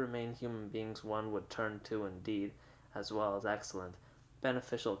 yet remain human beings one would turn to indeed, as well as excellent,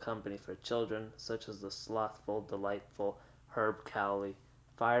 beneficial company for children, such as the slothful, delightful Herb Cowley,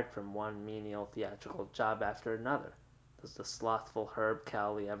 fired from one menial theatrical job after another. Does the slothful Herb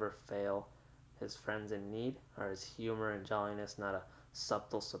Cowley ever fail his friends in need? Are his humor and jolliness not a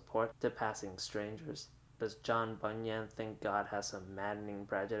subtle support to passing strangers? Does John Bunyan think God has some maddening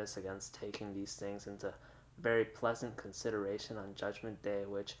prejudice against taking these things into very pleasant consideration on Judgment Day,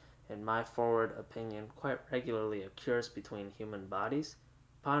 which, in my forward opinion, quite regularly occurs between human bodies?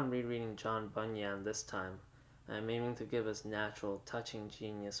 Upon rereading John Bunyan this time, I am aiming to give his natural, touching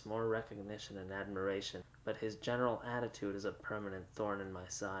genius more recognition and admiration, but his general attitude is a permanent thorn in my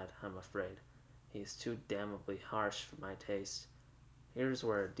side, I'm afraid. He is too damnably harsh for my taste. Here's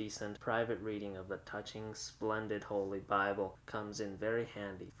where a decent, private reading of the touching, splendid Holy Bible comes in very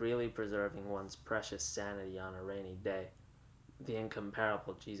handy, freely preserving one's precious sanity on a rainy day. The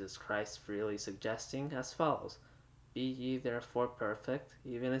incomparable Jesus Christ freely suggesting as follows: Be ye therefore perfect,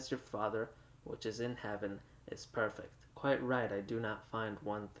 even as your Father, which is in heaven, is perfect. Quite right, I do not find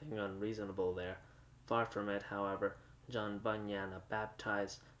one thing unreasonable there. Far from it, however, John Bunyan, a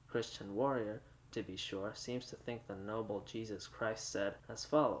baptized Christian warrior, to be sure, seems to think the noble Jesus Christ said as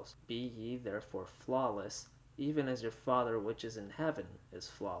follows: Be ye therefore flawless, even as your Father which is in heaven is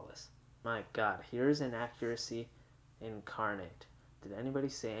flawless. My God, here's inaccuracy incarnate. Did anybody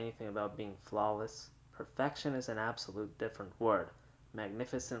say anything about being flawless? Perfection is an absolute different word,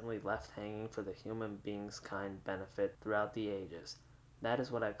 magnificently left hanging for the human being's kind benefit throughout the ages. That is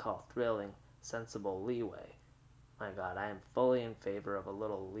what I call thrilling, sensible leeway. My God, I am fully in favor of a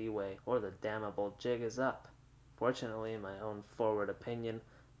little leeway, or the damnable jig is up. Fortunately, in my own forward opinion,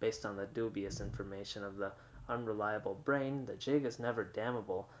 based on the dubious information of the unreliable brain, the jig is never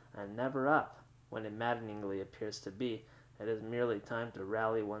damnable and never up. When it maddeningly appears to be, it is merely time to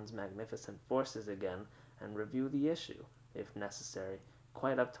rally one's magnificent forces again and review the issue, if necessary,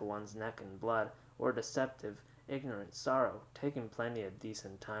 quite up to one's neck in blood, or deceptive, ignorant sorrow, taking plenty of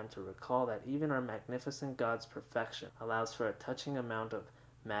decent time to recall that even our magnificent God's perfection allows for a touching amount of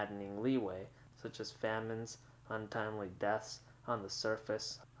maddening leeway, such as famines, untimely deaths on the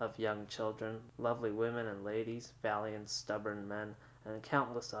surface of young children, lovely women and ladies, valiant, stubborn men, and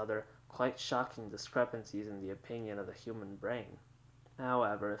countless other quite shocking discrepancies in the opinion of the human brain.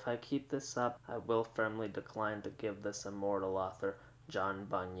 However, if I keep this up, I will firmly decline to give this immortal author, John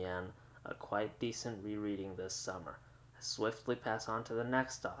Bunyan, a quite decent rereading this summer. I swiftly pass on to the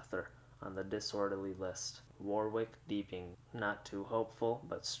next author on the disorderly list, Warwick Deeping, not too hopeful,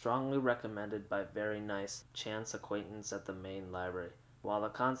 but strongly recommended by very nice chance acquaintance at the main library. While the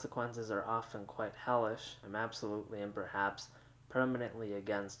consequences are often quite hellish, I'm absolutely and perhaps permanently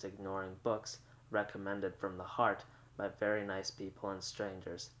against ignoring books recommended from the heart by very nice people and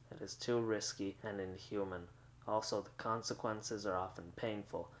strangers. It is too risky and inhuman. Also, the consequences are often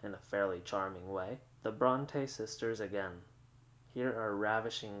painful in a fairly charming way. The Bronte sisters again. Here are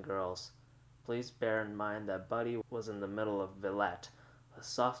ravishing girls. Please bear in mind that Buddy was in the middle of Villette, a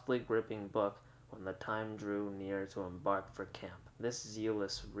softly gripping book, when the time drew near to embark for camp. This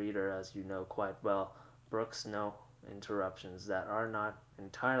zealous reader, as you know quite well, brooks no interruptions that are not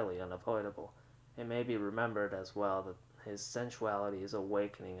entirely unavoidable. It may be remembered as well that his sensuality is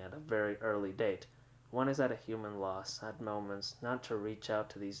awakening at a very early date. One is at a human loss, at moments, not to reach out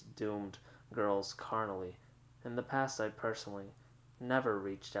to these doomed girls carnally. In the past I personally never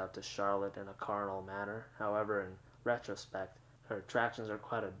reached out to Charlotte in a carnal manner. However, in retrospect, her attractions are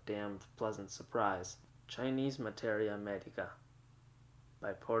quite a damned pleasant surprise. Chinese Materia Medica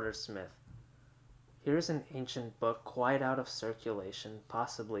by Porter Smith. Here's an ancient book quite out of circulation,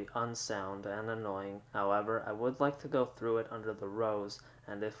 possibly unsound and annoying. However, I would like to go through it under the rose,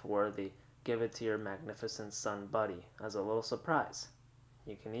 and if worthy, give it to your magnificent son Buddy as a little surprise.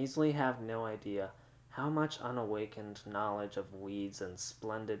 You can easily have no idea how much unawakened knowledge of weeds and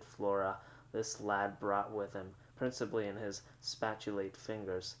splendid flora this lad brought with him, principally in his spatulate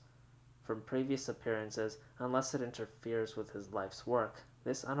fingers. From previous appearances, unless it interferes with his life's work,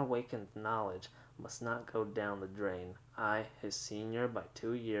 this unawakened knowledge must not go down the drain. I, his senior by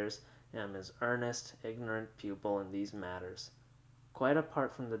 2 years, am his earnest, ignorant pupil in these matters. Quite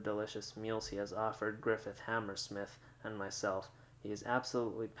apart from the delicious meals he has offered Griffith Hammersmith and myself, he is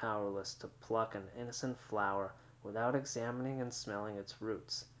absolutely powerless to pluck an innocent flower without examining and smelling its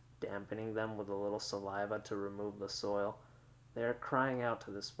roots, dampening them with a little saliva to remove the soil. They are crying out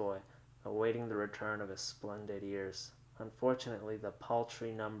to this boy, awaiting the return of his splendid ears. Unfortunately, the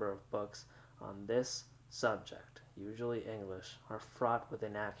paltry number of books on this subject, usually English, are fraught with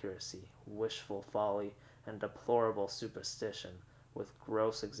inaccuracy, wishful folly, and deplorable superstition, with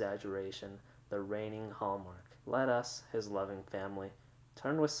gross exaggeration, the reigning hallmark. Let us, his loving family,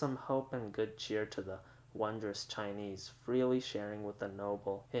 turn with some hope and good cheer to the wondrous Chinese, freely sharing with the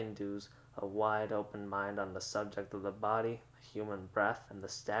noble Hindus a wide open mind on the subject of the body, the human breath, and the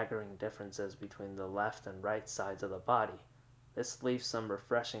staggering differences between the left and right sides of the body. This leaves some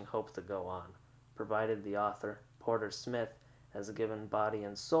refreshing hope to go on, provided the author, Porter Smith, has given body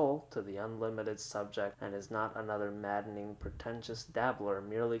and soul to the unlimited subject and is not another maddening, pretentious dabbler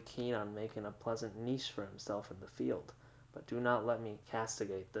merely keen on making a pleasant niche for himself in the field. But do not let me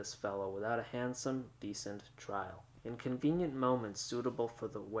castigate this fellow without a handsome, decent trial. In convenient moments suitable for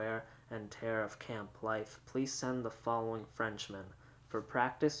the wear and tear of camp life, please send the following Frenchmen, for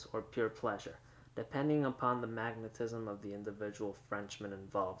practice or pure pleasure, depending upon the magnetism of the individual Frenchman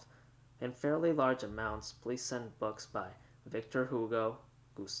involved. In fairly large amounts, please send books by Victor Hugo,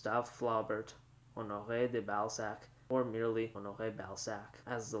 Gustave Flaubert, Honoré de Balzac, or merely Honoré Balzac,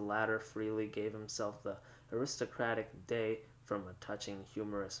 as the latter freely gave himself the aristocratic day from a touching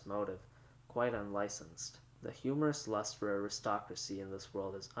humorous motive, quite unlicensed. The humorous lust for aristocracy in this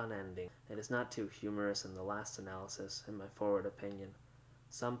world is unending. It is not too humorous in the last analysis, in my forward opinion.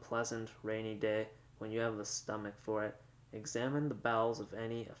 Some pleasant, rainy day, when you have the stomach for it, examine the bowels of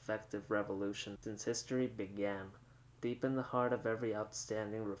any effective revolution since history began. Deep in the heart of every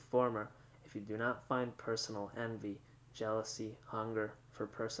outstanding reformer, if you do not find personal envy, jealousy, hunger for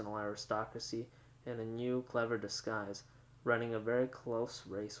personal aristocracy, in a new, clever disguise, running a very close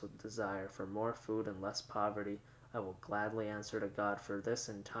race with desire for more food and less poverty, I will gladly answer to God for this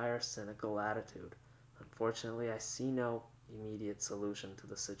entire cynical attitude. Unfortunately, I see no immediate solution to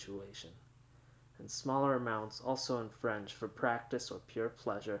the situation. In smaller amounts, also in French, for practice or pure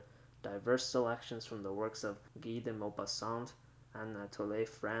pleasure, diverse selections from the works of Guy de Maupassant, Anatole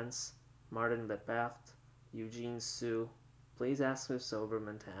France, Martin Lepert, Eugene Sue. Please ask Miss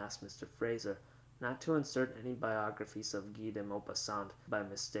Overman to ask Mr. Fraser not to insert any biographies of Guy de Maupassant by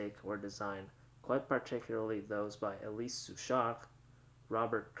mistake or design, quite particularly those by Elise Souchard,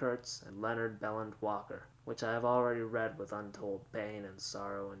 Robert Kurtz, and Leonard Belland Walker, which I have already read with untold pain and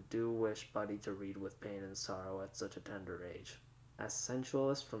sorrow, and do wish Buddy to read with pain and sorrow at such a tender age. As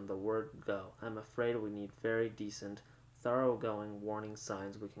sensualist from the word go, I'm afraid we need very decent, thoroughgoing warning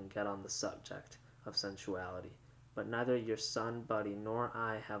signs we can get on the subject of sensuality. But neither your son Buddy nor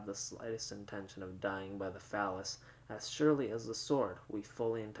I have the slightest intention of dying by the phallus. As surely as the sword, we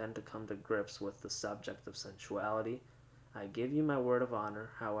fully intend to come to grips with the subject of sensuality. I give you my word of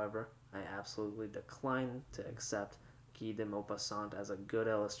honor, however, I absolutely decline to accept Guy de Maupassant as a good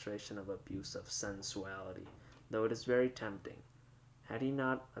illustration of abuse of sensuality, though it is very tempting. Had he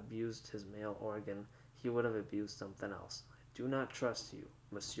not abused his male organ, he would have abused something else. I do not trust you,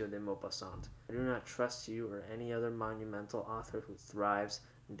 Monsieur de Maupassant. I do not trust you or any other monumental author who thrives,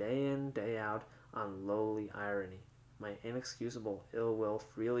 day in, day out, on lowly irony. My inexcusable ill will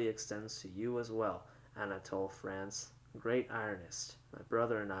freely extends to you as well, Anatole France, great ironist. My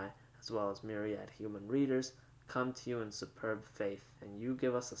brother and I, as well as myriad human readers, come to you in superb faith, and you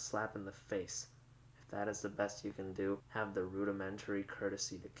give us a slap in the face. If that is the best you can do, have the rudimentary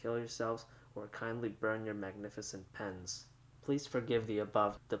courtesy to kill yourselves, or kindly burn your magnificent pens. Please forgive the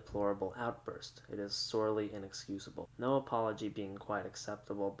above deplorable outburst. It is sorely inexcusable. No apology being quite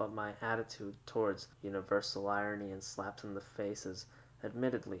acceptable, but my attitude towards universal irony and slaps in the face is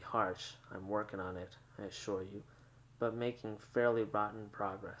admittedly harsh. I'm working on it, I assure you, but making fairly rotten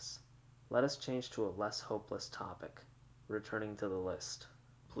progress. Let us change to a less hopeless topic. Returning to the list.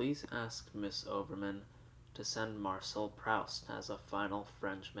 Please ask Miss Overman to send Marcel Proust as a final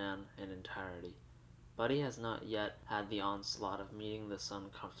Frenchman in entirety. Buddy has not yet had the onslaught of meeting this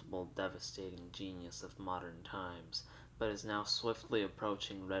uncomfortable, devastating genius of modern times, but is now swiftly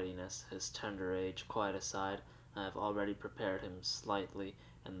approaching readiness, his tender age quite aside. I have already prepared him slightly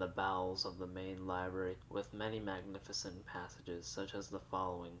in the bowels of the main library with many magnificent passages, such as the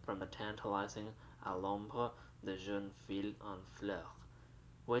following from the tantalizing À l'ombre de jeunes filles en fleurs,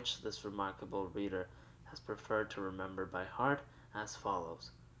 which this remarkable reader has preferred to remember by heart, as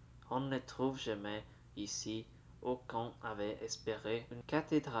follows. On ne trouve jamais ici où qu'on avait espéré une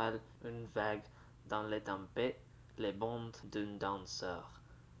cathédrale, une vague dans les tempêtes, les bondes d'un danseur.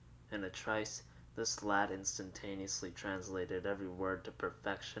 In a trice, this lad instantaneously translated every word to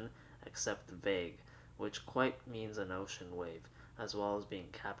perfection except vague, which quite means an ocean wave, as well as being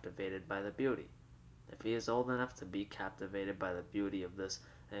captivated by the beauty. If he is old enough to be captivated by the beauty of this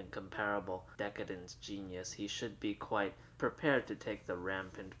incomparable decadent genius, he should be quite prepared to take the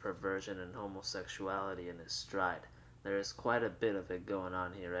rampant perversion and homosexuality in his stride. There is quite a bit of it going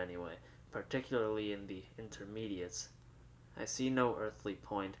on here anyway, particularly in the intermediates. I see no earthly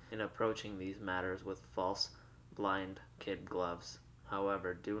point in approaching these matters with false, blind kid gloves.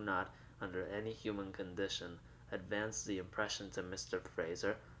 However, do not, under any human condition, advance the impression to Mr.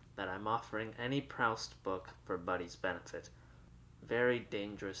 Fraser that I'm offering any Proust book for Buddy's benefit. Very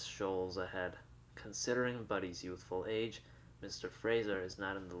dangerous shoals ahead. Considering Buddy's youthful age, Mr. Fraser is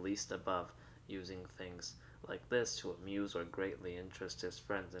not in the least above using things like this to amuse or greatly interest his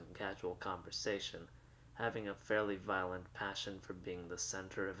friends in casual conversation, having a fairly violent passion for being the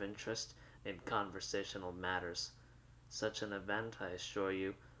center of interest in conversational matters. Such an event, I assure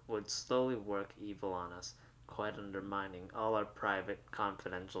you, would slowly work evil on us, quite undermining all our private,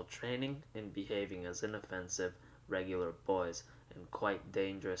 confidential training in behaving as inoffensive, regular boys in quite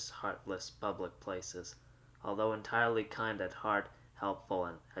dangerous, heartless public places. Although entirely kind at heart, helpful,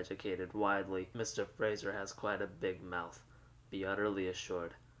 and educated widely, Mr. Fraser has quite a big mouth, be utterly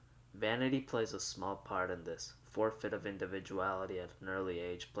assured. Vanity plays a small part in this. Forfeit of individuality at an early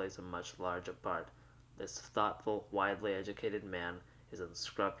age plays a much larger part. This thoughtful, widely educated man is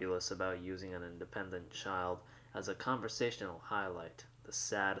unscrupulous about using an independent child as a conversational highlight, the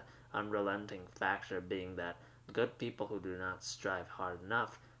sad, unrelenting factor being that good people who do not strive hard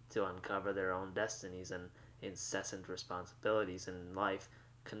enough to uncover their own destinies and incessant responsibilities in life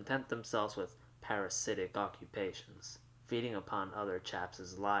content themselves with parasitic occupations, feeding upon other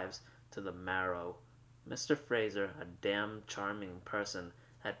chaps' lives to the marrow. Mr. Fraser, a damn charming person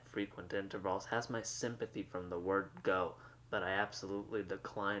at frequent intervals, has my sympathy from the word go, but I absolutely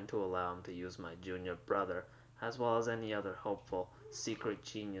decline to allow him to use my junior brother, as well as any other hopeful, secret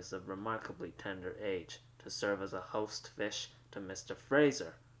genius of remarkably tender age, to serve as a host fish to Mr.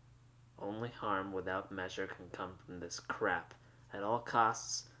 Fraser. Only harm without measure can come from this crap. At all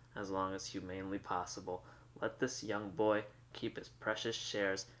costs, as long as humanely possible, let this young boy keep his precious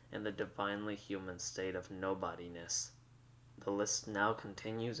shares in the divinely human state of nobodiness. The list now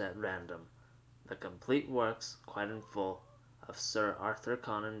continues at random. The complete works, quite in full, of Sir Arthur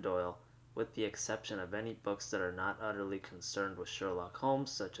Conan Doyle, with the exception of any books that are not utterly concerned with Sherlock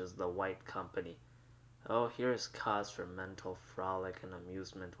Holmes, such as The White Company. Oh, here is cause for mental frolic and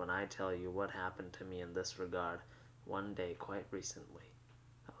amusement when I tell you what happened to me in this regard one day quite recently.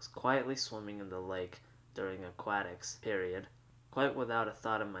 I was quietly swimming in the lake during aquatics period, quite without a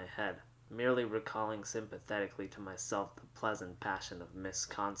thought in my head, merely recalling sympathetically to myself the pleasant passion of Miss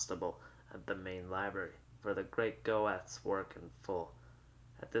Constable at the main library, for the great Goethe's work in full.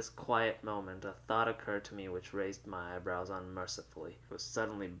 At this quiet moment a thought occurred to me which raised my eyebrows unmercifully. It was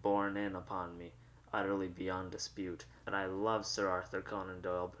suddenly borne in upon me, utterly beyond dispute, that I love Sir Arthur Conan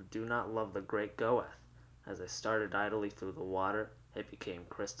Doyle, but do not love the great Goethe. As I started idly through the water, it became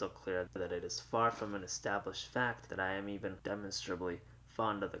crystal clear that it is far from an established fact that I am even demonstrably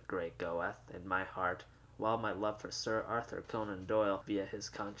fond of the great Goethe in my heart, while my love for Sir Arthur Conan Doyle via his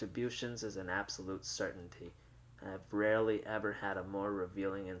contributions is an absolute certainty. I have rarely ever had a more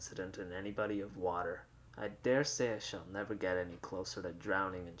revealing incident in any body of water. I dare say I shall never get any closer to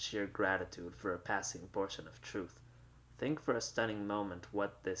drowning in sheer gratitude for a passing portion of truth. Think for a stunning moment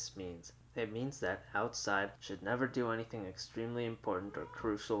what this means. It means that outside should never do anything extremely important or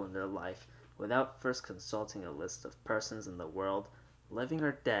crucial in their life without first consulting a list of persons in the world, living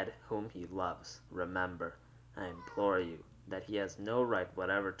or dead, whom he loves. Remember, I implore you, that he has no right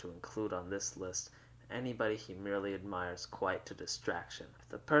whatever to include on this list anybody he merely admires quite to distraction. If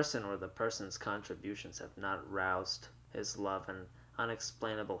the person or the person's contributions have not roused his love and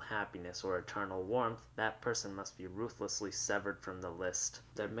unexplainable happiness or eternal warmth, that person must be ruthlessly severed from the list.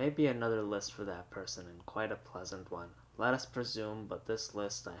 There may be another list for that person, and quite a pleasant one. Let us presume, but this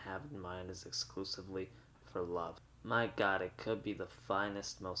list I have in mind is exclusively for love. My God, it could be the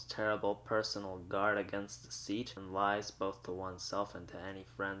finest, most terrible personal guard against deceit and lies both to oneself and to any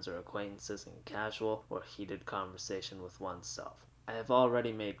friends or acquaintances in casual or heated conversation with oneself. I have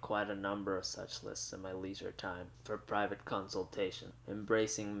already made quite a number of such lists in my leisure time, for private consultation,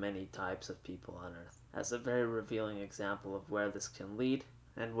 embracing many types of people on earth. As a very revealing example of where this can lead,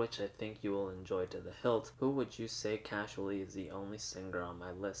 and which I think you will enjoy to the hilt, who would you say casually is the only singer on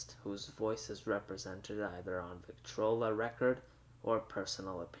my list whose voice is represented either on Victrola record or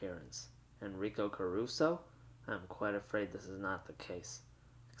personal appearance? Enrico Caruso? I am quite afraid this is not the case.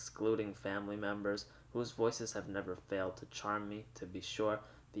 Excluding family members, whose voices have never failed to charm me, to be sure,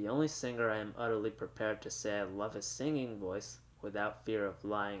 the only singer I am utterly prepared to say I love his singing voice, without fear of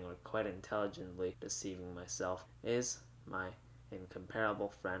lying or quite intelligently deceiving myself, is my incomparable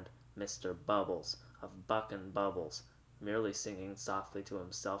friend Mr. Bubbles, of Buck and Bubbles, merely singing softly to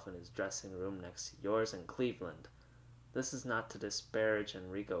himself in his dressing room next to yours in Cleveland. This is not to disparage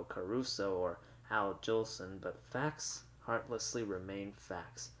Enrico Caruso or Al Jolson, but facts heartlessly remain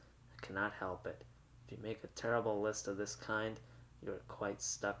facts. I cannot help it. If you make a terrible list of this kind, you are quite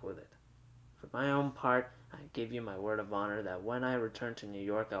stuck with it. For my own part, I give you my word of honor that when I return to New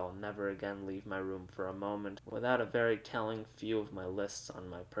York I will never again leave my room for a moment without a very telling few of my lists on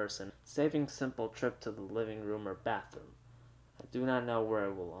my person, saving simple trip to the living room or bathroom. I do not know where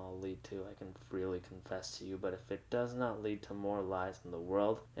it will all lead to, I can freely confess to you, but if it does not lead to more lies in the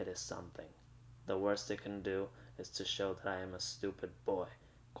world, it is something. The worst it can do is to show that I am a stupid boy,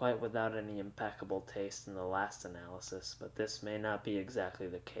 quite without any impeccable taste in the last analysis, but this may not be exactly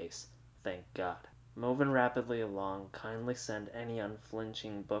the case. Thank God. Moving rapidly along, kindly send any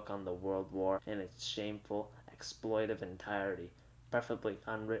unflinching book on the World War in its shameful, exploitive entirety, preferably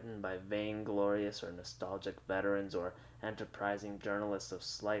unwritten by vainglorious or nostalgic veterans or enterprising journalists of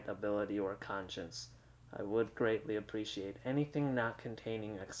slight ability or conscience. I would greatly appreciate anything not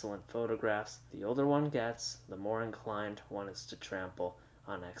containing excellent photographs. The older one gets, the more inclined one is to trample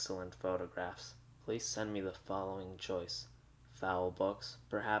on excellent photographs. Please send me the following choice: foul books,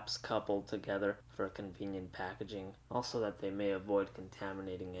 perhaps coupled together for convenient packaging, also that they may avoid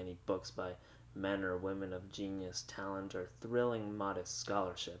contaminating any books by men or women of genius, talent, or thrilling modest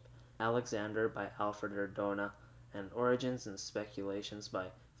scholarship. Alexander by Alfred Ordona, and Origins and Speculations by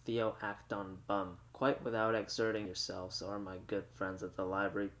Theo Acton Bum. Quite without exerting yourselves, or my good friends at the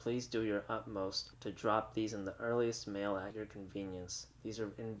library, please do your utmost to drop these in the earliest mail at your convenience. These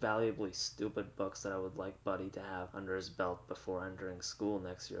are invaluably stupid books that I would like Buddy to have under his belt before entering school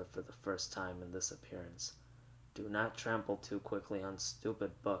next year for the first time in this appearance. Do not trample too quickly on stupid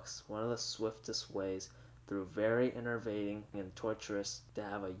books. One of the swiftest ways, through very enervating and torturous, to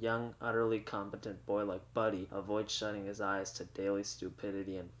have a young, utterly competent boy like Buddy avoid shutting his eyes to daily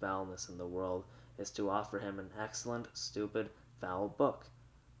stupidity and foulness in the world is to offer him an excellent, stupid, foul book.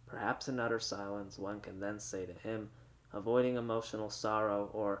 Perhaps in utter silence one can then say to him, avoiding emotional sorrow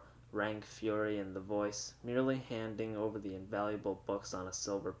or rank fury in the voice, merely handing over the invaluable books on a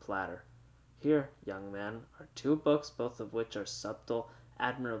silver platter: "Here, young man, are two books, both of which are subtle,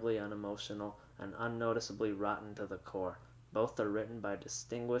 admirably unemotional, and unnoticeably rotten to the core. Both are written by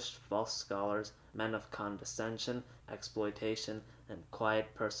distinguished false scholars, men of condescension, exploitation, and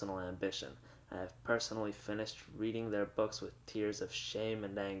quiet personal ambition. I have personally finished reading their books with tears of shame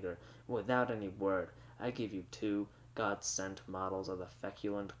and anger, without any word. I give you two God-sent models of the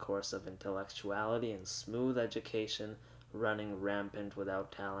feculent course of intellectuality and smooth education, running rampant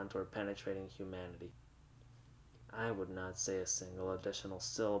without talent or penetrating humanity. I would not say a single additional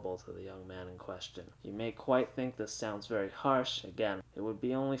syllable to the young man in question. You may quite think this sounds very harsh. Again, it would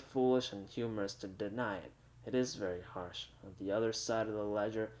be only foolish and humorous to deny it. It is very harsh. On the other side of the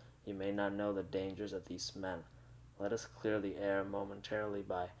ledger, you may not know the dangers of these men. Let us clear the air momentarily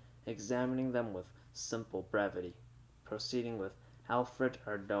by examining them with simple brevity, proceeding with Alfred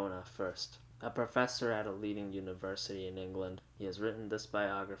Ardona first. A professor at a leading university in England, he has written this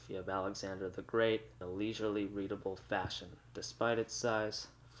biography of Alexander the Great in a leisurely readable fashion, despite its size,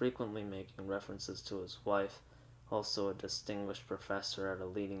 frequently making references to his wife, also a distinguished professor at a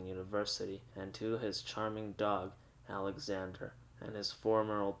leading university, and to his charming dog, Alexander, and his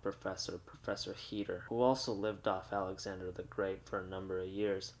former old professor, Professor Heater, who also lived off Alexander the Great for a number of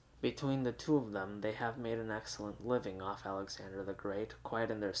years. Between the two of them, they have made an excellent living off Alexander the Great, quite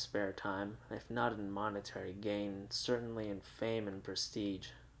in their spare time, if not in monetary gain, certainly in fame and prestige.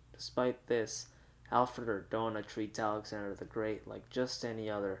 Despite this, Alfred Ardona treats Alexander the Great like just any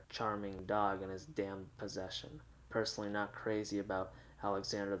other charming dog in his damned possession. Personally not crazy about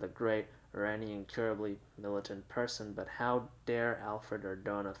Alexander the Great or any incurably militant person, but how dare Alfred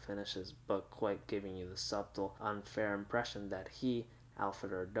Ardona finish his book quite giving you the subtle, unfair impression that he,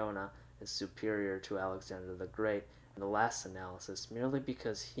 Alfred Ardona, is superior to Alexander the Great in the last analysis, merely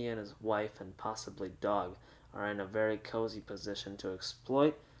because he and his wife and possibly dog are in a very cozy position to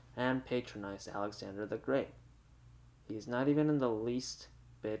exploit and patronize Alexander the Great. He is not even in the least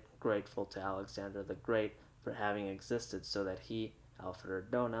bit grateful to Alexander the Great for having existed so that he,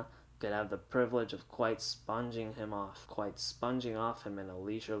 Alfred Ardona, could have the privilege of quite sponging off him in a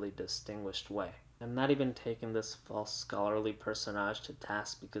leisurely, distinguished way. I'm not even taking this false scholarly personage to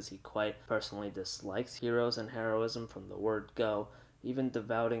task because he quite personally dislikes heroes and heroism from the word go, even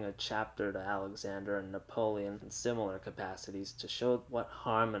devoting a chapter to Alexander and Napoleon in similar capacities to show what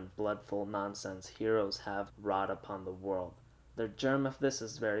harm and bloodful nonsense heroes have wrought upon the world. The germ of this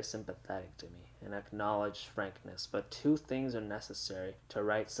is very sympathetic to me, an acknowledged frankness, but two things are necessary to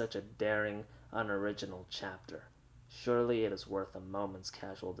write such a daring, unoriginal chapter. Surely it is worth a moment's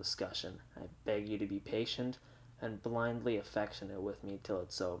casual discussion. I beg you to be patient and blindly affectionate with me till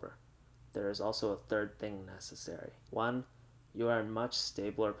it's over. There is also a third thing necessary. 1. You are in much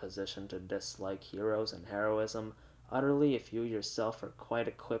stabler position to dislike heroes and heroism utterly if you yourself are quite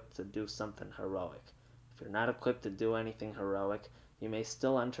equipped to do something heroic. If you're not equipped to do anything heroic, you may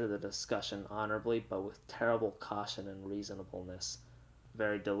still enter the discussion honorably, but with terrible caution and reasonableness,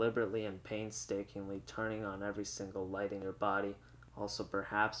 very deliberately and painstakingly turning on every single light in your body, also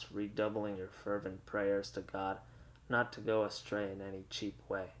perhaps redoubling your fervent prayers to God not to go astray in any cheap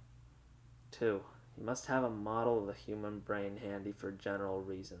way. 2. You must have a model of the human brain handy for general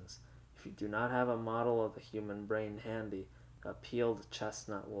reasons. If you do not have a model of the human brain handy, a peeled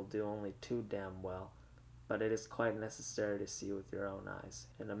chestnut will do only too damn well, but it is quite necessary to see with your own eyes.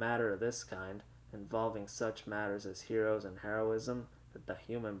 In a matter of this kind, involving such matters as heroes and heroism, that the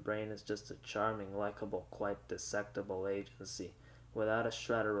human brain is just a charming, likable, quite dissectable agency, without a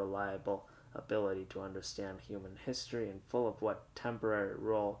shred of reliable ability to understand human history, and full of what temporary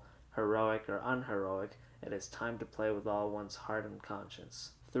role, heroic or unheroic, it is time to play with all one's heart and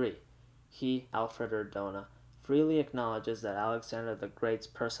conscience. 3. He, Alfred Ardona, freely acknowledges that Alexander the Great's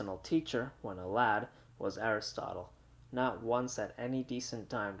personal teacher, when a lad, was Aristotle. Not once at any decent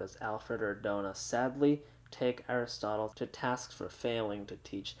time does Alfred Ardona sadly take Aristotle to task for failing to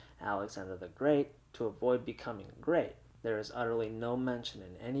teach Alexander the Great to avoid becoming great. There is utterly no mention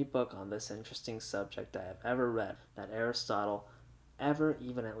in any book on this interesting subject I have ever read that Aristotle ever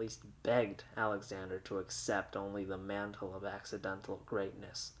even at least begged Alexander to accept only the mantle of accidental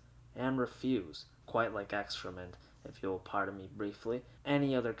greatness, and refuse, quite like excrement, if you will pardon me briefly,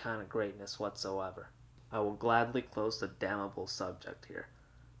 any other kind of greatness whatsoever. I will gladly close the damnable subject here.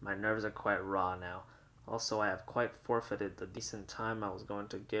 My nerves are quite raw now. Also, I have quite forfeited the decent time I was going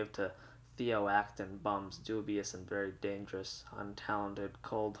to give to Theo Acton Bum's dubious and very dangerous, untalented,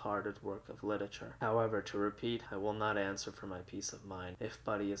 cold-hearted work of literature. However, to repeat, I will not answer for my peace of mind if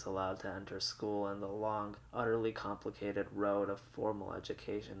Buddy is allowed to enter school and the long, utterly complicated road of formal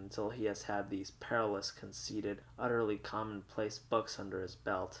education until he has had these perilous, conceited, utterly commonplace books under his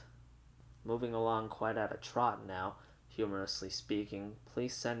belt. Moving along quite at a trot now, humorously speaking,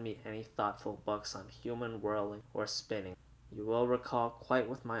 please send me any thoughtful books on human whirling or spinning. You will recall quite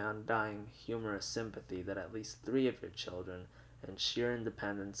with my undying humorous sympathy that at least 3 of your children, in sheer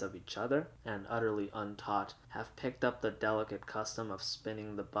independence of each other, and utterly untaught, have picked up the delicate custom of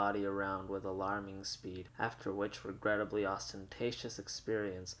spinning the body around with alarming speed, after which regrettably ostentatious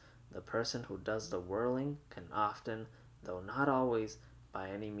experience, the person who does the whirling can often, though not always, by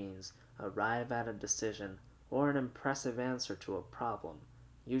any means, arrive at a decision or an impressive answer to a problem,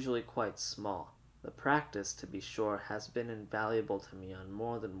 usually quite small. The practice, to be sure, has been invaluable to me on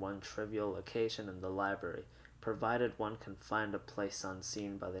more than one trivial occasion in the library, provided one can find a place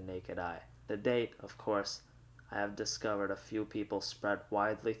unseen by the naked eye. To date, of course, I have discovered a few people spread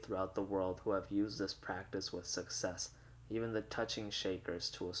widely throughout the world who have used this practice with success, even the touching shakers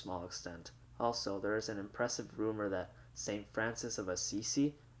to a small extent. Also, there is an impressive rumor that St. Francis of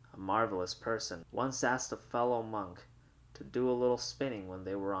Assisi, a marvelous person, once asked a fellow monk to do a little spinning when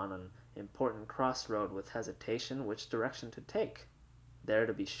they were on an important crossroad with hesitation which direction to take. There,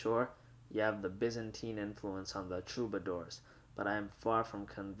 to be sure, you have the Byzantine influence on the troubadours, but I am far from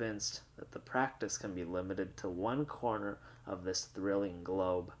convinced that the practice can be limited to one corner of this thrilling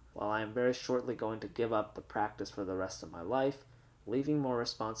globe. While I am very shortly going to give up the practice for the rest of my life, leaving more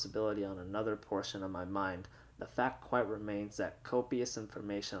responsibility on another portion of my mind, the fact quite remains that copious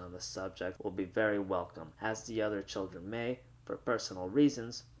information on the subject will be very welcome, as the other children may, for personal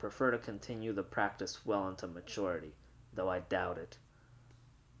reasons, prefer to continue the practice well into maturity, though I doubt it.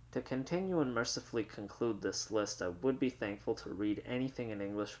 To continue and mercifully conclude this list, I would be thankful to read anything in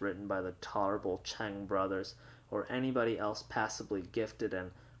English written by the tolerable Chang brothers, or anybody else passably gifted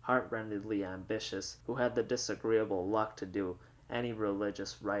and heart-rendingly ambitious, who had the disagreeable luck to do any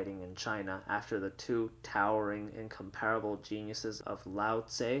religious writing in China after the two towering, incomparable geniuses of Lao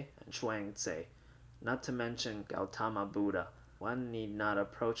Tse and Chuang Tse, not to mention Gautama Buddha. One need not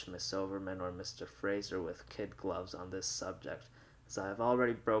approach Miss Overman or Mr. Fraser with kid gloves on this subject, as I have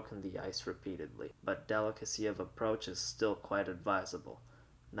already broken the ice repeatedly, but delicacy of approach is still quite advisable.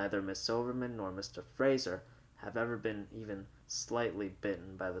 Neither Miss Overman nor Mr. Fraser have ever been even slightly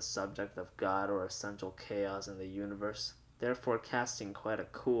bitten by the subject of God or essential chaos in the universe, therefore casting quite a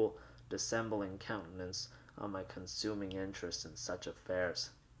cool, dissembling countenance on my consuming interest in such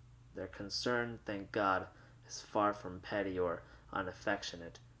affairs. Their concern, thank God, is far from petty or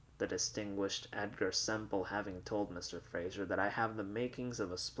unaffectionate, the distinguished Edgar Semple having told Mr. Fraser that I have the makings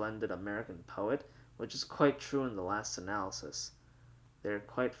of a splendid American poet, which is quite true in the last analysis. They are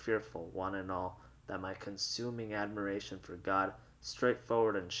quite fearful, one and all, that my consuming admiration for God,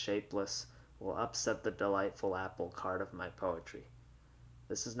 straightforward and shapeless, will upset the delightful apple cart of my poetry.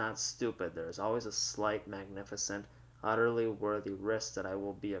 This is not stupid. There is always a slight, magnificent, utterly worthy risk that I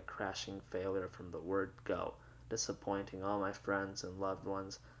will be a crashing failure from the word go, disappointing all my friends and loved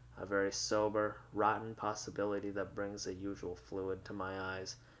ones, a very sober, rotten possibility that brings the usual fluid to my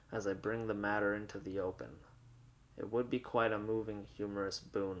eyes as I bring the matter into the open. It would be quite a moving, humorous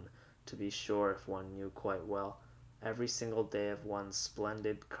boon, to be sure, if one knew quite well, every single day of one's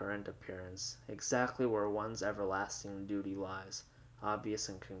splendid current appearance, exactly where one's everlasting duty lies, obvious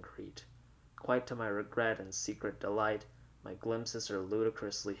and concrete. Quite to my regret and secret delight, my glimpses are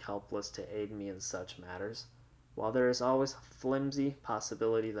ludicrously helpless to aid me in such matters, while there is always a flimsy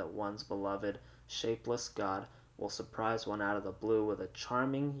possibility that one's beloved, shapeless God will surprise one out of the blue with a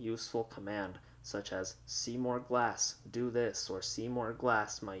charming, useful command, such as, "Seymour Glass, do this," or "Seymour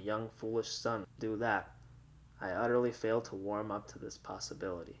Glass, my young foolish son, do that." I utterly fail to warm up to this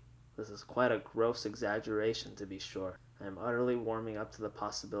possibility. This is quite a gross exaggeration, to be sure. I am utterly warming up to the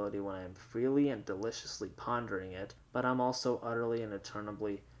possibility when I am freely and deliciously pondering it, but I'm also utterly and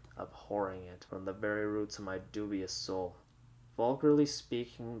eternally abhorring it from the very roots of my dubious soul. Vulgarly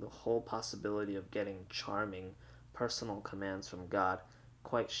speaking, the whole possibility of getting charming, personal commands from God,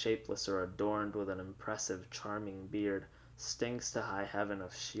 quite shapeless or adorned with an impressive, charming beard, stinks to high heaven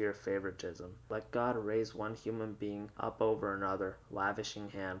of sheer favoritism. Let God raise one human being up over another, lavishing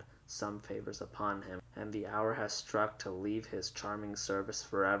hand some favors upon him, and the hour has struck to leave his charming service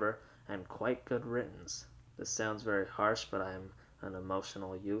forever, and quite good riddance. This sounds very harsh, but I am an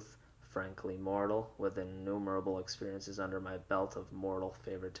emotional youth, frankly mortal, with innumerable experiences under my belt of mortal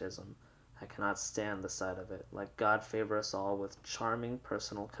favoritism. I cannot stand the sight of it. Let God favor us all with charming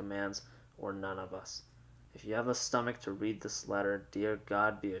personal commands, or none of us. If you have the stomach to read this letter, dear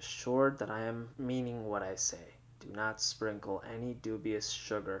God, be assured that I am meaning what I say. Do not sprinkle any dubious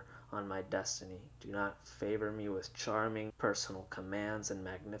sugar on my destiny. Do not favor me with charming personal commands and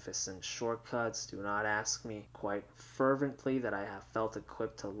magnificent shortcuts. Do not ask me quite fervently that I have felt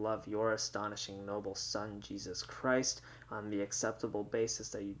equipped to love your astonishing noble Son, Jesus Christ, on the acceptable basis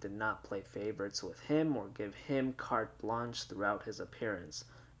that you did not play favorites with him or give him carte blanche throughout his appearance.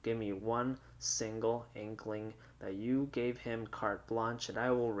 Give me one single inkling that you gave him carte blanche, and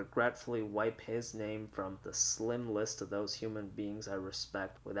I will regretfully wipe his name from the slim list of those human beings I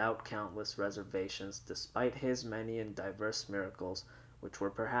respect without countless reservations, despite his many and diverse miracles, which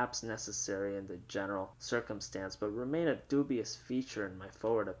were perhaps necessary in the general circumstance, but remain a dubious feature in my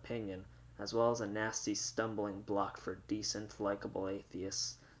forward opinion, as well as a nasty stumbling block for decent, likable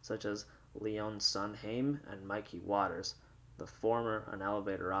atheists, such as Leon Sunheim and Mikey Waters, the former an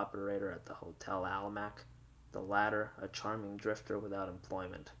elevator operator at the Hotel Alamac, the latter a charming drifter without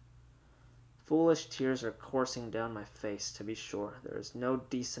employment. Foolish tears are coursing down my face, to be sure. There is no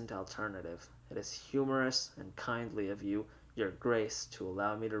decent alternative. It is humorous and kindly of you, your grace, to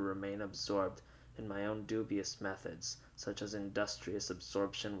allow me to remain absorbed in my own dubious methods, such as industrious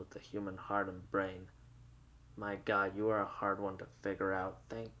absorption with the human heart and brain. My God, you are a hard one to figure out.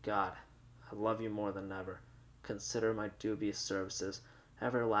 Thank God. I love you more than ever. Consider my dubious services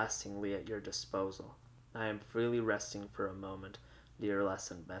everlastingly at your disposal. I am freely resting for a moment, dear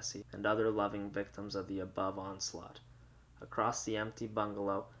Lesson Bessie, and other loving victims of the above onslaught. Across the empty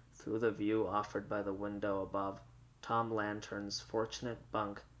bungalow, through the view offered by the window above Tom Lantern's fortunate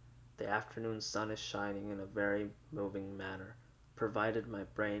bunk, the afternoon sun is shining in a very moving manner, provided my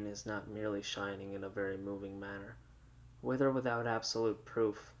brain is not merely shining in a very moving manner. With or without absolute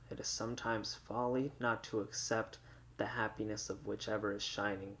proof, it is sometimes folly not to accept the happiness of whichever is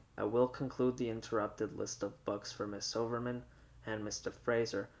shining. I will conclude the interrupted list of books for Miss Overman and Mr.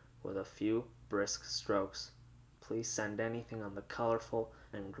 Fraser with a few brisk strokes. Please send anything on the colorful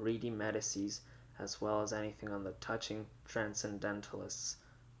and greedy Medicis, as well as anything on the touching transcendentalists,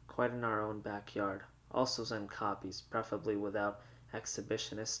 quite in our own backyard. Also send copies, preferably without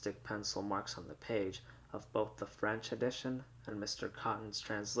exhibitionistic pencil marks on the page, of both the French edition and Mr. Cotton's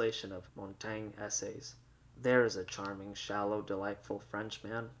translation of Montaigne's essays. There is a charming, shallow, delightful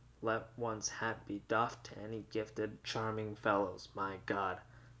Frenchman. Let one's hat be doffed to any gifted, charming fellows. My God,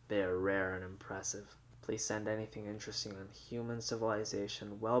 they are rare and impressive. Please send anything interesting on human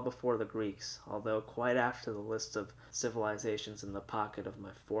civilization well before the Greeks, although quite after the list of civilizations in the pocket of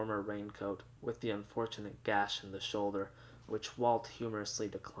my former raincoat, with the unfortunate gash in the shoulder, which Walt humorously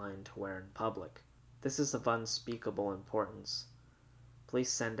declined to wear in public. This is of unspeakable importance.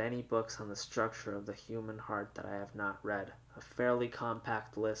 Please send any books on the structure of the human heart that I have not read. A fairly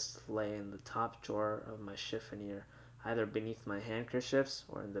compact list lay in the top drawer of my chiffonier, either beneath my handkerchiefs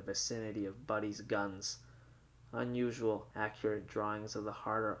or in the vicinity of Buddy's guns. Unusual, accurate drawings of the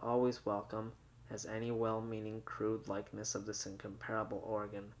heart are always welcome, as any well-meaning crude likeness of this incomparable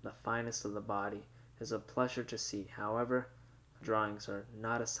organ, the finest of the body, is a pleasure to see. However, drawings are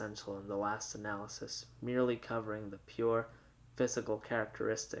not essential in the last analysis, merely covering the pure physical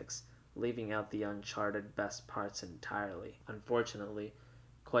characteristics, leaving out the uncharted best parts entirely. Unfortunately,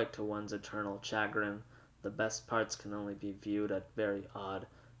 quite to one's eternal chagrin, the best parts can only be viewed at very odd,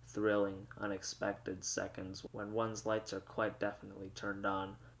 thrilling, unexpected seconds, when one's lights are quite definitely turned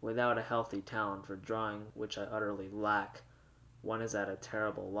on. Without a healthy talent for drawing, which I utterly lack, one is at a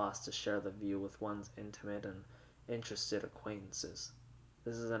terrible loss to share the view with one's intimate and interested acquaintances.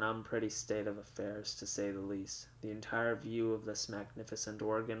 This is an unpretty state of affairs, to say the least. The entire view of this magnificent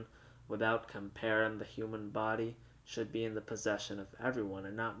organ, without compare in the human body, should be in the possession of everyone,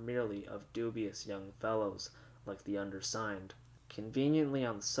 and not merely of dubious young fellows like the undersigned. Conveniently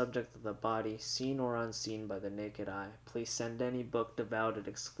on the subject of the body, seen or unseen by the naked eye, please send any book devoted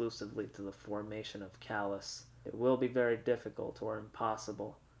exclusively to the formation of callus. It will be very difficult or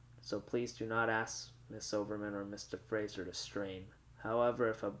impossible, so please do not ask Miss Overman or Mr. Fraser to strain. However,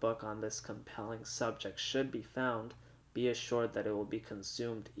 if a book on this compelling subject should be found, be assured that it will be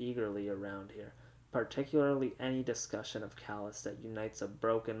consumed eagerly around here, particularly any discussion of callus that unites a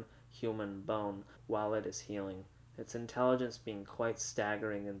broken human bone while it is healing, its intelligence being quite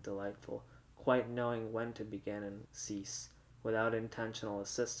staggering and delightful, quite knowing when to begin and cease, without intentional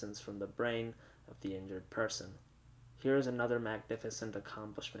assistance from the brain of the injured person. Here is another magnificent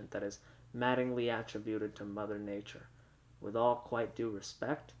accomplishment that is maddeningly attributed to Mother Nature. With all quite due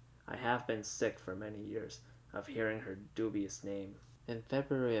respect, I have been sick for many years of hearing her dubious name. In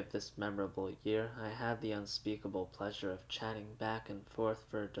February of this memorable year, I had the unspeakable pleasure of chatting back and forth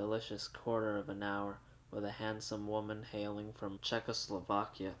for a delicious quarter of an hour with a handsome woman hailing from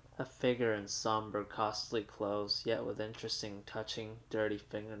Czechoslovakia, a figure in somber, costly clothes, yet with interesting, touching, dirty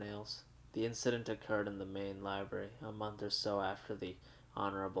fingernails. The incident occurred in the main library, a month or so after the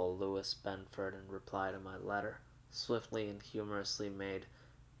Honorable Louis Benford, in reply to my letter, swiftly and humorously made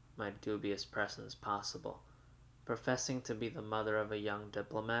my dubious presence possible. Professing to be the mother of a young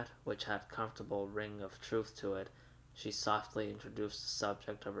diplomat, which had comfortable ring of truth to it, she softly introduced the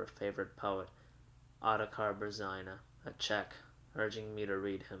subject of her favorite poet, Ottokar Brzezina, a Czech, urging me to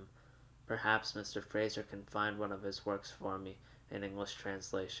read him. Perhaps Mr. Fraser can find one of his works for me in English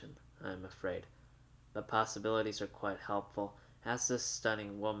translation, I am afraid. The possibilities are quite helpful, as this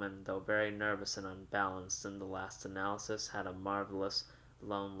stunning woman, though very nervous and unbalanced in the last analysis, had a marvelous,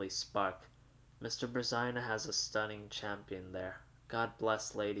 lonely spark, Mr. Brazina has a stunning champion there. God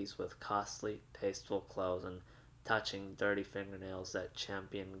bless ladies with costly, tasteful clothes and touching, dirty fingernails that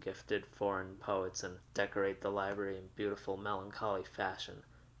champion gifted foreign poets and decorate the library in beautiful, melancholy fashion.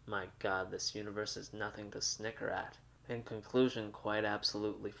 My God, this universe is nothing to snicker at. In conclusion, quite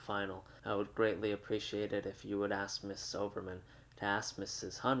absolutely final, I would greatly appreciate it if you would ask Miss Overman to ask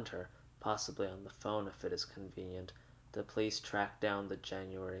Mrs. Hunter, possibly on the phone if it is convenient, to please track down the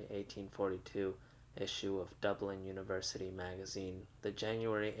January 1842 issue of Dublin University Magazine, the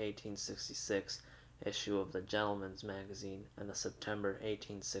January 1866 issue of the Gentleman's Magazine, and the September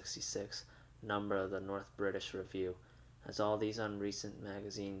 1866 number of the North British Review, as all these unrecent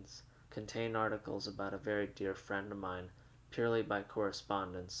magazines contain articles about a very dear friend of mine, purely by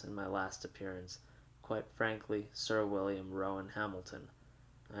correspondence, in my last appearance, quite frankly, Sir William Rowan Hamilton.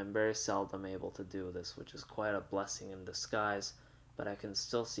 I am very seldom able to do this, which is quite a blessing in disguise, but I can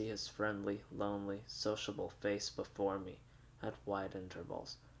still see his friendly, lonely, sociable face before me, at wide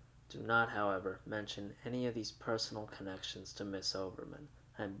intervals. Do not, however, mention any of these personal connections to Miss Overman,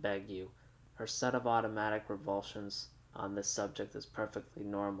 I beg you. Her set of automatic revulsions on this subject is perfectly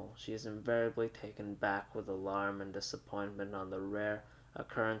normal. She is invariably taken back with alarm and disappointment on the rare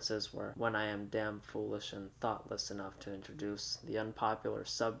occurrences when I am damn foolish and thoughtless enough to introduce the unpopular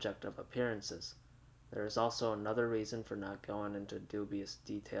subject of appearances. There is also another reason for not going into dubious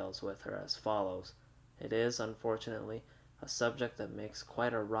details with her, as follows. It is, unfortunately, a subject that makes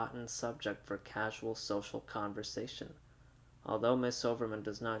quite a rotten subject for casual social conversation. Although Miss Overman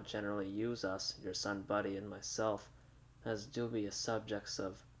does not generally use us, your son Buddy and myself, as dubious subjects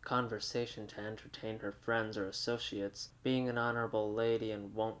of conversation to entertain her friends or associates, being an honorable lady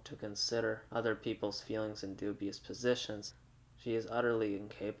and wont to consider other people's feelings in dubious positions, she is utterly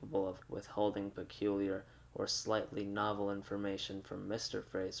incapable of withholding peculiar or slightly novel information from Mr.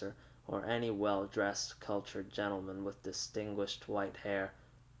 Fraser or any well-dressed, cultured gentleman with distinguished white hair.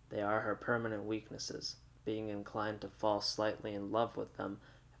 They are her permanent weaknesses, being inclined to fall slightly in love with them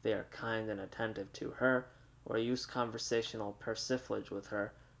if they are kind and attentive to her, or use conversational persiflage with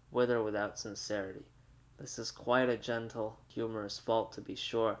her, with or without sincerity. This is quite a gentle, humorous fault, to be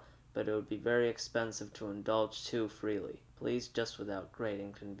sure, but it would be very expensive to indulge too freely. Please, just without great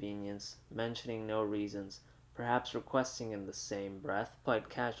inconvenience, mentioning no reasons, perhaps requesting in the same breath, quite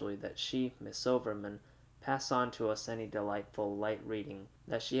casually, that she, Miss Overman, pass on to us any delightful light reading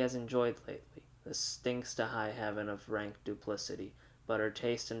that she has enjoyed lately. This stinks to high heaven of rank duplicity, but her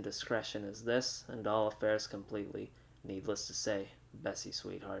taste and discretion is this, and all affairs completely, needless to say, Bessie,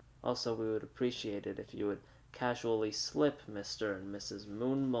 sweetheart. Also, we would appreciate it if you would casually slip Mr. and Mrs.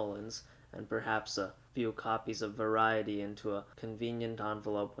 Moon Mullins and perhaps a few copies of Variety into a convenient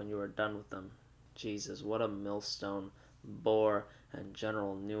envelope when you are done with them. Jesus, what a millstone, bore, and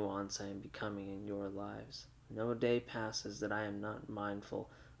general nuance I am becoming in your lives. No day passes that I am not mindful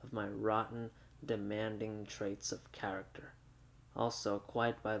of my rotten, demanding traits of character. Also,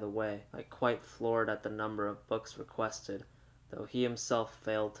 quite by the way, I quite floored at the number of books requested, though he himself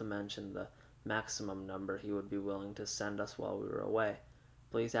failed to mention the maximum number he would be willing to send us while we were away.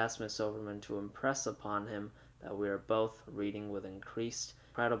 Please ask Miss Overman to impress upon him that we are both reading with increased,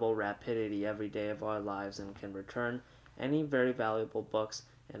 incredible rapidity every day of our lives and can return any very valuable books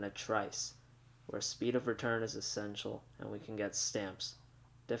in a trice, where speed of return is essential, and we can get stamps.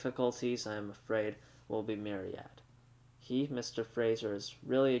 Difficulties, I am afraid, will be myriad. He, Mr. Fraser, is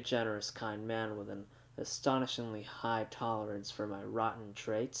really a generous, kind man with an astonishingly high tolerance for my rotten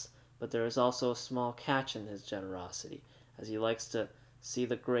traits, but there is also a small catch in his generosity, as he likes to see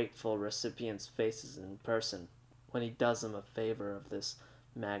the grateful recipients' faces in person when he does them a favor of this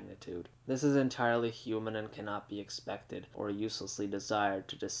magnitude. This is entirely human and cannot be expected or uselessly desired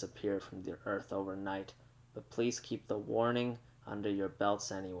to disappear from the earth overnight, but please keep the warning under your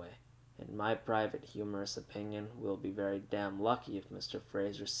belts anyway. In my private humorous opinion, we'll be very damn lucky if Mr.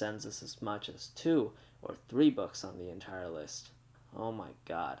 Fraser sends us as much as 2 or 3 books on the entire list. Oh my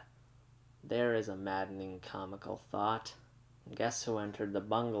God. There is a maddening comical thought. Guess who entered the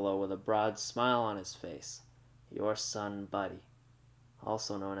bungalow with a broad smile on his face? Your son Buddy,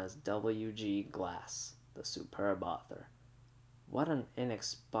 also known as W.G. Glass, the superb author. What an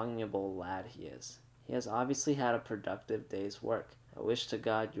inexpugnable lad he is. He has obviously had a productive day's work. I wish to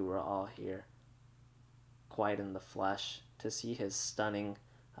God you were all here, quite in the flesh, to see his stunning,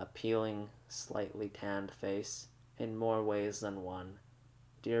 appealing, slightly tanned face, in more ways than one.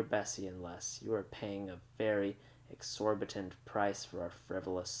 Dear Bessie and Les, you are paying a very exorbitant price for our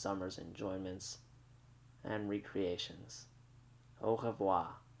frivolous summer's enjoyments and recreations. Au revoir.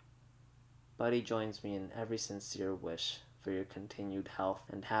 Buddy joins me in every sincere wish for your continued health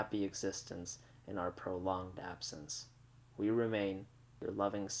and happy existence in our prolonged absence. We remain, your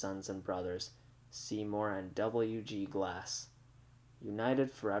loving sons and brothers, Seymour and W.G. Glass,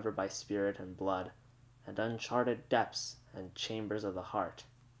 united forever by spirit and blood, and uncharted depths and chambers of the heart.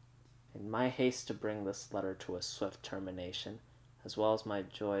 In my haste to bring this letter to a swift termination, as well as my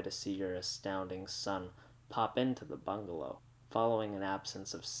joy to see your astounding son pop into the bungalow, following an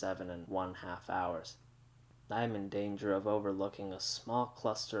absence of 7½ hours, I am in danger of overlooking a small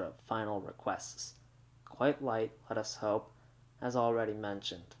cluster of final requests. Quite light, let us hope. As already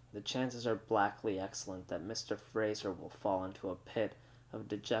mentioned, the chances are blackly excellent that Mr. Fraser will fall into a pit of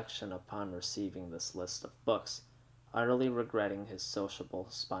dejection upon receiving this list of books, utterly regretting his sociable,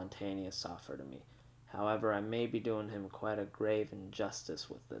 spontaneous offer to me. However, I may be doing him quite a grave injustice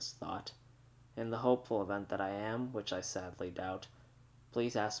with this thought. In the hopeful event that I am, which I sadly doubt,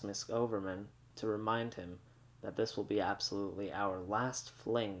 please ask Miss Overman to remind him that this will be absolutely our last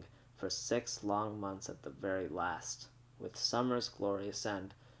fling for 6 long months at the very last. With summer's glorious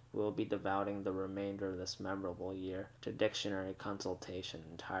end, we will be devoting the remainder of this memorable year to dictionary consultation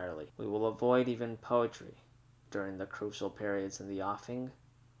entirely. We will avoid even poetry during the crucial periods in the offing.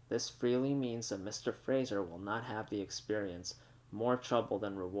 This freely means that Mr. Fraser will not have the experience, more trouble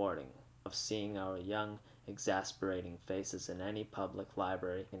than rewarding, of seeing our young, exasperating faces in any public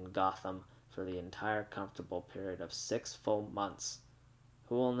library in Gotham for the entire comfortable period of 6 full months.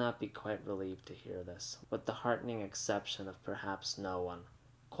 Who will not be quite relieved to hear this, with the heartening exception of perhaps no one.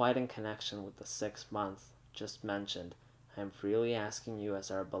 Quite in connection with the 6th month just mentioned, I am freely asking you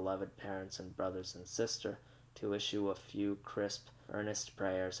as our beloved parents and brothers and sister to issue a few crisp, earnest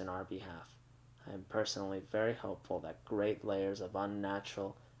prayers in our behalf. I am personally very hopeful that great layers of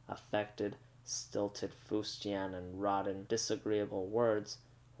unnatural, affected, stilted fustian and rotten, disagreeable words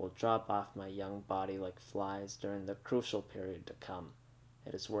will drop off my young body like flies during the crucial period to come.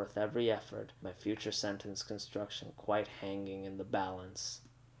 It is worth every effort, my future sentence construction quite hanging in the balance.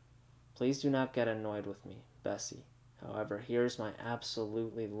 Please do not get annoyed with me, Bessie. However, here is my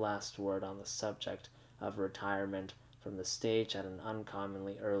absolutely last word on the subject of retirement from the stage at an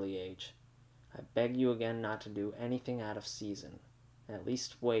uncommonly early age. I beg you again not to do anything out of season. At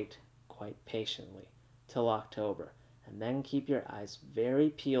least wait, quite patiently, till October, and then keep your eyes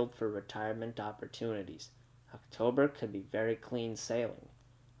very peeled for retirement opportunities. October could be very clean sailing.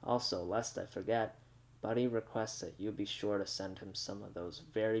 Also, lest I forget, Buddy requests that you be sure to send him some of those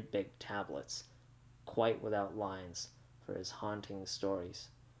very big tablets, quite without lines, for his haunting stories.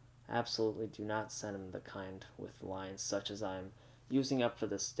 Absolutely do not send him the kind with lines such as I am using up for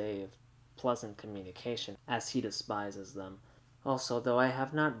this day of pleasant communication, as he despises them. Also, though I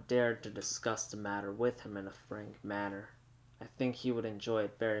have not dared to discuss the matter with him in a frank manner, I think he would enjoy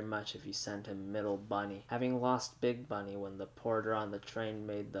it very much if you sent him Middle Bunny, having lost Big Bunny when the porter on the train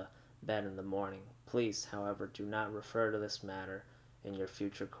made the bed in the morning. Please, however, do not refer to this matter in your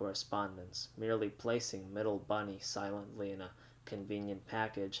future correspondence, merely placing Middle Bunny silently in a convenient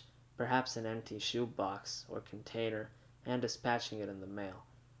package, perhaps an empty shoe-box or container, and dispatching it in the mail.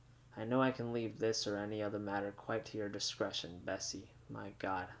 I know I can leave this or any other matter quite to your discretion, Bessie. My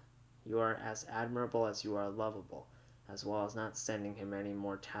God, you are as admirable as you are lovable, as well as not sending him any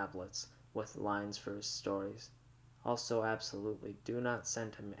more tablets with lines for his stories. Also, absolutely do not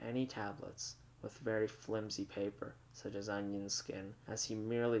send him any tablets with very flimsy paper, such as onion skin, as he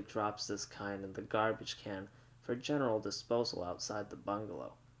merely drops this kind in the garbage can for general disposal outside the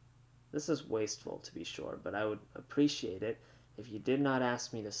bungalow. This is wasteful, to be sure, but I would appreciate it if you did not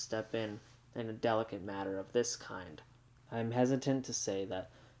ask me to step in a delicate matter of this kind. I am hesitant to say that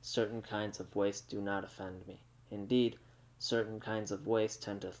certain kinds of waste do not offend me. Indeed, certain kinds of waste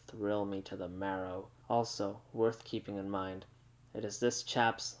tend to thrill me to the marrow. Also, worth keeping in mind, it is this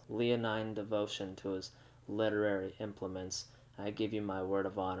chap's leonine devotion to his literary implements, I give you my word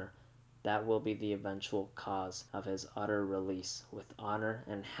of honor, that will be the eventual cause of his utter release with honor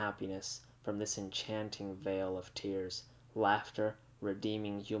and happiness from this enchanting vale of tears, laughter,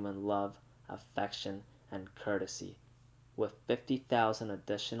 redeeming human love, affection, and courtesy, with 50,000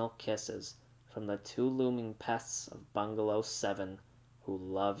 additional kisses from the 2 looming pests of Bungalow 7, who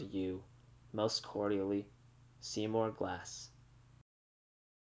love you. Most cordially, Seymour Glass.